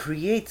 but it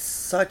creates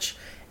such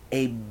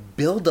a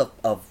buildup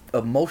of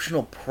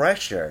emotional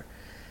pressure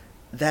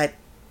that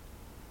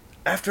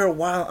after a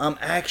while I'm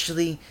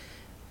actually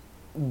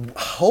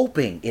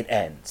hoping it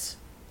ends,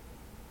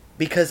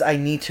 because I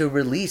need to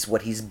release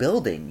what he's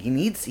building. He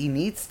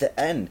needs to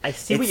end. I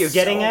see what you're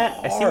getting at.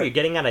 I see what you're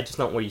getting at. I just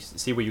don't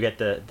see where you get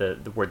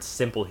the word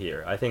simple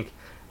here. I think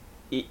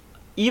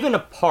even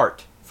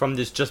apart from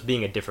this just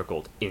being a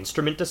difficult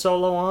instrument to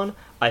solo on,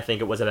 I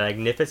think it was a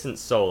magnificent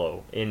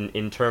solo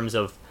in terms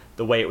of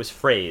the way it was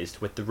phrased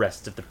with the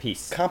rest of the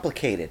piece.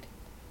 Complicated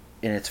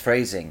in its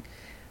phrasing.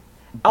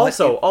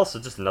 Also,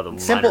 just another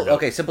simple. minor note.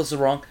 Okay, simple is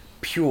wrong.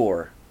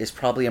 Pure is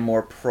probably a more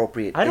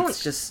appropriate.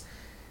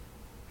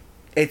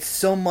 It's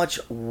so much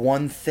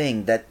one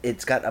thing that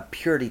it's got a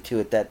purity to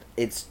it that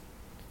it's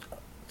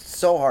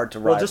so hard to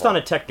rival. Well, just on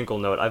a technical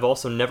note, I've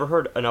also never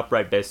heard an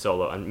upright bass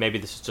solo, and maybe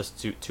this is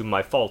just to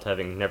my fault,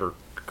 having never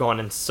gone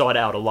and sought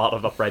out a lot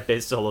of upright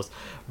bass solos,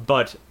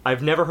 but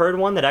I've never heard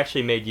one that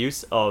actually made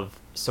use of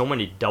so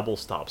many double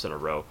stops in a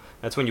row.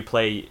 That's when you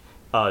play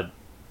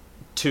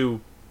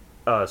two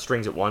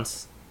strings at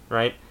once,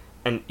 right?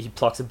 And he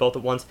plucks it both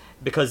at once,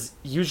 because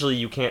usually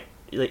you can't,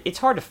 it's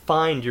hard to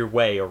find your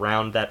way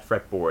around that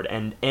fretboard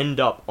and end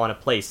up on a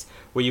place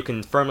where you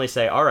can firmly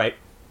say, all right,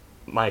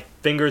 my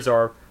fingers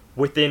are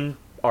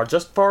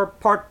just far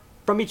apart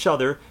from each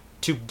other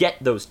to get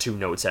those two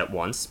notes at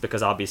once,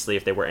 because obviously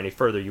if they were any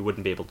further you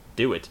wouldn't be able to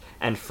do it,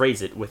 and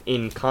phrase it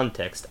within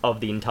context of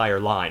the entire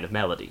line of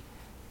melody.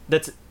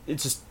 It's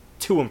just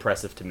too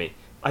impressive to me.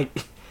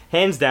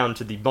 Hands down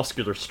to the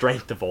muscular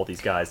strength of all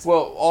these guys. Well,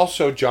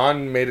 also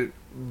John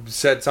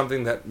said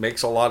something that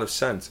makes a lot of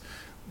sense.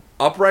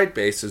 Upright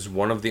bass is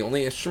one of the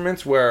only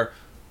instruments where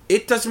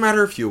it doesn't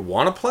matter if you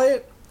want to play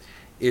it.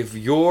 If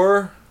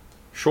you're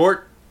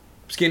short,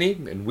 skinny,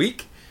 and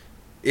weak,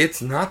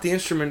 it's not the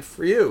instrument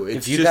for you.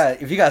 If you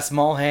got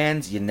small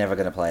hands, you're never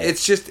gonna play it.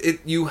 It's just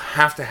you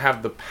have to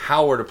have the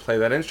power to play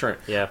that instrument.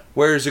 Yeah.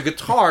 Whereas a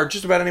guitar,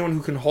 just about anyone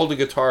who can hold a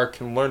guitar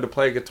can learn to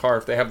play a guitar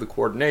if they have the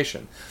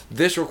coordination.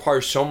 This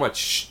requires so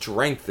much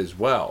strength as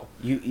well.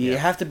 You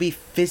have to be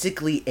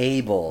physically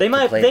able. They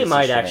to play this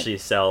might instrument. actually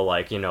sell a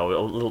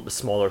little bit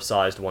smaller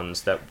sized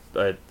ones that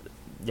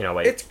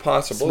It's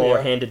possible.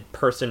 Smaller-handed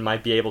person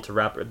might be able to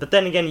wrap it. But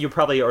then again, you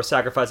probably are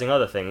sacrificing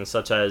other things,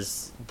 such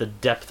as the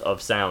depth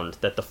of sound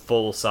that the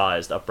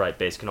full-sized upright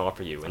bass can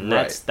offer you. And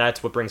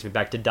that's what brings me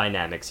back to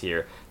dynamics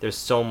here. There's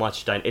so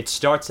much... It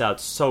starts out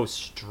so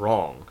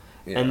strong,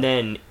 and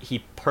then he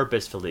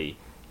purposefully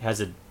has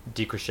a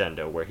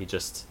decrescendo where he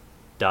just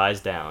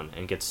dies down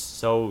and gets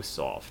so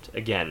soft.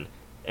 Again,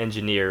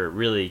 engineer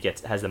really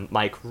has the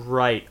mic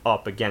right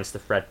up against the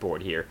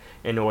fretboard here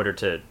in order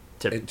to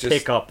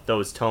pick up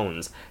those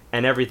tones,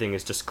 and everything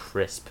is just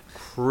crisp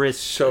so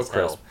as hell.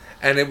 crisp.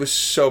 And it was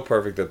so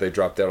perfect that they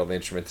dropped out all the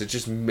instruments. It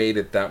just made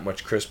it that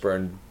much crisper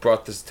and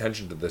brought this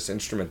attention to this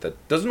instrument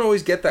that doesn't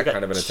always get that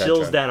kind of an attention.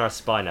 Chills down our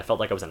spine. I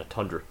felt like I was in a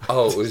tundra.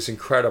 Oh, it was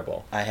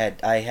incredible. I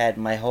had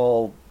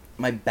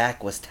my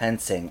back was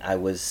tensing. I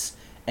was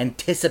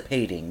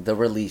anticipating the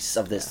release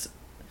of this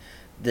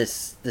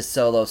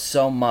solo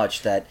so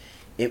much that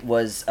It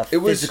was a It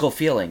was- physical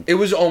feeling. It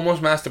was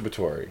almost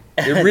masturbatory.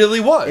 It really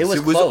was. It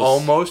was close.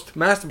 almost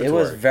masturbatory. It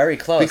was very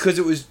close. because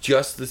it was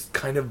just this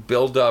kind of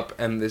build up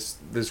and this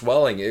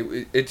welling.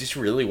 It just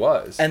really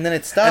was. And then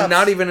it stops. And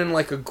not even in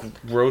like a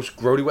gross,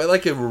 grody way.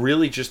 Like it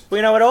really just.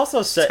 Well, it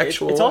also said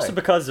Sexual it's also way.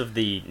 because of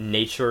the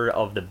nature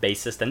of the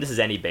bassist, and this is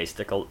any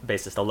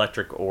bassist,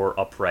 electric or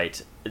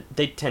upright.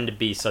 They tend to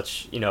be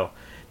such,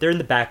 they're in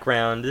the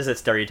background. This is a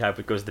stereotype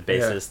that goes to the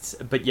bassists,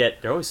 but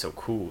yet they're always so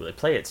cool. They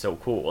play it so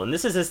cool, and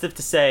this is as if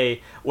to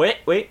say, wait,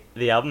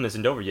 the album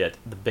isn't over yet.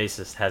 The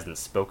bassist hasn't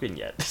spoken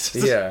yet.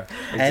 Yeah,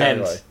 And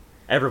exactly.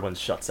 everyone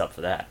shuts up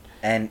for that.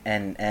 And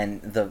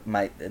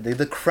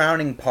the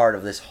crowning part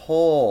of this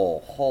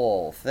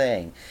whole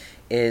thing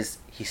is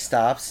he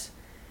stops.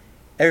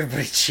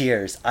 Everybody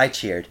cheers. I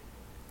cheered.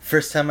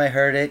 First time I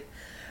heard it,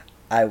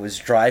 I was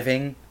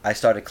driving. I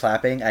started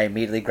clapping. I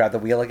immediately grabbed the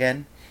wheel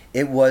again.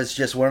 It was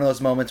just one of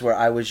those moments where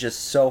I was just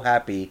so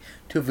happy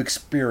to have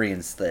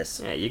experienced this.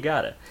 Yeah, you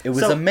got it. It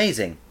was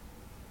amazing.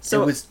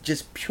 So it was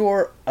just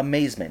pure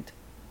amazement.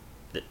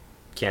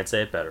 Can't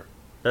say it better.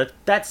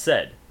 That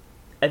said,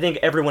 I think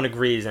everyone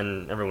agrees,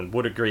 and everyone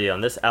would agree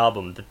on this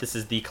album, that this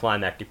is the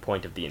climactic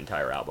point of the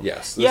entire album.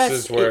 Yes, this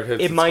is where it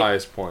hits its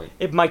highest point.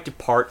 It might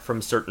depart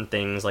from certain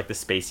things like the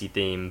spacey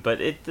theme,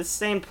 but at the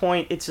same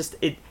point, it's just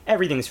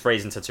everything's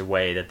phrased in such a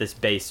way that this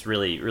bass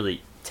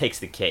really takes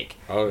the cake.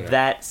 Oh, yeah.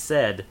 That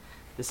said,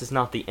 this is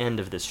not the end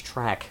of this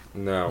track,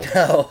 No.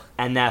 No.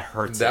 and that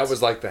hurts. That it.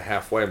 was like the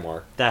halfway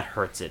mark. That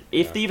hurts it.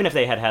 Even if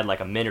they had like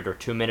a minute or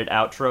 2 minute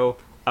outro,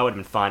 I would have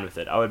been fine with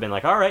it. I would have been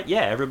like, all right,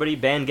 yeah, everybody,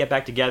 band, get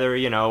back together,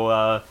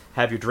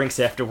 have your drinks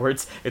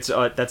afterwards. It's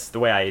that's the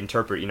way I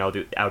interpret, the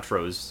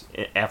outros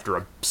after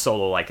a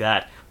solo like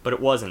that. But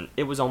it wasn't.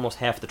 It was almost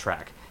half the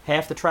track.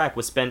 Half the track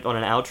was spent on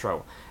an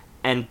outro,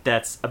 and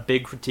that's a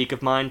big critique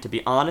of mine. To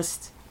be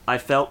honest, I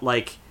felt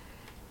like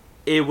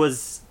it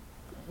was.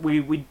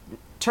 We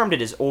termed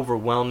it as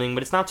overwhelming,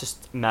 but it's not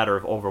just a matter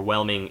of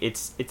overwhelming.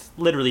 It's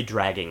literally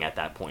dragging at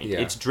that point. Yeah.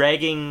 It's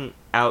dragging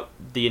out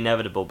the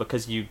inevitable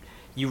because you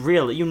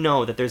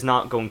know that there's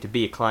not going to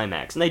be a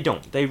climax, and they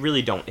don't. They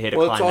really don't hit a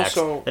Well, it's climax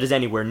also- that is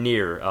anywhere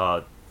near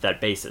that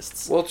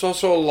bassist's. Well, it's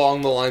also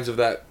along the lines of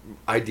that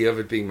idea of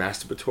it being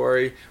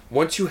masturbatory.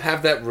 Once you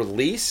have that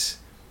release,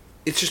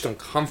 it's just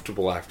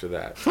uncomfortable after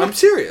that. I'm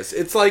serious.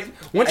 It's like,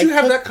 once you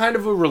have that kind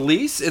of a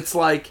release, it's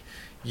like,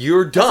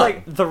 you're It's done.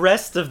 like the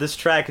rest of this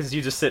track is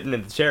you just sitting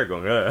in the chair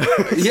going, ugh.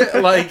 Yeah,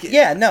 like...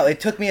 Yeah, no, it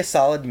took me a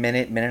solid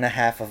minute and a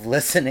half of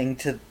listening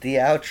to the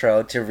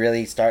outro to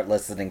really start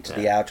listening to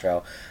the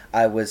outro.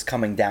 I was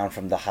coming down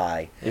from the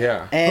high.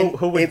 Yeah. And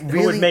who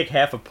would make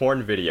half a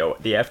porn video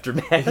the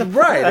aftermath?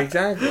 Right,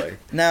 exactly.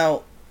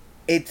 Now,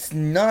 it's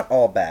not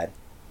all bad.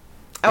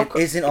 How It co-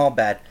 isn't all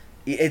bad.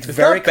 It's It's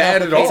very not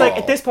bad at complicated. It's like,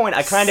 at this point,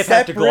 I kind of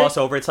have to Separate- gloss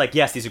over. It's like,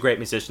 yes, these are great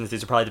musicians.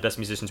 These are probably the best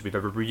musicians we've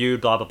ever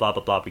reviewed, blah, blah, blah,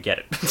 blah, blah. We get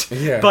it.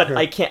 Yeah. But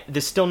I can't...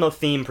 There's still no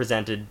theme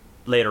presented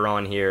later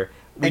on here.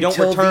 We Until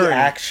don't return... the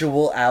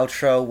actual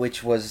outro,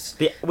 which was...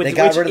 which they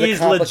got rid of the is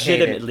complicated-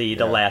 legitimately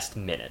the Yeah. last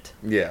minute.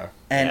 Yeah.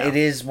 And Yeah. it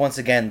is, once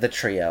again, the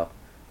trio.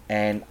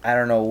 And I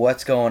don't know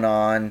what's going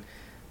on,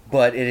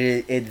 but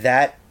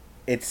that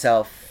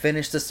itself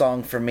finished the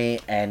song for me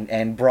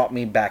and brought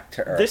me back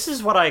to earth. This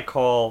is what I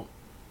call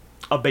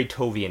a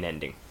Beethoven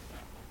ending.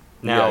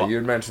 Now, yeah, you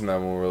had mentioned that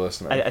when we were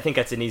listening. I think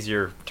that's an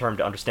easier term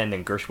to understand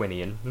than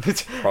Gershwinian.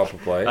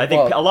 Probably. I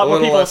think Well, a lot a more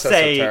little people less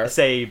esoteric.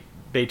 say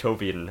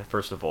Beethoven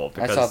first of all,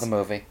 I because saw the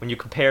movie. when you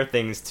compare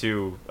things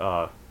to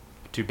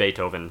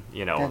Beethoven,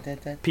 Dun, dun, dun,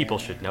 dun. people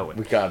should know it.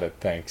 We got it.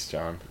 Thanks,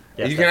 John.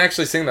 Yes, you can that-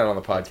 actually sing that on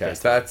the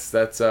podcast. That's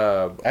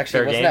Actually,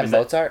 Fair wasn't game, that is that-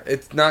 Mozart?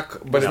 it's not.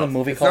 But Wasn't it's, the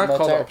movie it's called not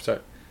called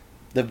Mozart?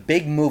 The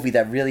big movie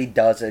that really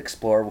does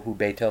explore who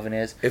Beethoven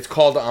is. It's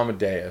called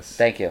Amadeus.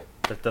 Thank you.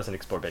 That doesn't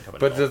explore Beethoven.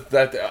 But at all.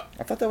 that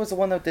I thought that was the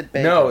one that did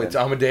Beethoven. no, it's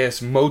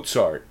Amadeus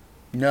Mozart.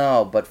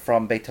 No, but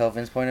from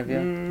Beethoven's point of view.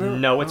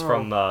 no, it's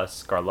from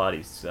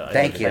Scarlatti's.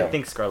 Thank you. I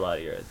think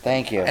Scarlatti.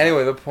 Thank you.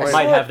 Anyway, the I point.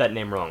 might saw have that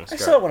name wrong. I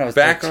saw it when I was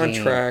Back 13.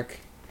 on track.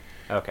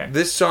 Okay.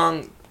 This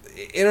song,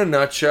 in a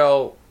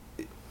nutshell,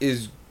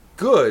 is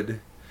good,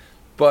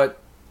 but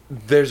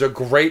there's a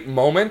great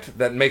moment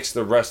that makes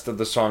the rest of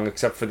the song,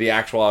 except for the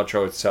actual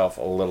outro itself,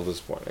 a little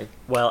disappointing.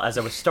 Well, as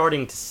I was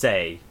starting to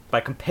say, by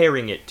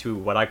comparing it to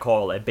what I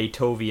call a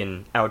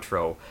Beethoven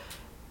outro,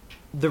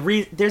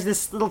 there's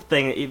this little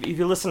thing. If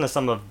you listen to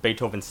some of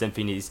Beethoven's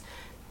symphonies,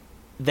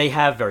 they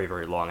have very,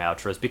 very long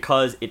outros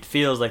because it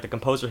feels like the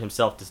composer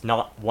himself does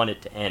not want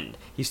it to end.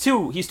 He's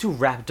too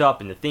wrapped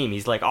up in the theme.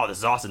 He's like, oh, this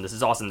is awesome, this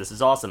is awesome, this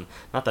is awesome.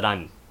 Not that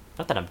I'm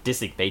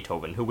dissing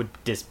Beethoven. Who would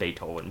diss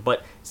Beethoven?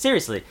 But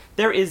seriously,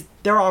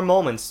 there are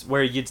moments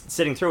where you're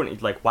sitting through and you're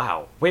like,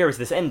 wow, where is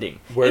this ending?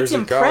 Where's it's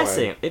it going?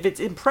 impressive. If it's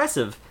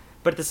impressive,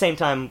 but at the same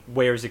time,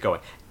 where is it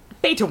going?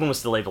 Beethoven was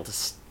still able to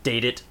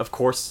state it, of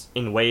course,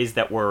 in ways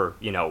that were,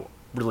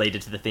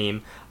 related to the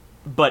theme.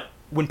 But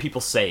when people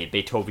say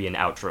Beethoven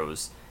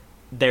outros,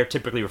 they're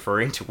typically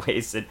referring to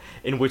ways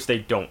in which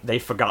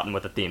they've forgotten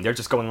what the theme. They're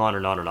just going on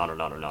and on and on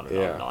and on and on and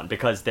on and Yeah. on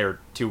because they're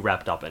too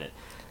wrapped up in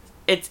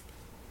it.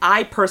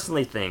 I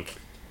personally think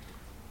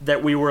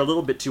that we were a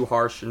little bit too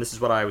harsh, and this is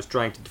what I was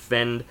trying to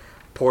defend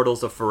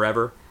Portals of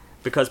Forever,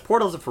 because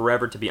Portals of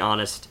Forever, to be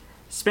honest,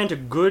 spent a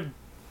good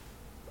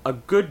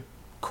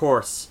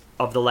course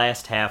of the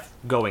last half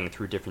going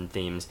through different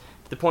themes,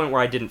 to the point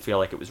where I didn't feel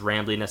like it was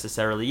rambly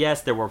necessarily.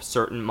 Yes, there were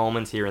certain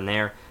moments here and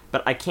there,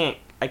 but I can't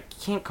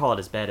call it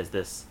as bad as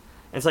this.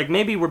 And it's like,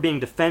 maybe we're being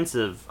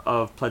defensive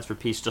of Pledge for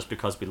Peace just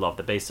because we love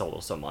the bass solo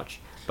so much,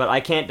 but I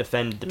can't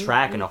defend the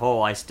track in a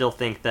whole. I still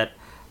think that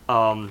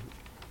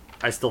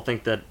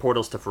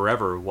Portals to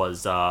Forever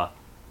was, I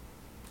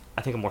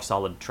think, a more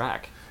solid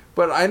track.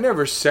 But I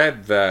never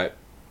said that,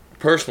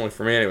 personally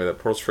for me anyway, that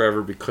Portals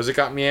Forever, because it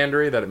got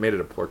meandery, that it made it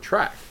a poor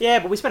track. Yeah,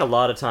 but we spent a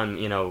lot of time,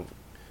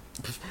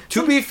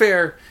 To be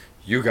fair,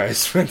 you guys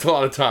spent a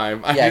lot of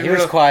time. Yeah, he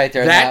was quiet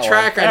during that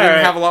track. one. I didn't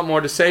Alright. have a lot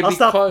more to say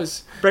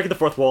because... breaking the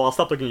fourth wall. I'll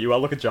stop looking at you. I'll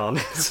look at John.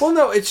 Well,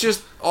 no, it's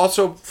just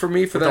also, for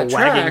me, for that With a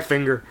wagging track...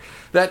 finger.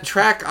 That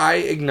track, I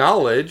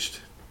acknowledged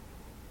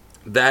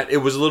that it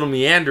was a little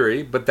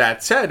meandery, but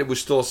that said, it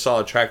was still a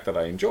solid track that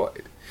I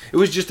enjoyed. It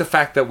was just the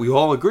fact that we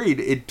all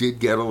agreed it did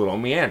get a little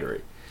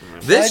meandery.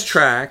 This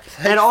track...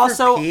 And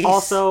also,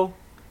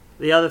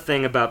 the other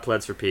thing about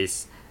Pledge for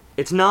Peace,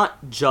 it's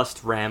not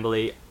just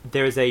rambly.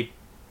 There's a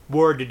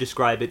word to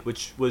describe it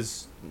which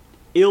was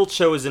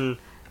ill-chosen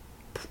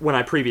when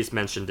I previously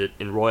mentioned it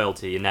in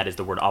Royalty, and that is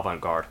the word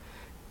avant-garde.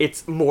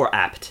 It's more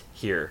apt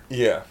here.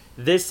 Yeah.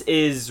 This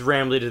is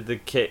rambly to the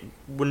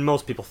when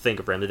most people think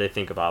of rambly, they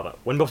think of avant.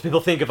 When most people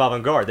think of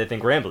avant-garde, they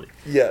think rambly.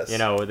 Yes.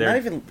 Not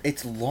even.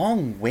 It's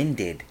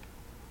long-winded.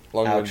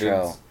 Long-winded.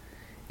 Outro.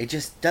 It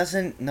just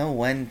doesn't know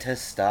when to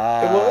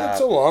stop. Well,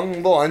 it's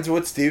along the lines of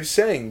what Steve's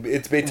saying.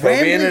 It's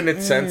Beethoven in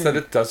its sense that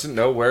it doesn't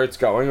know where it's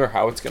going or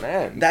how it's going to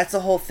end. That's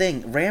the whole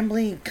thing.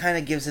 Rambling kind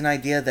of gives an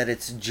idea that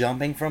it's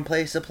jumping from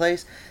place to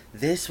place.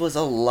 This was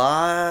a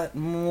lot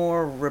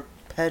more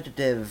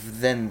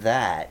repetitive than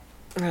that.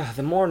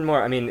 The more and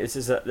more, I mean,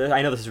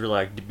 I know this is really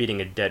like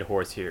beating a dead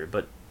horse here,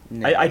 but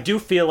No. I do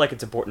feel like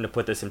it's important to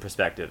put this in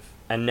perspective,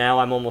 and now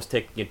I'm almost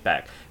taking it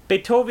back.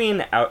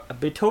 Beethoven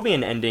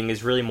ending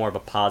is really more of a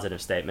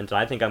positive statement, and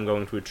I think I'm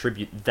going to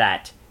attribute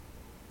that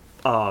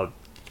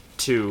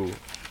to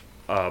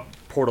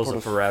Portals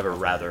of Forever,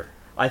 rather.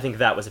 I think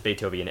that was a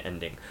Beethoven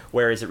ending,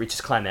 whereas it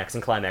reaches climax,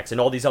 and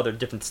all these other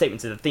different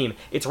statements of the theme.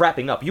 It's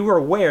wrapping up. You were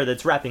aware that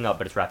it's wrapping up,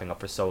 but it's wrapping up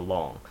for so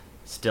long.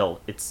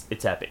 Still, it's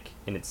epic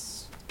in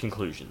its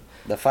conclusion.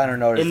 The final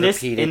note is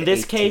repeated in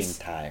this 18 case,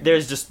 times.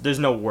 there's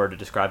no word to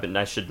describe it, and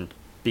I shouldn't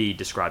be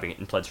describing it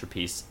in Pledge for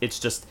Peace. It's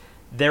just,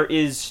 there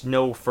is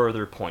no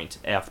further point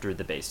after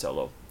the bass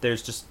solo.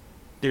 There's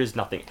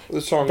nothing.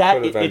 The song That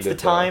could have ended it's the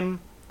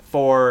time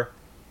for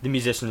the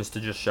musicians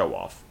to just show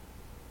off.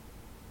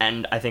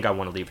 And I think I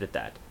want to leave it at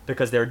that,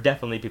 because there are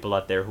definitely people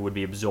out there who would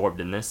be absorbed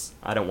in this.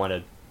 I don't want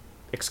to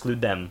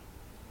exclude them.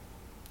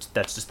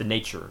 That's just the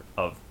nature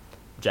of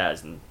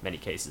jazz in many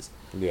cases.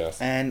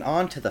 Yes. And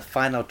on to the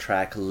final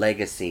track,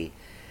 Legacy.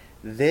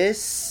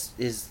 There's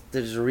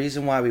a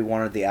reason why we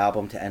wanted the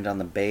album to end on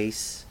the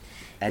bass,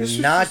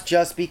 and not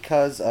just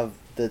because of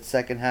the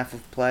second half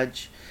of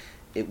Pledge.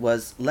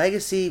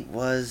 Legacy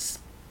was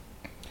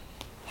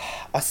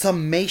a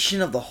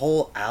summation of the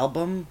whole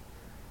album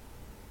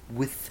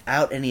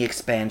without any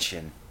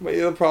expansion. But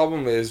the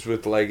problem is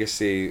with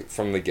Legacy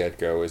from the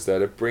get-go is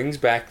that it brings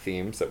back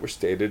themes that were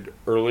stated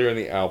earlier in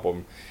the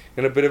album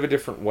in a bit of a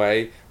different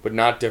way, but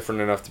not different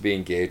enough to be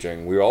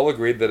engaging. We all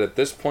agreed that at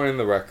this point in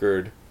the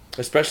record,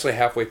 especially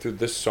halfway through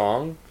this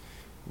song,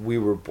 we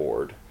were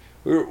bored.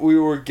 We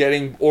were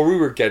getting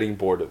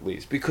bored at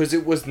least, because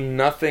it was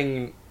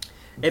nothing.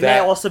 It may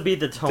also be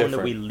the tone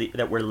different.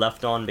 that we're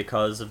left on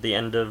because of the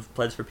end of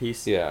Pledge for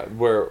Peace. Yeah,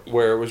 where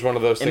it was one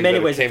of those things in many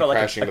that ways came it felt like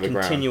crashing a to the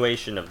ground.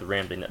 continuation of the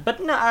rambling. But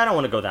no, I don't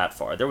want to go that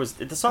far.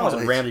 The song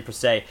wasn't rambly per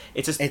se.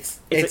 It's just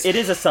it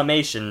is a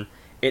summation.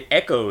 It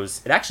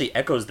actually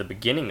echoes the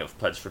beginning of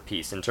Pledge for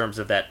Peace in terms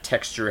of that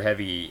texture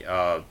heavy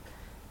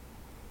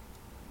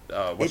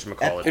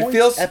whatchamacallit. It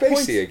feels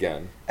spacey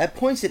again. At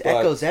points it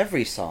echoes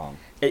every song.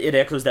 It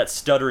echoes that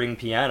stuttering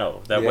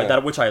piano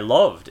that which I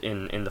loved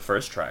in the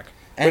first track.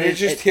 But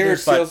it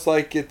feels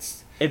like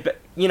it's...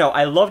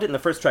 I loved it in the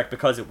first track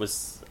because of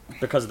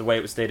the way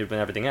it was stated and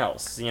everything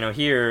else.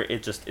 Here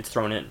it's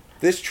thrown in.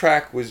 This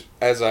track was,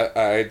 as I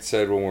had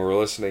said when we were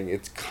listening,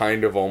 it's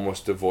kind of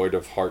almost devoid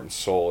of heart and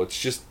soul. It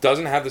just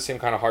doesn't have the same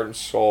kind of heart and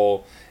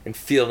soul and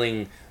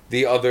feeling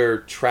the other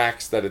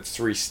tracks that it's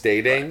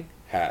restating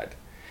had.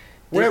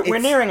 We're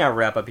nearing our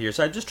wrap up here,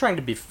 so I'm just trying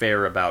to be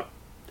fair about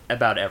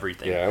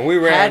everything. Yeah, and we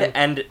ran...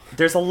 And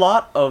there's a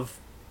lot of...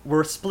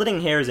 We're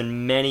splitting hairs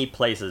in many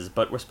places,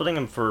 but we're splitting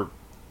them for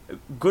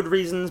good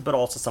reasons, but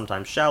also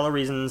sometimes shallow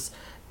reasons.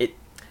 It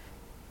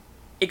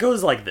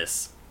goes like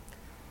this.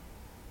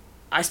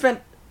 I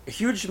spent a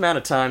huge amount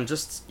of time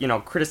just,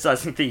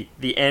 criticizing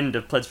the end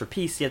of Pledge for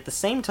Peace, yet at the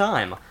same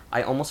time,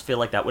 I almost feel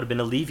like that would have been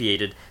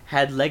alleviated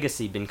had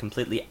Legacy been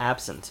completely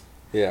absent.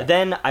 Yeah.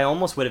 Then I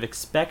almost would have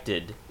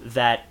expected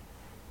that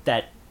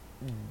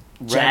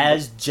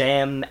jazz,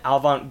 jam,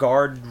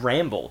 avant-garde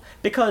ramble.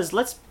 Because,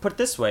 let's put it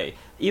this way,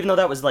 even though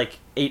that was like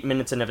 8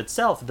 minutes in of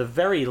itself, the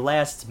very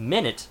last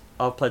minute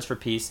of Pledge for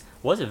Peace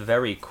was a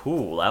very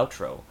cool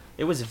outro.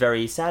 It was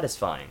very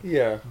satisfying.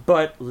 Yeah.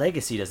 But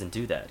Legacy doesn't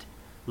do that.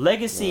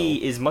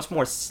 Legacy is much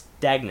more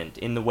stagnant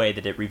in the way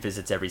that it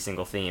revisits every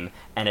single theme,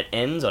 and it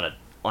ends on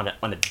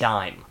a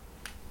dime.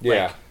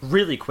 Yeah. Like,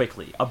 really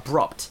quickly,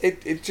 abrupt.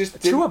 It just Too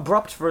didn't-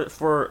 abrupt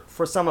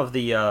for some of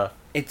the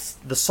It's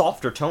the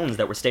softer tones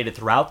that were stated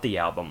throughout the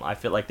album. I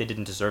feel like they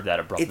didn't deserve that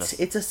abruptness.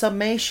 it's a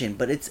summation,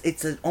 but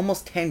it's an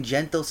almost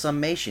tangential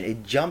summation.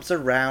 It jumps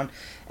around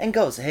and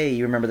goes, "Hey,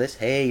 you remember this?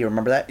 Hey, you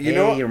remember that? You Hey,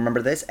 know- you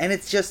remember this?" And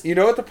it's just You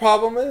know what the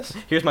problem is?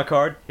 Here's my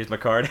card. Here's my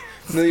card.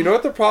 No, you know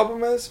what the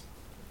problem is?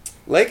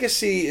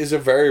 Legacy is a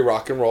very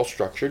rock and roll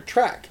structured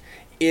track.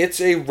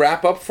 It's a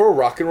wrap up for a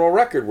rock and roll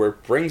record where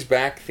it brings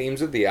back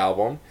themes of the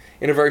album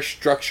in a very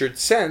structured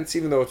sense,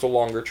 even though it's a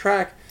longer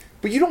track.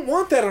 But you don't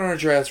want that on a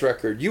jazz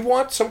record. You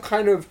want some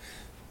kind of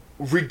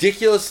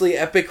ridiculously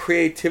epic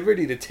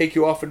creativity to take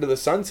you off into the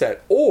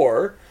sunset,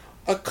 or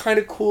a kind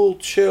of cool,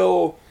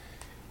 chill.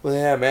 Well,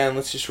 yeah, man,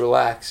 let's just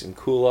relax and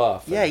cool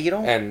off. Yeah, you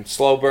don't- and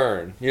slow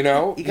burn. You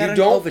know, You got an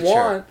don't overture.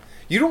 want.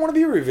 You don't want to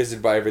be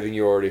revisited by everything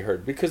you already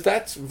heard because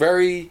that's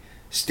very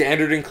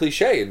standard and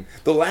cliche. And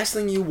the last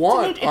thing you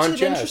want It's on an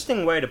jazz.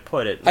 interesting way to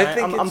put it. I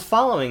think I'm it's-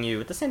 following you.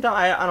 At the same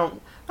time, I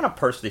don't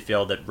personally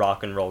feel that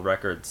rock and roll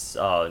records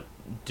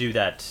do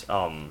that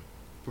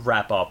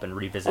wrap up and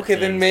revisit. Okay,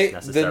 then themes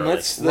then necessarily.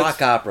 let's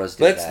rock operas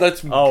do that.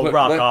 let's Oh,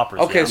 rock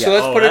operas, Okay, yeah. so Yeah.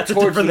 let's Oh, put it that's a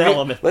towards different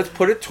element. let's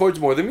put it towards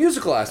more the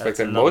musical aspect. That's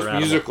And another most animal.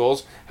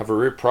 musicals have a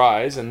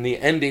reprise and the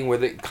ending where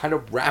they kind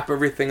of wrap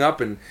everything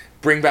up and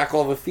bring back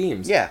all the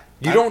themes. Yeah.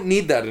 You don't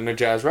need that in a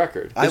jazz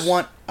record. This-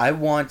 I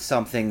want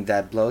something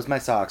that blows my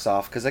socks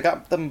off because I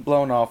got them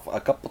blown off a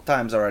couple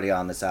times already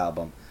on this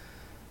album.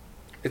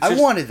 it's I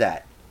just- wanted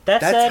that.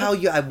 That That's said- how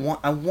you.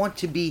 I want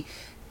to be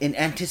in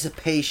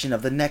anticipation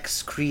of the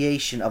next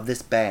creation of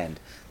this band.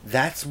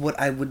 That's what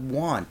I would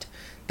want.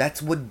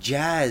 That's what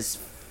jazz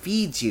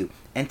feeds you,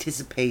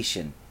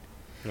 anticipation.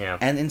 Yeah.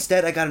 And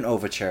instead, I got an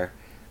overture.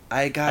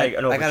 I got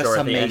an a overture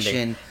at the ending.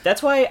 summation.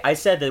 That's why I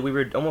said that we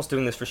were almost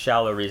doing this for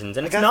shallow reasons,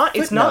 and I it's got not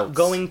footnotes.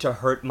 going to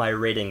hurt my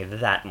rating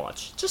that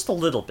much, just a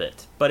little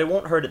bit, but it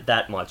won't hurt it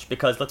that much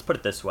because let's put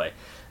it this way: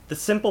 the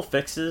simple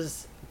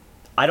fixes,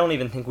 I don't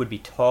even think would be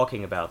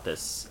talking about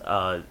this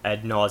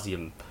ad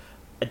nauseum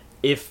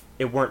if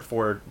it weren't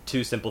for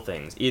two simple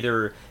things: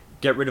 either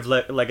get rid of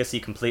Legacy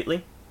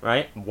completely,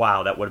 right?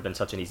 Wow, that would have been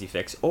such an easy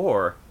fix,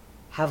 or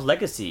have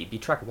Legacy be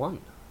track 1.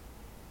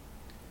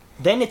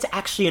 Then it's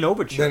actually an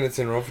overture. Then it's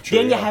an overture.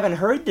 Then you yeah. haven't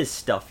heard this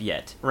stuff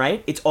yet,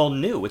 right? It's all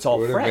new. It's all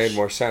It would fresh. have made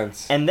more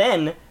sense. And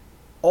then,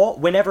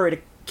 whenever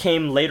it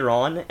came later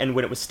on, and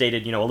when it was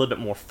stated, a little bit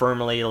more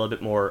firmly, a little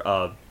bit more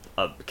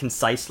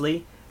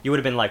concisely, you would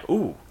have been like,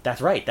 "Ooh,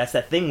 that's right. That's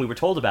that thing we were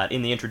told about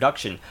in the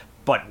introduction."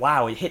 But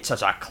wow, it hit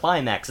such a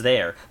climax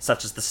there,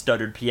 such as the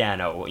stuttered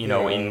piano,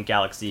 Yeah. in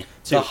Galaxy 2.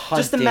 The Just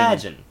hunting.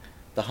 imagine.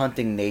 The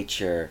hunting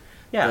nature.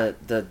 Yeah.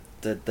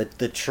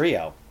 The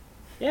trio.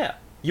 Yeah.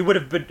 You would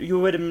have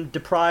been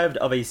deprived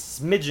of a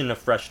smidgen of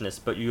freshness,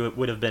 but you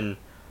would have been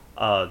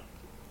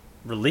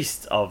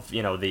released of,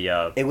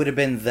 the It would have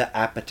been the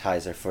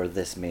appetizer for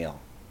this meal.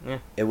 yeah.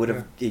 It would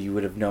have you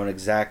would have known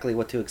exactly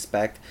what to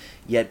expect,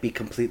 yet be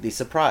completely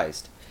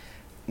surprised.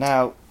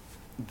 Now,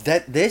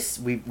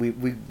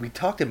 we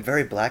talked in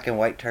very black and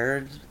white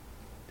terms.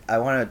 I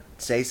want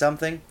to say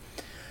something.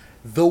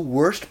 The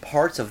worst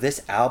parts of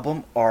this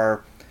album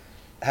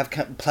have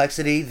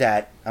complexity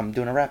that I'm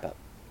doing a wrap up.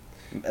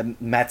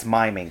 Matt's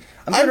miming.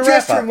 I'm doing I'm a wrap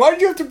gesturing. up. Why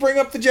did you have to bring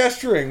up the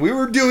gesturing? We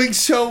were doing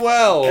so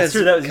well. That's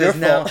true, that was your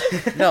now,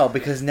 fault. no,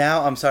 because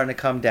now I'm starting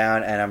to come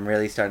down and I'm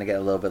really starting to get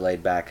a little bit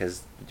laid back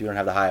because you don't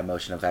have the high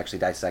emotion of actually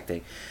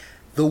dissecting.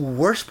 The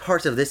worst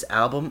parts of this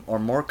album are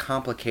more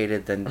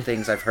complicated than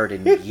things I've heard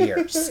in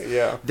years.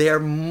 Yeah. They are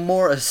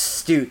more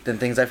astute than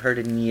things I've heard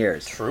in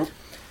years. True.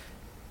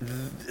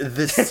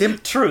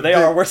 True, They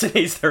are worse than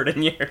he's heard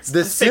in years.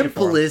 The Say it for him.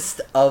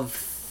 simplest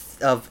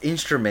of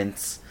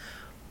instruments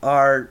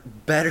are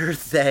better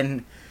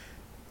than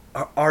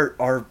our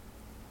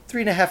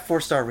 3.5,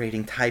 4-star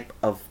rating type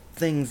of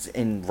things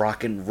in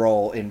rock and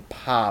roll, in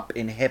pop,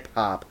 in hip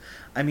hop.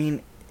 I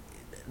mean,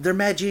 they're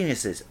mad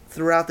geniuses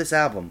throughout this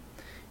album.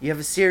 You have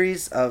a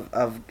series of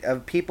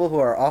people who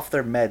are off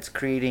their meds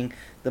creating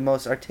the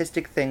most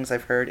artistic things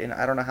I've heard in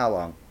I don't know how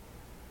long.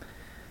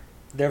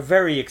 They're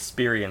very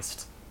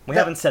experienced. We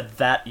That- haven't said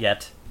that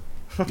yet.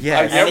 Yes.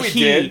 Yeah, And we he,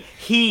 did.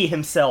 He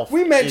himself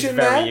We mentioned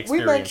is very that. We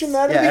experienced. mentioned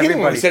that at Yeah, the beginning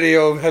when we everybody-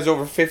 said he has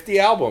over 50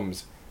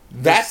 albums.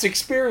 That's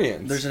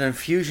experience. There's an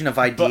infusion of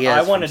But ideas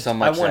I wanted, from so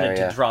much I wanted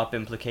area. to drop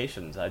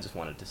implications. I just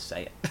wanted to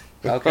say it.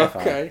 Okay,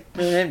 fine.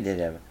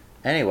 Okay.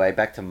 Anyway,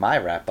 back to my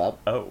wrap up.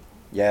 Oh,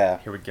 Yeah.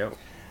 here we go.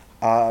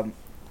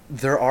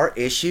 There are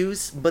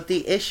issues, but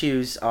the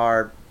issues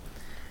are.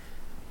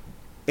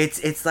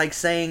 It's like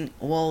saying,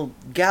 well,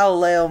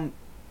 Galileo,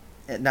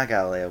 not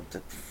Galileo.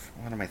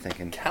 What am I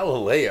thinking?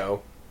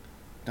 Galileo.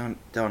 Don't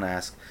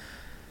ask.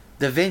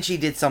 Da Vinci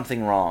did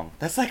something wrong.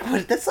 That's what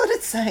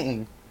it's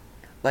saying.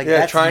 Like, Yeah,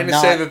 that's trying to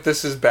not- say that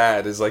this is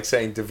bad is like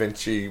saying Da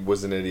Vinci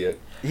was an idiot.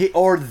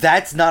 or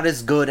that's not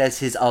as good as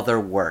his other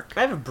work.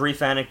 I have a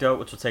brief anecdote,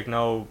 which will take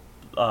no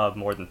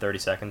more than 30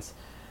 seconds.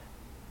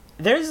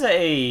 There's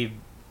a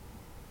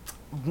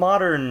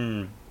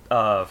modern,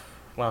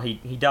 well,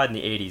 he died in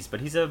the 80s, but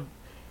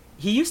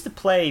he used to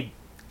play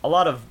a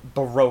lot of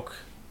Baroque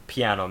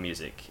piano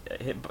music.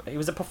 He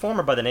was a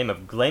performer by the name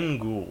of Glenn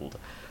Gould,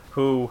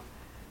 who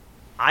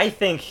I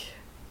think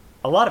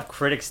a lot of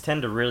critics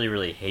tend to really,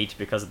 really hate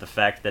because of the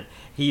fact that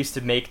he used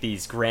to make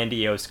these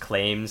grandiose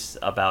claims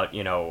about,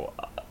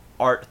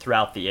 art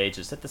throughout the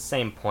ages. At the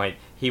same point,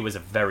 he was a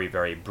very,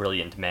 very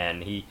brilliant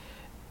man. He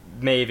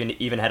may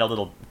even had a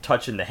little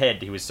touch in the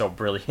head. He was so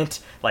brilliant,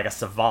 like a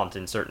savant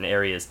in certain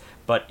areas.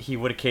 But he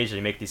would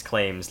occasionally make these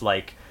claims,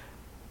 like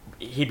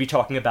he'd be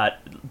talking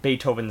about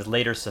Beethoven's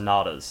later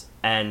sonatas,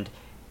 and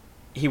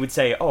he would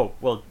say, oh,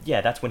 well,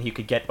 yeah, that's when he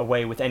could get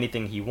away with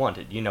anything he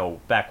wanted.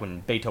 Back when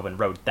Beethoven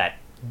wrote that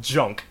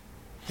junk.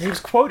 He was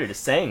quoted as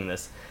saying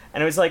this.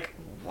 And it was like,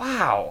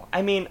 wow.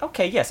 I mean,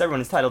 okay, yes,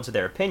 everyone's entitled to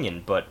their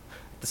opinion, but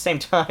at the same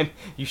time,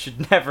 you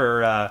should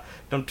never,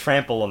 don't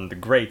trample on the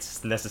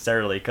greats,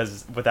 necessarily,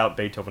 because without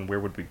Beethoven, where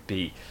would we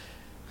be?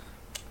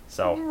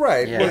 So,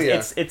 Right. Yeah. Well,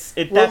 yeah.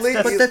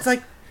 But that's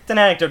like, it's an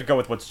anecdote to go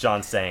with what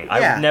John's saying. I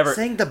Yeah, would never.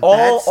 saying the bad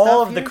all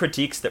stuff of the here?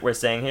 critiques that we're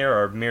saying here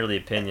are merely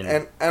opinion.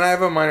 And I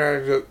have a minor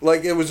anecdote.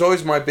 Like, it was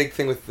always my big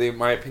thing with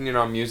my opinion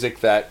on music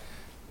that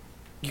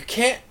you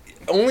can't.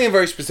 Only in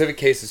very specific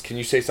cases can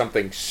you say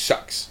something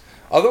sucks.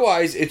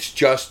 Otherwise, it's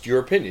just your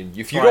opinion.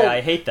 If you Why don't,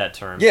 I hate that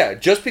term. yeah,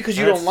 just because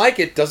you That's- don't like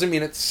it doesn't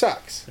mean it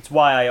sucks. It's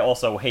why I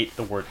also hate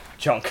the word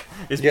junk.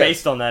 It's Yeah.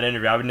 based on that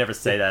interview. I would never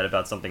say that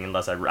about something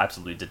unless I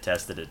absolutely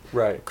detested it.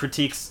 Right.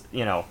 Critiques,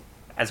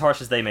 as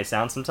harsh as they may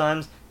sound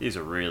sometimes, these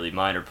are really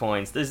minor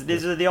points.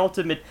 These are the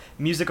ultimate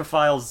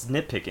musicophiles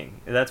nitpicking.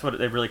 That's what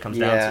it really comes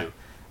Yeah. down to.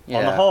 yeah.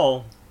 On the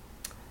whole,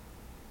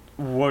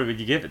 what would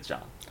you give it,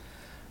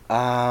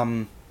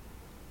 John?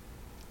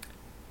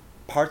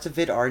 Parts of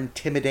it are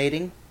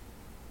intimidating,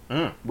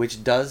 Mm.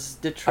 which does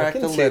detract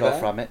can a see little that.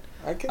 from it.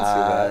 I can see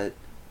that.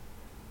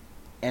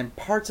 And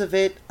parts of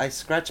it, I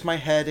scratch my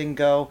head and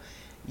go,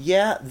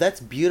 yeah, that's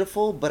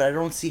beautiful, but I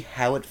don't see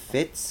how it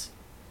fits.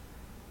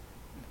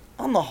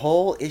 On the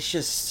whole, it's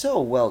just so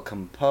well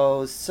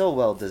composed, so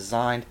well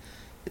designed.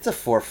 It's a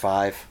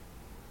 4-5.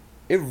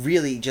 It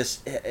really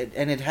just...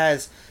 And it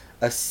has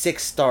a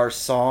 6-star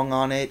song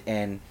on it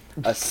and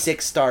a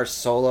 6-star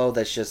solo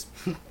that's just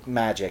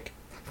magic.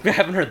 I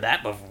haven't heard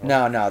that before.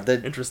 No,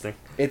 Interesting.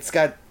 it's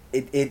got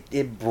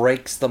it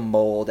breaks the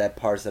mold at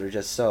parts that are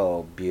just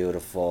so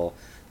beautiful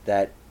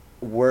that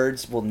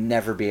words will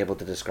never be able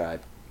to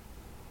describe.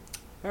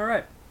 All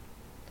right.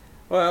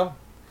 Well,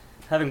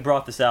 having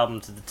brought this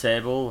album to the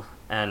table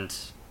and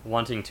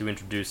wanting to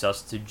introduce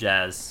us to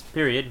jazz,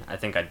 period, I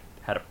think I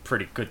had a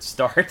pretty good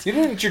start. You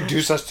didn't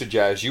introduce us to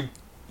jazz. You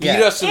beat Yeah.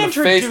 us in the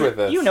face with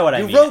it. You know what I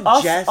You mean. wrote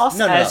Us, jazz- us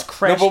no, no, as no.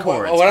 crash No, but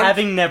chords, what I'm-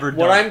 having never done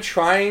What it. I'm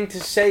trying to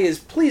say is,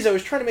 please, I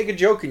was trying to make a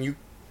joke and you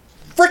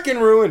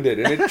frickin' ruined it,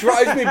 and it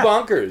drives me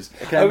bonkers.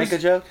 Can I make a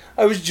joke?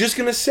 I was just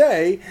gonna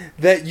say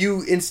that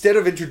you, instead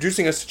of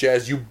introducing us to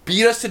jazz, you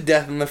beat us to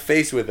death in the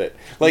face with it.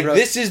 Like, wrote-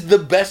 this is the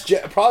best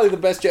jazz, probably the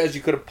best jazz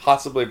you could have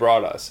possibly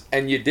brought us,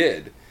 and you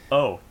did.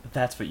 Oh,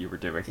 that's what you were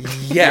doing.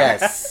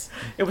 Yes.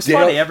 It was Did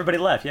funny. I- Everybody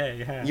left.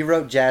 Yeah. You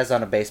wrote jazz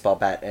on a baseball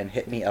bat and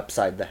hit me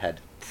upside the head.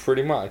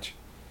 Pretty much.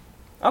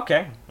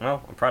 Okay.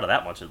 Well, I'm proud of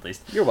that much at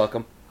least. You're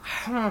welcome.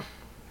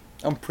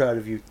 I'm proud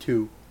of you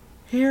too.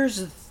 Here's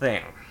the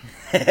thing.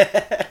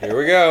 Here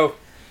we go.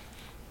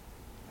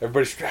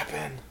 Everybody strap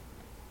in.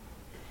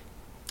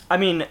 I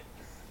mean,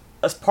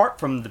 apart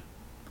from the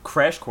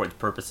crash chords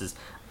purposes,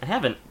 I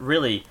haven't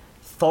really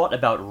thought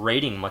about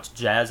rating much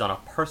jazz on a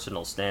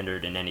personal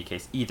standard in any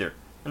case either.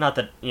 Not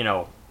that,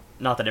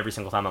 not that every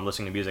single time I'm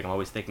listening to music I'm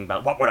always thinking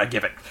about what would I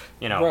give it.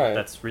 Right.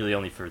 That's really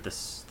only for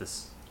this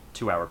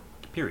 2-hour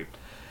period.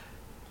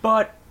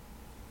 But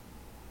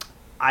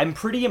I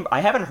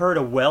haven't heard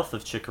a wealth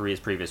of Chick Corea's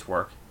previous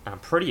work, and I'm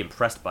pretty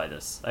impressed by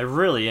this. I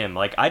really am.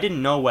 Like, I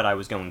didn't know what I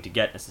was going to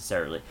get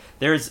necessarily.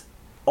 There's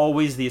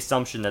always the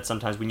assumption that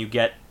sometimes when you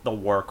get the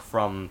work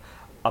from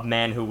a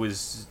man who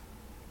was,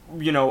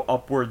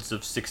 upwards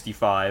of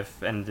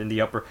 65 and in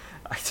the upper,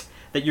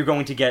 that you're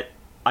going to get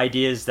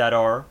ideas that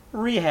are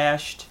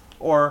rehashed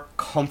or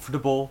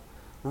comfortable,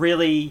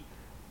 really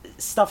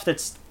stuff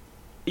that's,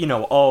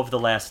 of the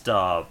last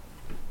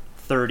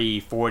 30,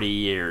 40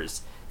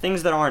 years.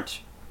 Things that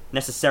aren't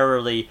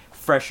necessarily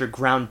fresh or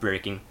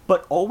groundbreaking,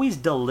 but always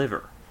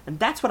deliver. And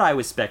that's what I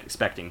was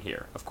expecting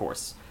here, of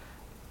course.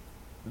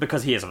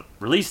 Because he hasn't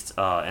released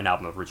an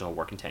album of original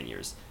work in 10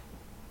 years.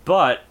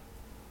 But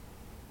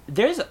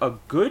there's a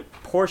good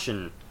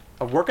portion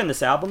of work on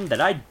this album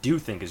that I do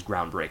think is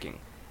groundbreaking.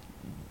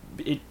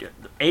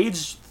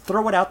 Age,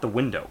 throw it out the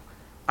window.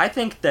 I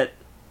think that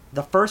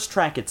the first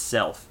track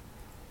itself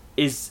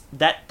is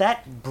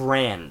that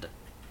brand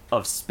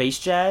of space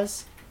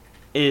jazz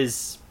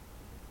is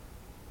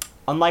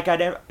unlike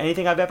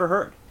anything I've ever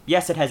heard.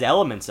 Yes, it has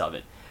elements of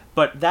it,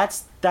 But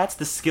that's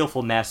the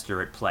skillful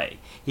master at play.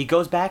 He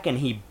goes back and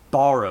he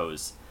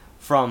borrows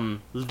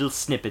from little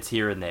snippets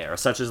here and there,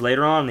 such as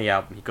later on in the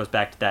album, he goes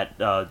back to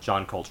that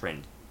John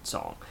Coltrane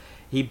song.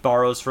 He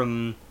borrows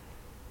from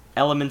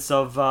elements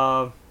of,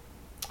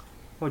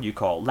 what do you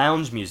call,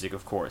 lounge music,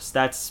 of course.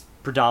 That's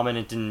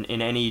predominant in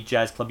any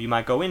jazz club you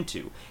might go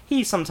into.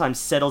 He sometimes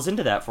settles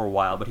into that for a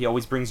while, but he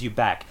always brings you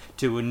back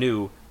to a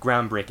new,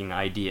 groundbreaking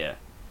idea.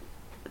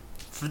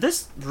 For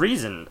this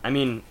reason, I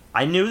mean,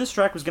 I knew this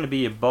track was going to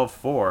be above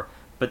 4,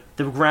 but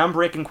the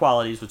groundbreaking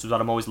qualities, which is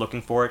what I'm always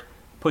looking for, it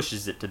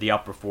pushes it to the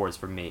upper 4s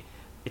for me.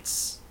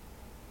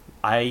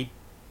 I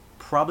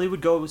probably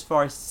would go as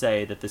far as to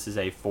say that this is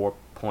a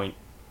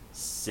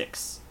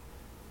 4.6.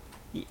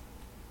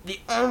 The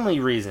only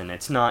reason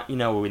it's not,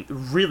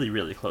 really,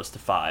 really close to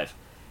 5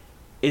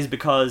 is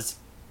because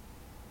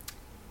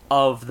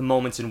of the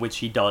moments in which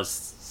he does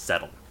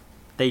settle.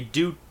 They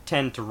do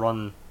tend to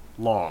run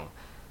long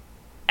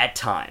at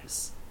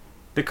times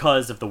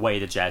because of the way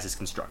the jazz is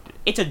constructed.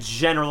 It's a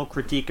general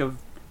critique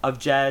of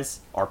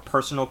jazz, or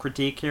personal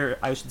critique here,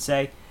 I should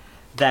say,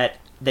 that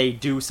they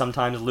do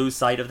sometimes lose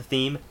sight of the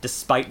theme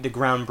despite the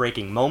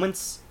groundbreaking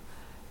moments.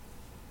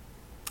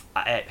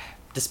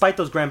 Despite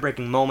those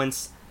groundbreaking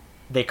moments,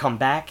 they come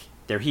back,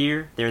 they're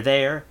here, they're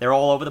there, they're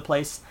all over the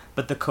place,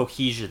 but the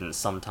cohesion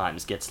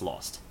sometimes gets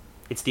lost.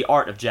 It's the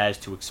art of jazz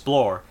to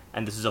explore,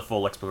 and this is a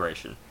full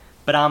exploration.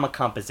 But I'm a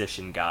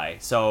composition guy,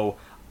 so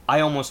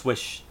I almost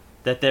wish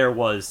that there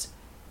was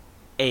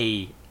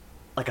a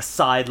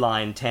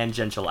sideline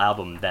tangential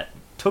album that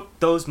took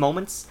those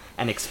moments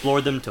and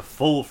explored them to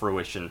full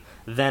fruition.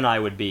 Then I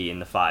would be in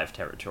the 5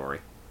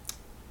 territory.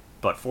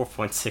 But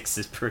 4.6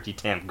 is pretty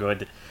damn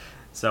good.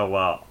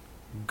 So,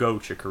 go,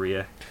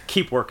 Chicoria.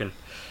 Keep working.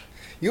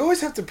 You always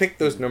have to pick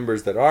those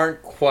numbers that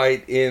aren't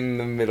quite in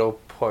the middle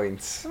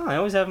points. Oh, I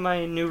always have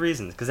my new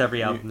reasons, because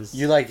every album is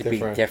You like to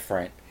different. be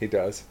different. He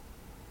does.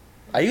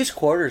 I use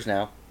quarters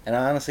now, and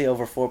honestly,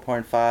 over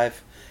 4.5,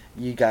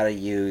 you gotta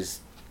use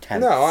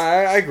tenths. No,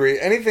 I agree.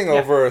 Anything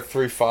over a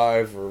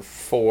 3.5 or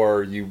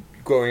 4, you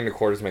going to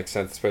quarters makes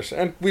sense, especially.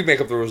 And we make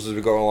up the rules as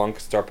we go along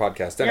because it's our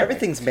podcast anyway.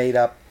 Everything's made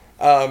up.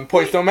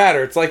 Points don't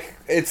matter. It's like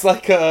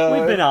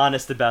We've been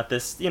honest about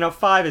this.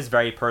 5 is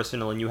very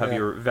personal, and you have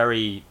your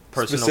very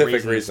personal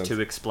specific reasons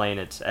to explain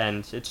it.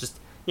 And it's just,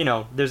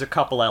 there's a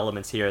couple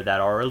elements here that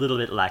are a little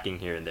bit lacking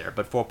here and there.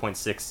 But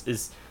 4.6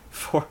 is,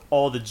 for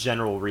all the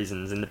general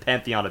reasons in the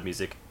pantheon of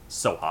music,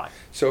 so high.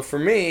 So for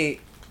me,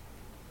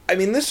 I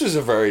mean, this was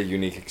a very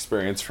unique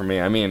experience for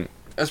me. I mean,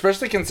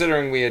 especially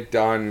considering we had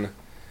done,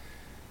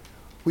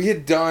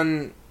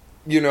 a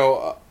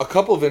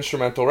couple of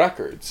instrumental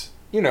records.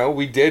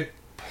 We did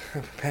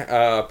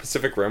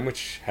Pacific Rim,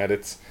 which had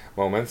its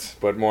moments,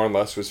 but more or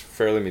less was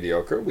fairly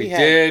mediocre. We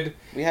had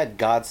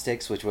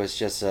Godsticks, which was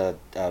just an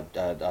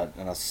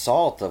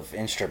assault of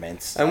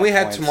instruments. And we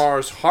had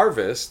Tomorrow's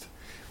Harvest,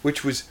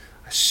 which was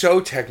so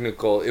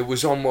technical, it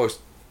was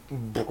almost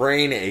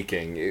brain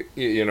aching,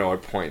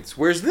 at points.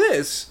 Whereas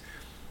this,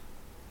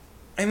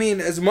 I mean,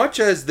 as much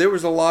as there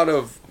was a lot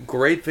of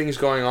great things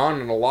going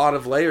on and a lot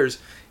of layers,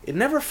 it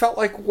never felt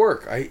like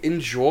work. I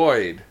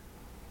enjoyed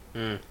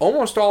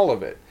almost all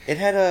of it. It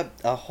had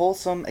a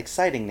wholesome,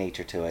 exciting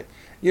nature to it.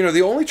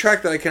 The only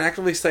track that I can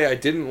actively say I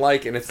didn't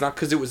like, and it's not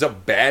because it was a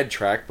bad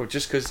track, but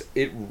just because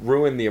it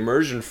ruined the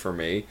immersion for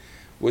me,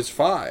 was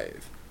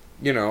 5.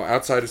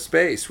 Outside of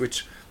Space,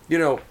 which,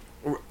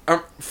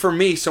 for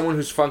me, someone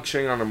who's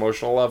functioning on an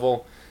emotional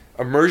level,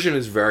 immersion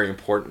is very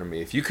important to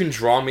me. If you can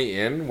draw me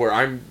in where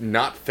I'm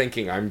not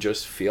thinking, I'm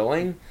just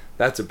feeling,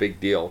 that's a big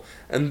deal.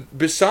 And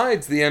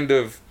besides the end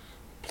of,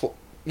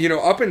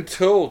 up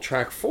until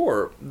track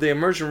 4, the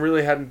immersion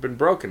really hadn't been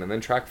broken. And then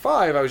track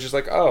 5, I was just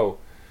like, oh,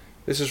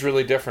 this is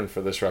really different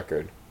for this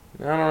record.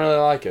 I don't really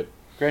like it.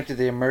 Granted,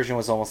 the immersion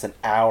was almost an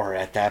hour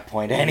at that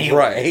point anyway.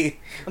 Right.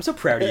 I'm so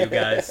proud of you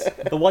guys.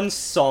 The one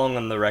song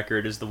on the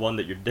record is the one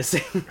that you're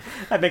dissing.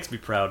 That makes me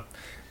proud.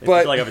 I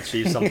feel like I've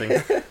achieved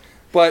something.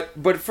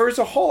 But for as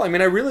a whole, I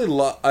mean, I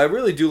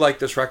really do like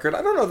this record.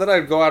 I don't know that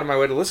I'd go out of my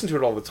way to listen to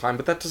it all the time,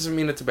 but that doesn't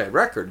mean it's a bad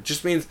record. It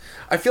just means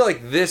I feel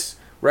like this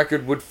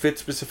record would fit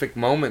specific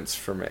moments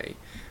for me.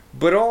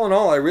 But all in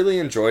all, I really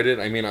enjoyed it.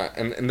 I mean,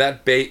 and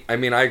that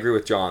I agree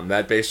with John.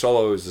 That bass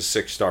solo is a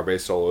 6-star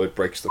bass solo. It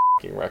breaks the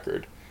fucking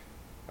record.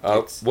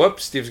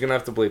 Whoops, Steve's gonna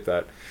have to bleep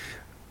that.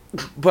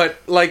 But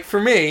for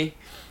me,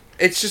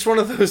 it's just one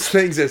of those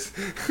things. Is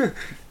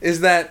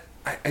that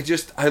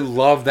I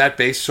love that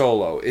bass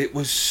solo. It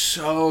was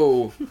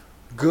so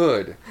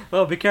good.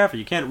 Well, be careful.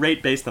 You can't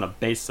rate based on a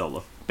bass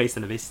solo. Based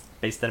on a bass.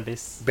 Based on a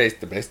bass. Bass,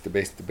 the bass, the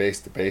bass, the bass,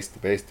 the bass, the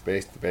bass, the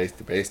bass, the bass,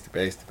 the bass, the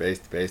bass, the bass,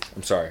 the bass.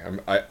 I'm sorry,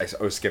 I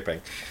was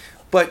skipping.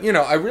 But,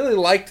 I really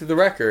liked the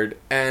record,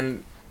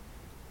 and,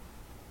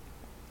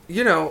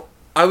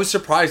 I was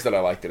surprised that I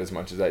liked it as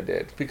much as I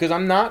did. Because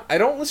I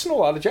don't listen to a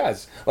lot of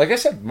jazz. Like I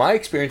said, my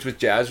experience with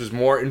jazz was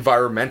more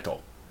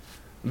environmental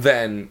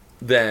than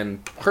than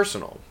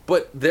personal.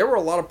 But there were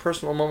a lot of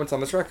personal moments on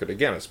this record.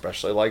 Again,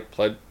 especially like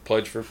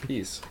Pledge for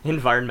Peace.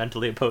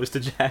 Environmentally opposed to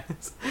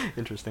jazz.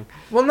 Interesting.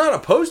 Well, not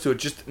opposed to it.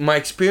 Just my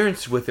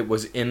experience with it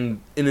was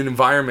in an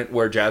environment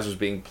where jazz was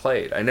being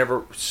played. I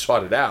never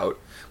sought it out.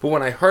 But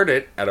when I heard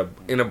it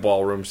in a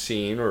ballroom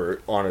scene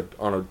or on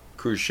a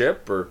cruise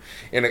ship or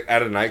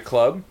at a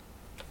nightclub,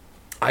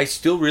 I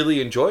still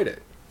really enjoyed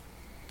it.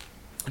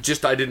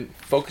 Just I didn't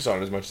focus on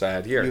it as much as I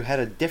had here. You had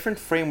a different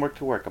framework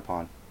to work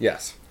upon.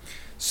 Yes.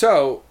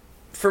 So,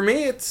 for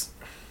me, it's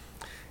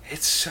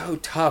so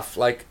tough.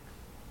 Like,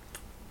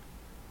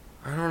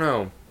 I don't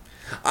know.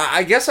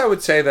 I guess I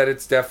would say that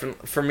it's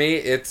definitely, for me,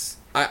 it's,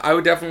 I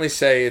would definitely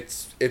say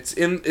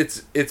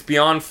it's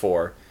beyond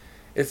 4.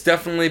 It's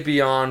definitely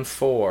beyond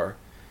 4.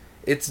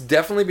 It's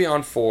definitely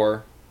beyond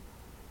 4.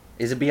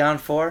 Is it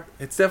beyond 4?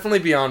 It's definitely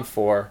beyond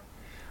 4.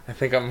 I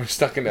think I'm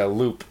stuck in a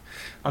loop.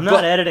 I'm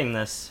not editing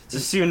this,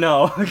 just so you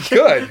know.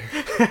 Good.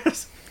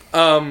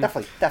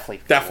 Definitely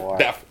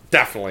 4.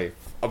 Definitely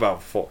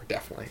about 4.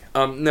 Definitely.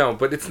 No,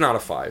 but it's not a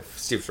 5.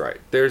 Steve's right.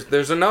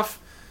 There's enough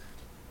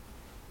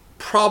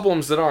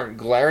problems that aren't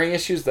glaring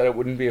issues that it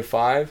wouldn't be a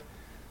 5.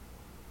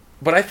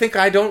 But I think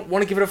I don't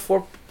want to give it a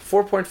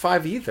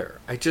 4.5 either.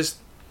 It's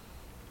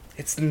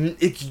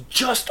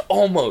just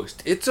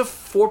almost. It's a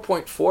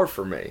 4.4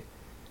 for me.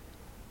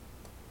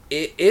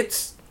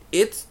 It's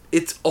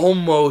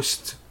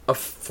almost a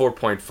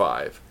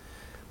 4.5.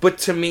 But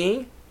to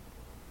me,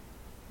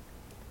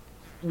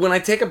 when I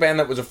take a band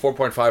that was a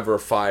 4.5 or a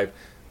 5,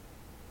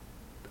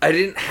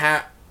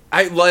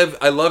 I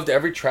loved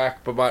every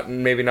track, but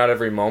maybe not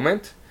every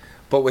moment.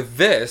 But with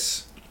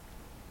this,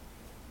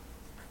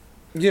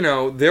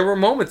 there were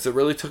moments that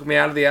really took me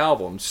out of the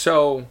album.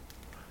 So,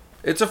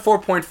 it's a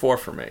 4.4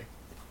 for me.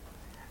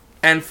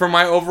 And for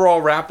my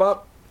overall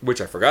wrap-up,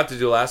 which I forgot to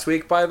do last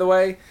week, by the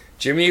way,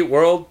 Jimmy Eat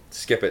World,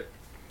 skip it.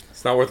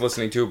 It's not worth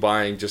listening to,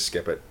 buying, just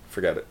skip it.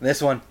 Forget it.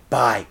 This one,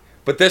 buy.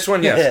 But this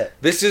one, yes.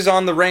 This is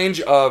on the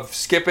range of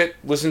skip it,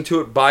 listen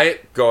to it, buy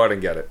it, go out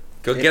and get it.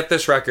 Go get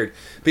this record.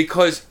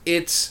 Because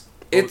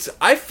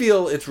I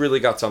feel it's really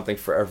got something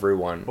for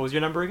everyone. What was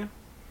your number again?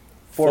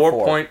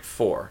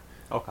 4.4.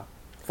 Okay.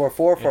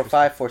 4.4,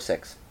 4.5,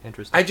 4.6.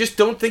 Interesting. I just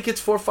don't think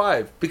it's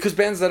 4.5. Because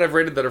bands that I've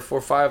rated that are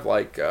 4.5,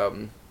 like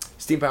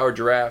Steam Powered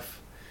Giraffe,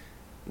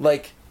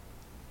 like,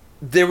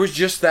 there was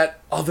just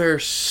that other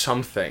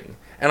something.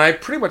 And I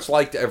pretty much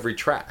liked every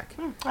track.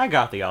 I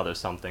got the other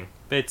something.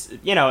 It's,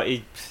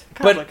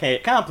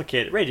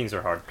 complicated. Ratings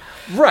are hard.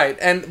 Right,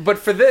 but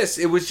for this,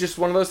 it was just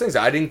one of those things.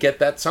 I didn't get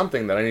that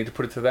something that I need to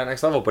put it to that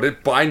next level, but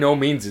it by no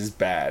means is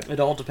bad. It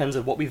all depends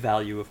on what we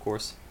value, of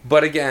course.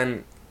 But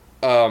again,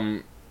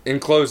 in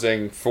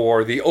closing,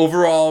 for the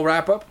overall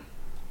wrap-up,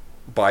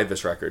 buy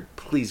this record.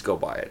 Please go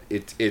buy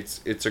it.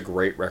 It's a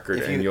great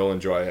record, and you'll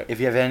enjoy it. If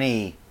you have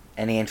any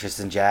interest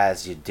in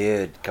jazz,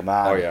 dude, come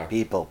on, oh, yeah.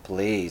 People,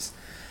 please.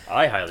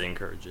 I highly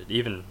encourage it,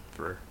 even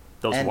for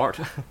those who aren't.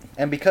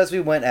 And because we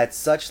went at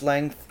such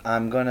length,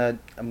 I'm gonna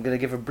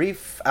give a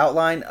brief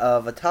outline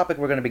of a topic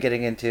we're gonna be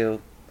getting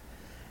into.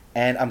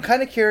 And I'm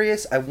kind of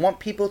curious. I want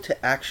people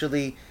to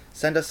actually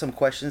send us some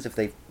questions if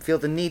they feel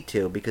the need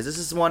to, because this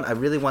is one I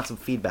really want some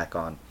feedback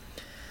on.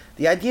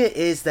 The idea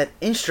is that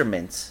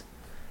instruments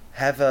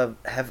have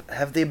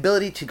the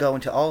ability to go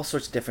into all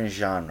sorts of different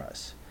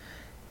genres.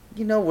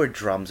 You know where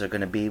drums are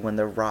going to be when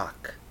they're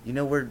rock. You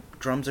know where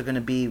drums are going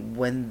to be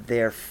when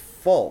they're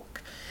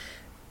folk.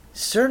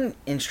 Certain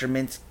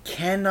instruments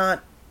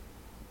cannot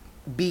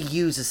be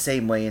used the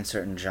same way in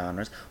certain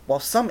genres, while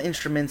some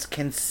instruments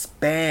can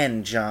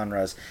span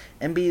genres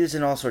and be used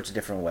in all sorts of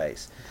different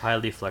ways.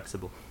 Highly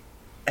flexible.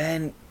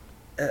 And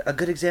a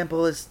good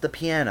example is the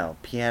piano.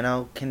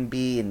 Piano can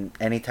be in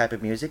any type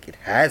of music. It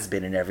has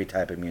been in every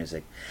type of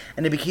music.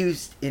 And it can be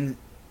used in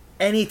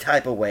any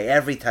type of way,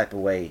 every type of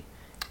way,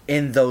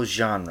 in those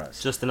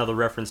genres. Just another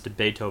reference to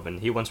Beethoven.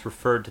 He once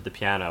referred to the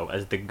piano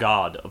as the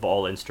god of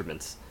all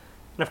instruments.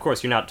 And of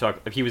course, you're not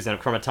talking... He was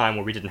from a time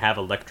where we didn't have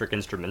electric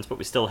instruments, but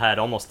we still had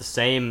almost the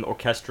same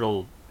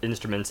orchestral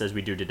instruments as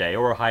we do today,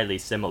 or highly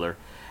similar.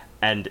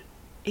 And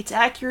it's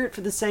accurate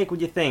for the sake when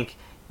you think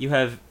you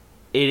have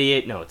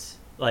 88 notes.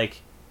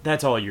 Like,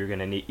 that's all you're going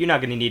to need. You're not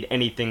going to need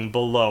anything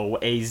below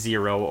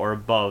A0 or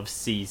above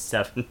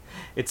C7.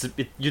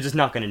 You're just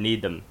not going to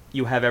need them.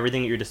 You have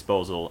everything at your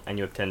disposal, and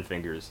you have 10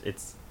 fingers.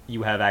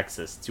 You have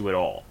access to it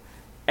all.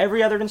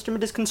 Every other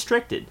instrument is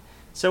constricted.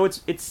 So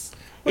it's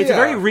a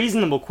very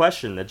reasonable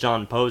question that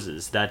John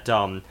poses,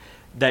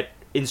 that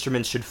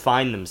instruments should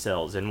find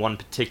themselves in one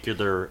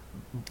particular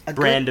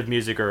brand of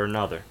music or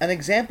another. An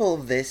example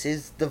of this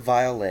is the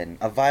violin.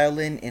 A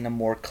violin in a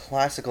more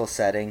classical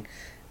setting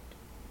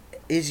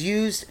is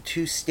used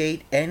to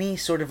state any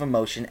sort of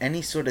emotion,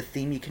 any sort of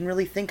theme you can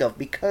really think of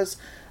because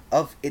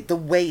of the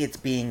way it's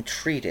being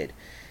treated.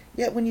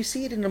 Yet when you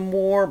see it in a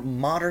more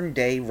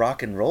modern-day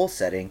rock and roll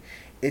setting,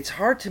 it's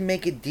hard to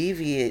make it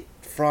deviate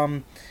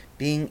from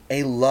being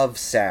a love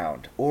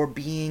sound or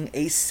being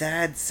a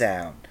sad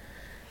sound.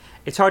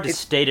 It's hard to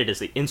state it as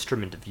the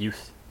instrument of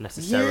youth,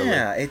 necessarily.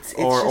 Yeah, it's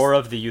or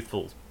of the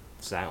youthful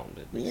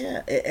sound.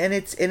 Yeah, and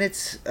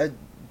it's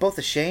both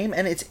a shame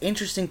and it's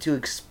interesting to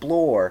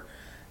explore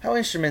how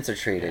instruments are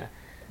treated. Yeah.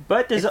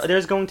 But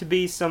there's going to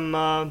be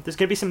some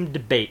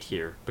debate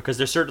here, because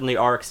there certainly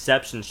are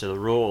exceptions to the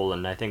rule,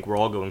 and I think we're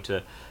all going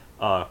to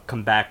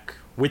come back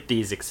with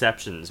these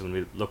exceptions when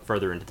we look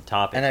further into the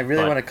topic. And I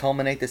really want to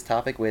culminate this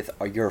topic with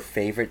your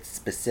favorite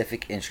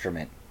specific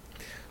instrument.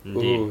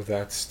 Indeed. Ooh,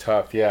 that's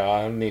tough. Yeah,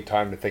 I need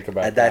time to think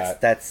about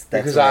that. That's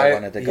Because what I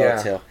wanted to go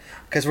yeah. to,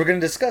 because we're going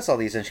to discuss all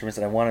these instruments,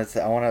 and I want us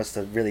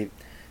to really,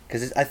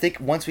 because I think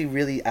once we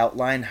really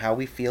outline how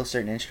we feel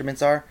certain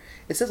instruments are,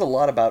 it says a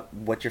lot about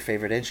what your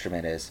favorite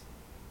instrument is.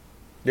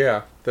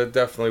 Yeah, that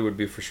definitely would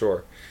be for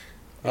sure.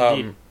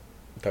 Indeed.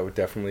 That would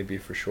definitely be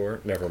for sure.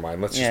 Never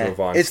mind. Let's just move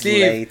on. It's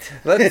Steve, late.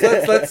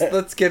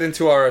 let's get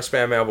into our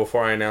spam mail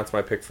before I announce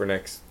my pick for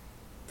next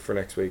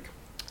week.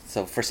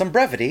 So for some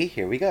brevity,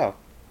 here we go.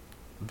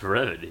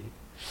 Brevity.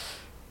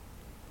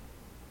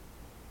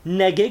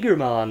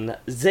 Nagigerman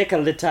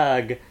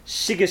Zekalitag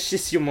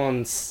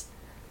Shigashisumons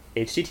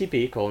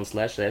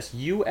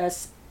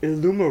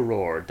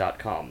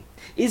http://usillumiror.com.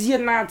 Is ye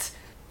not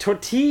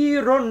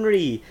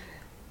Tortironri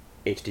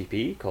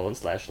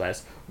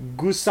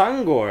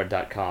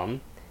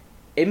http://gusangor.com.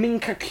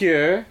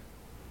 Eminkakure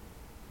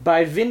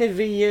by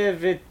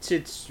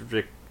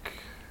Vinivievichitrik.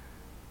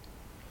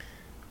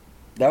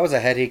 That was a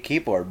heady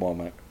keyboard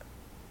moment.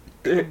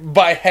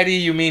 By heady,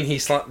 you mean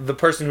the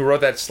person who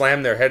wrote that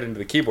slammed their head into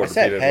the keyboard I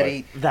said repeatedly.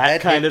 heady.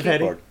 That kind of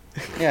heady? keyboard.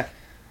 Yeah.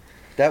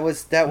 That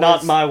was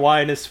Not my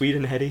wine is sweet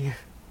and heady.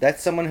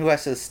 That's someone who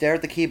has to stare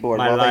at the keyboard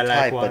My while they lilac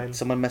type, wine. but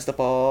someone messed up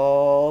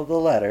all the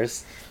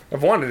letters.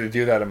 I've wanted to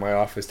do that in my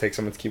office. Take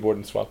someone's keyboard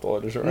and swap the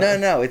letters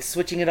around. No, it's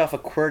switching it off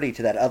of QWERTY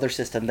to that other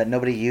system that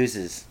nobody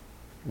uses.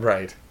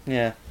 Right.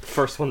 Yeah.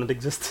 First one that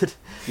existed.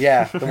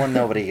 Yeah, the one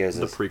nobody The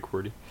uses.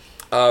 pre-QWERTY.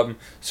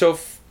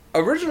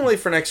 Originally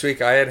for next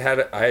week, I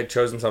had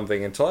chosen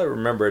something until I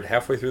remembered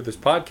halfway through this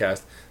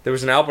podcast. There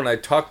was an album I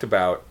talked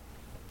about.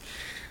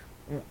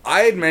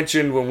 I had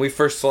mentioned when we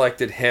first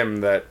selected Him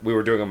that we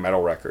were doing a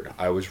metal record.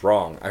 I was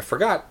wrong. I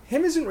forgot.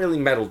 Him isn't really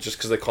metal just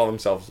because they call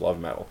themselves Love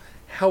Metal.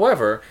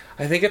 However,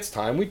 I think it's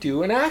time we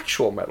do an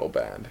actual metal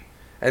band.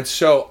 And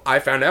so I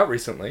found out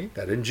recently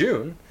that in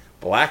June,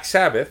 Black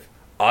Sabbath,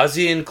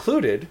 Ozzy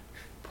included,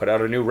 put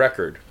out a new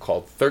record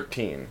called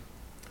 13.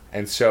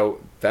 And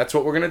so that's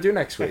what we're going to do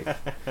next week.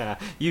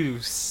 You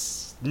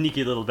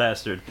sneaky little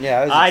bastard.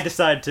 Yeah, I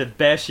decided to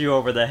bash you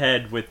over the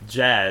head with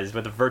jazz,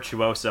 with a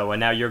virtuoso, and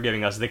now you're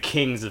giving us the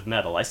kings of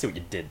metal. I see what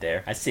you did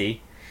there. I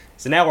see.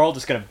 So now we're all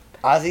just gonna.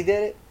 Ozzy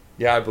did it?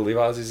 Yeah, I believe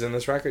Ozzy's in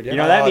this record. Yeah. You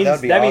know that Oh, means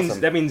that'd be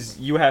awesome. that means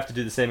you have to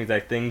do the same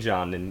exact thing,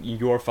 John, in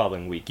your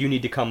following week. You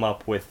need to come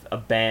up with a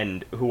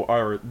band who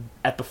are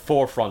at the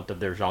forefront of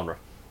their genre.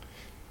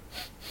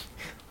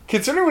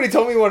 Considering what he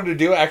told me he wanted to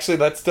do, actually,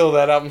 that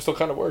album still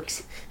kind of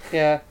works.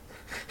 Yeah.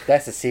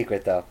 That's a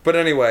secret, though. But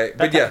anyway,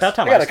 but yes. That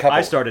time I got a couple.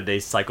 I started a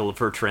cycle of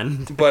her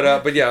trend.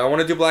 But yeah, I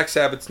want to do Black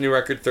Sabbath's new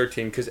record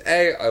 13 because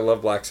I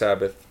love Black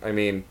Sabbath. I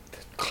mean,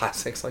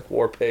 classics like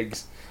War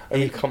Pigs. I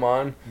mean, come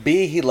on.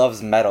 B, he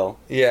loves metal.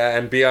 Yeah,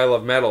 and B, I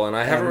love metal, and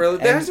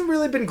there hasn't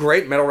really been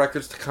great metal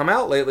records to come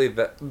out lately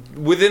that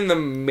within the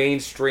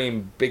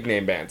mainstream big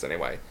name bands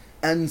anyway.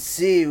 And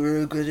C,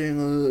 we're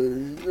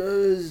getting...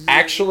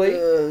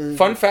 Actually,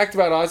 fun fact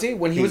about Ozzy,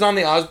 when he was on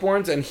the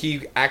Osbournes and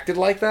he acted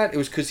like that, it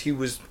was because he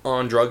was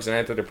on drugs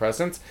and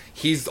antidepressants.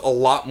 He's a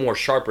lot more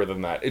sharper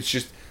than that. It's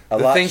just... A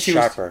the lot things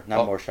sharper,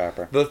 not more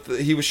sharper.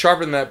 He was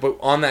sharper than that, but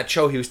on that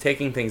show, he was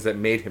taking things that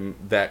made him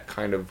that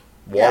kind of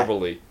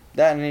warbly.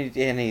 That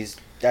and he's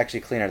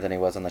actually cleaner than he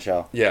was on the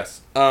show. Yes.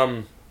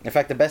 In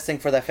fact, the best thing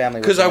for that family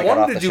was Because I when they got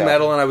wanted off to the do show.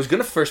 metal, and I was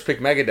going to first pick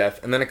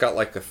Megadeth, and then it got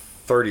like a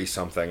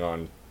 30-something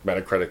on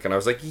Metacritic, and I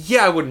was like,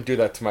 yeah, I wouldn't do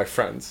that to my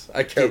friends.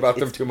 I care about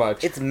them too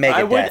much. It's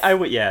Megadeth. I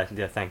would, yeah,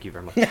 thank you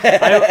very much.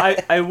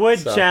 I would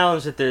So.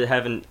 challenge that there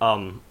haven't,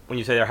 when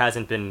you say there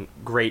hasn't been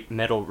great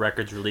metal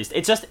records released,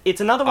 it's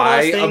another one of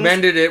those I things.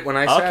 amended it when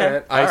I said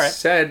it. I alright.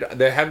 said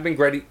there haven't been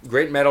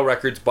great metal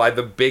records by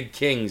the big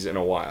kings in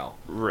a while.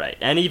 Right,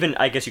 and even,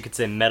 I guess you could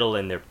say metal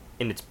in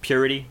its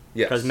purity.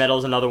 Yes. Because metal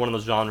is another one of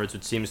those genres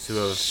which seems to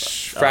have...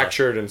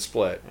 Fractured and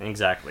split.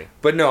 Exactly.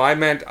 But no, I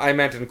meant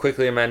and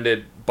quickly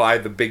amended by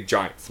the big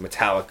giants.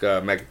 Metallica,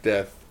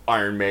 Megadeth,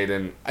 Iron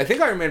Maiden. I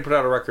think Iron Maiden put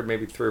out a record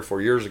maybe 3 or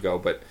 4 years ago,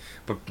 but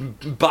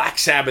Black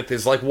Sabbath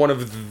is like one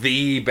of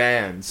the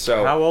bands.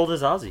 So How old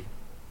is Ozzy?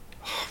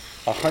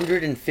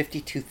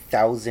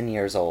 152,000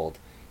 years old,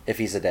 if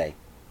he's a day.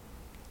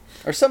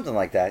 Or something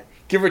like that.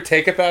 give or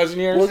take 1,000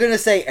 years. We're going to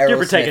say Aerosmith.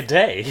 Give or take a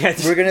day.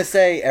 We're going to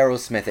say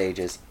Aerosmith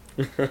ages.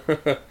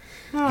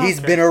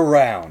 He's been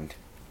around.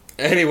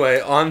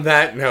 Anyway, on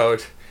that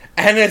note,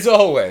 and as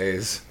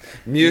always,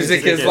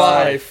 music is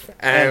life,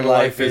 and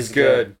life is good.